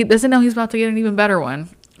 And he doesn't know he's about to get an even better one.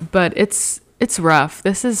 But it's rough.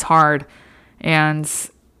 This is hard. And,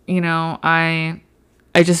 you know, I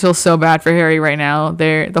just feel so bad for Harry right now.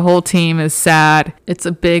 The whole team is sad. It's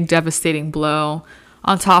a big, devastating blow.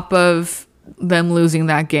 On top of them losing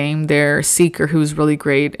that game, their Seeker, who's really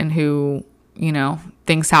great and who, you know,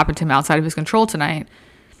 things happened to him outside of his control tonight.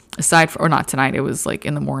 Or not tonight, it was like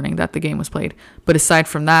in the morning that the game was played. But aside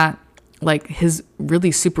from that, like, his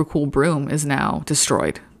really super cool broom is now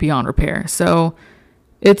destroyed beyond repair. So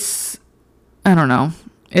I don't know.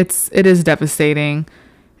 It is devastating.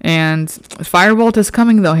 And Firebolt is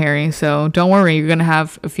coming though, Harry. So don't worry. You're going to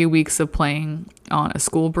have a few weeks of playing on a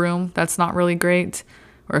school broom. That's not really great.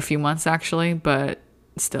 Or a few months, actually. But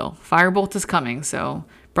still, Firebolt is coming. So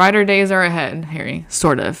brighter days are ahead, Harry.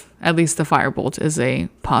 Sort of. At least the Firebolt is a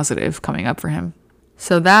positive coming up for him.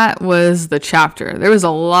 So that was the chapter. There was a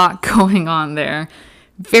lot going on there.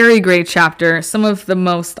 Very great chapter. Some of the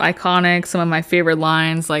most iconic, some of my favorite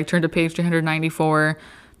lines, like turn to page 394.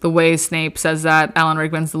 The way Snape says that, Alan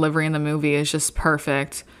Rickman's delivery in the movie is just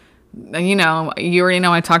perfect. You know, you already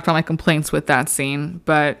know I talked about my complaints with that scene,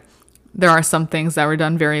 but there are some things that were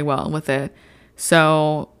done very well with it.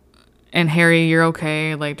 So, and Harry, you're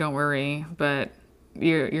okay. Like, don't worry, but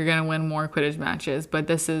you're going to win more Quidditch matches. But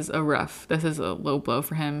this is a low blow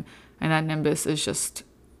for him. And that Nimbus is just...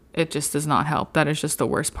 It just does not help. That is just the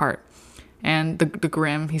worst part. And the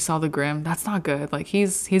Grim, he saw the Grim. That's not good. Like,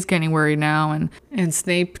 he's getting worried now. And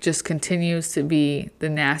Snape just continues to be the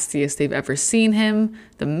nastiest they've ever seen him.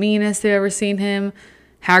 The meanest they've ever seen him.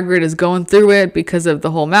 Hagrid is going through it because of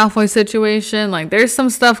the whole Malfoy situation. Like, there's some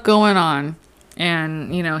stuff going on.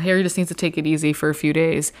 And, you know, Harry just needs to take it easy for a few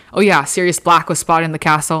days. Oh, yeah, Sirius Black was spotted in the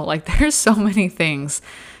castle. Like, there's so many things.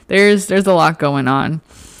 There's a lot going on.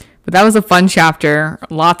 But that was a fun chapter.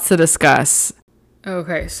 Lots to discuss.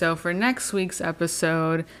 Okay, so for next week's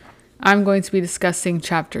episode, I'm going to be discussing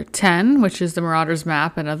Chapter 10, which is the Marauders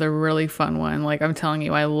Map, another really fun one. Like, I'm telling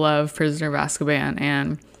you, I love Prisoner of Azkaban,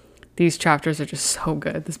 and these chapters are just so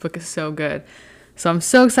good. This book is so good. So I'm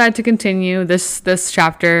so excited to continue. This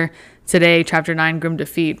chapter today, Chapter 9, Grim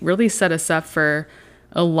Defeat, really set us up for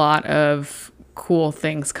a lot of cool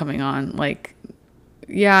things coming on. Like,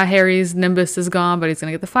 yeah, Harry's Nimbus is gone, but he's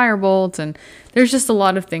going to get the Firebolt. And there's just a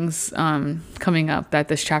lot of things coming up that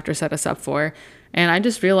this chapter set us up for. And I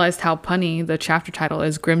just realized how punny the chapter title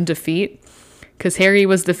is, Grim Defeat. Because Harry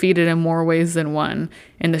was defeated in more ways than one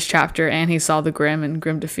in this chapter. And he saw the Grim, and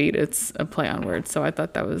Grim Defeat, it's a play on words. So I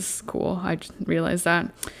thought that was cool. I just realized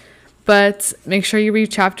that. But make sure you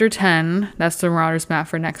read Chapter 10. That's the Marauders Map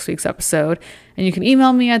for next week's episode. And you can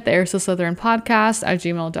email me at the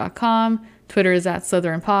heirstoslytherinpodcast@gmail.com. Twitter is at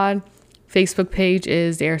SlytherinPod. Facebook page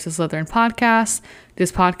is the Heiress of Slytherin Podcast.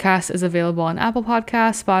 This podcast is available on Apple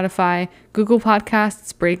Podcasts, Spotify, Google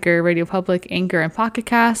Podcasts, Breaker, Radio Public, Anchor, and Pocket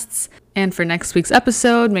Casts. And for next week's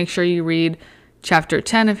episode, make sure you read Chapter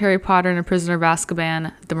 10 of Harry Potter and a Prisoner of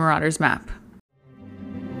Azkaban, The Marauders Map.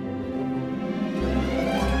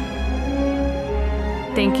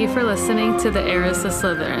 Thank you for listening to the Heiress of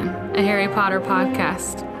Slytherin, a Harry Potter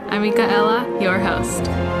podcast. I'm Mikaela, your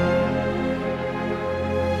host.